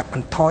ចំណែកកាត់ប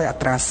ន្ថយអ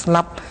ត្រាស្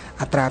លាប់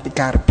អត្រាពិ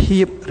ការភា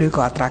ពឬ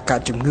ក៏អត្រាកើត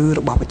ជំងឺ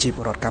របស់ប្រជាព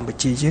លរដ្ឋកម្ពុ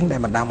ជាយើងដែល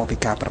បណ្ដាលមកពី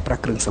ការប្រើប្រា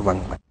ស់គ្រឿងស្រវឹង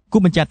បាទគូ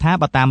បញ្ជាក់ថា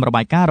បើតាមរ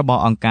បាយការណ៍រប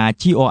ស់អង្គការ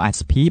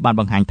GOSP បាន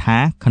បង្ហាញថា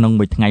ក្នុង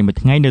មួយថ្ងៃ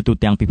នៅទូ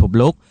ទាំងពិភព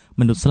លោក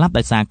មនុស្សស្លាប់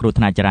ដោយសារគ្រោះ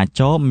ថ្នាក់ចរា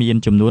ចរណ៍មាន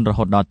ចំនួនរ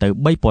ហូតដល់ទៅ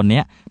 3000 នា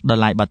ក់ដោយ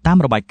ឡែកបើតាម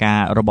របាយការ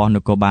ណ៍របស់ន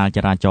គរបាលច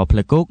រាចរណ៍ផ្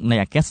លូវគោកនៃ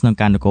អគ្គស្នង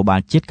ការនគរបាល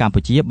ជាតិកម្ពុ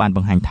ជាបានប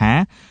ង្ហាញថា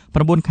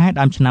9ខែ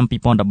ដើមឆ្នាំ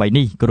2013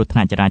នេះគ្រោះថ្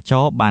នាក់ចរាច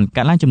រណ៍បាន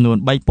កើតឡើងចំនួន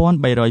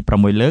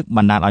 3306 លើកប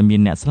ណ្ដាលឲ្យមា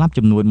នអ្នកស្លាប់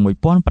ចំនួន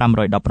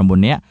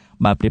 1519 នាក់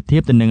បើប្រៀបធៀ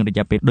បទៅនឹងរ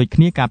យៈពេលដូចគ្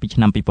នាកាលពីឆ្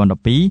នាំ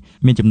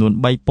2012មានចំនួន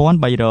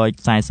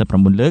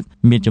 3349 លើក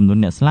មានចំនួន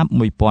អ្នកស្លាប់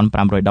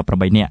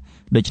 1518 នាក់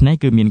ដូច្នេះ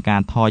គឺមានកា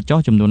រថយចុះ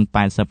ចំនួន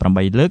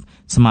 88 លើក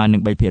ស្មើនឹ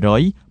ង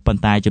 3% ប៉ុ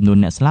ន្តែចំនួន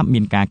អ្នកស្លាប់មា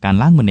នការកើន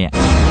ឡើងម្នាក់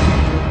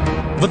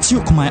វិទ្យុ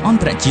ខ្មែរអន្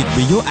តរជាតិ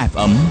VAYO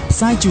FM ផ្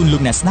សាយជូនលោ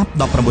កអ្នកស្ដាប់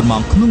19ម៉ោ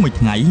ងក្នុងមួយ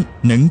ថ្ងៃ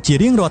និងជា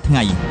រៀងរាល់ថ្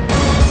ងៃ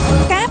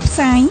ការផ្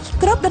សាយ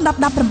គ្រប់ដណ្ដប់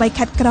18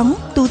ខេត្តក្រុង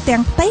ទូទាំ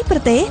ងផ្ទៃប្រ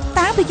ទេស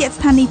តាមរយៈ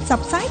ស្ថានីយ៍ផ្ស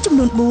ព្វផ្សាយចំ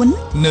នួន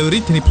4នៅរា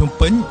ជធានីភ្នំ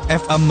ពេញ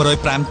FM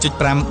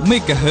 105.5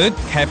 MHz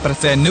ខេត្តប្រ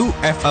សេនុ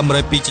FM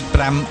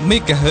 102.5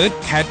 MHz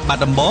ខេត្តបា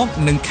ត់ដំបង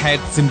និងខេត្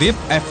តសៀមរាប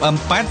FM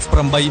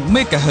 88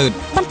 MHz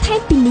បន្ថែម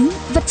ពីនេះ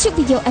វិទ្យុ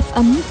VAYO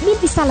FM មាន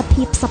វិសាល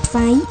ភាពផ្សព្វផ្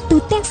សាយទូ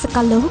ទាំងសក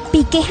លលោក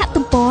ពីគេហ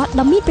ទំព័រ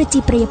ដ៏មានប្រជា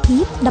ប្រិយភា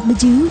ព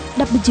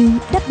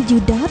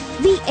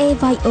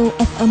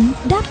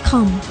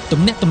www.vayofm.com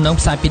ទំនាក់ទំនង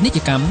ផ្សាយពាណិជ្ជ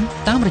កម្ម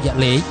តាមរយៈ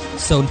លេខ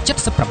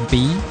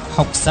077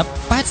 60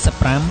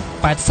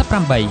 85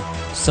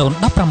 88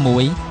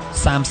 016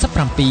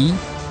 37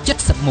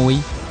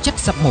 71 71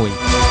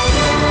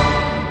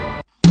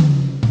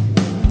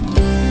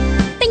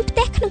ទិញផ្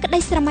ទះក្នុងក្តី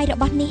ស្រមៃរ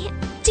បស់អ្នក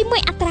ជាមួ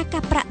យអត្រាកា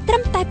រប្រាក់ត្រឹ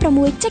មតែ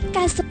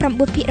 6.99% ប៉ុ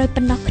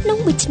ណ្ណោះក្នុង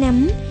មួយឆ្នាំ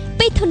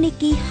ពីធនា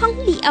គារហង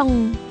លីអុង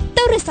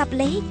ទូរស័ព្ទ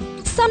លេខ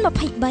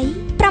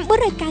023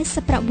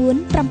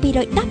 999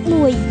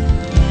 711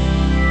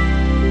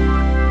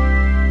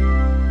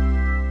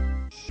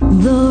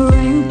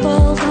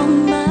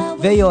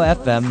 VAYO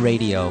FM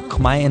Radio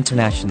Khmer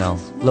International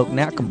លោក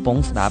អ្នកកំពុង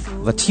ស្ដាប់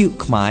វិទ្យុ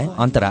ខ្មែរ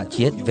អន្តរ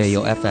ជាតិ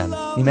VAYO FM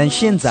你们现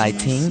在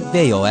听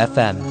VAYO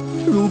FM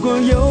如果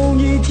有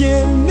一天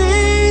你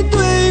对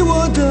我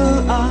的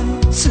爱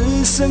只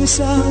剩下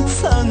沧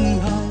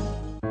海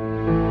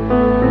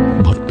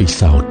បទពិ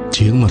សោធន៍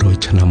ជាង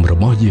100ឆ្នាំរ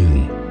បស់យើង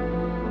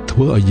ធ្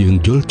វើឲ្យយើង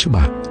យល់ច្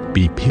បាស់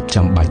ពីភាព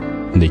ចាំបាច់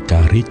នៃកា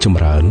ររីកច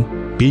ម្រើន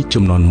ពី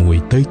ជំនាន់មួយ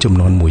ទៅជំ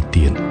នាន់មួយ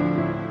ទៀត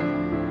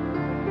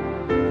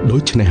ដូ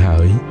ច្នេះហើ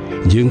យ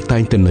យើងតែ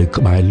ងតែនៅ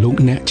ក្បែរលោក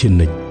អ្នកជា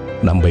និច្ច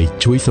ដើម្បី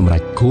ជួយសម្រេ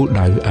ចគោល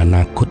ដៅអ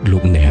នាគតលោ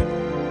កអ្នក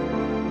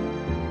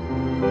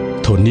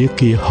ធនា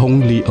គារហុង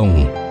លីអុង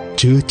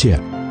ជឿជា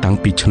ក់តាំង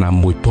ពីឆ្នាំ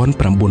1905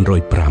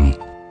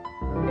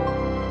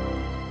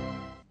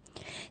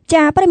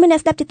ចាប្រិមនៈ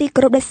ស្ដាប់ជាទី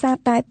គោរពដោយសារ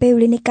តែពេល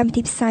វេលានៃកម្មវិ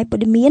ធីផ្សាយព័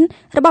ត៌មាន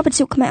របស់វិទ្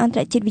យុខ្មែរអន្ត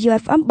រជាតិ VAYO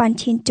FM បាន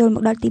ឈានចូលម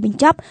កដល់ទីបញ្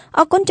ចប់អ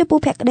រគុណចំពោះ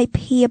ភក្ដី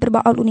ភាពរប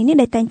ស់អស់លោកនេះ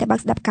ដែលតែងតែបើក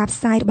ស្ដាប់ការផ្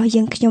សាយរបស់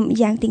យើងខ្ញុំ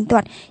យ៉ាងទៀងទា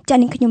ត់ចា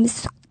នាងខ្ញុំ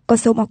ក៏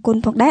សូមអរគុណ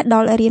ផងដែរដ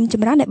ល់រៀមច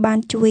ម្រើនដែលបាន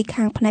ជួយ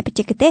ខាងផ្នែកបច្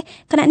ចេកទេស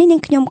ខណៈនេះនា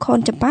ងខ្ញុំខន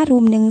ចម្ប៉ារួ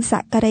មនឹងសហ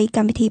ការីក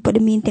ម្មវិធីព័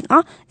ត៌មានទាំងអ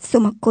ស់សូ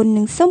មអរគុណ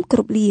និងសូមគោ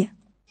រពលា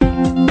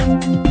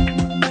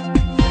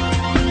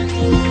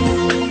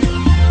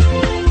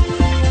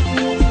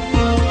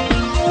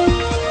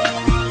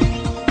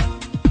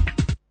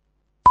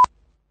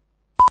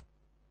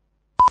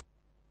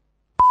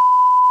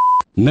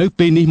នៅ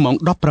ពេលនេះម៉ោង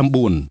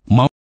 19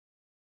 ម៉ោង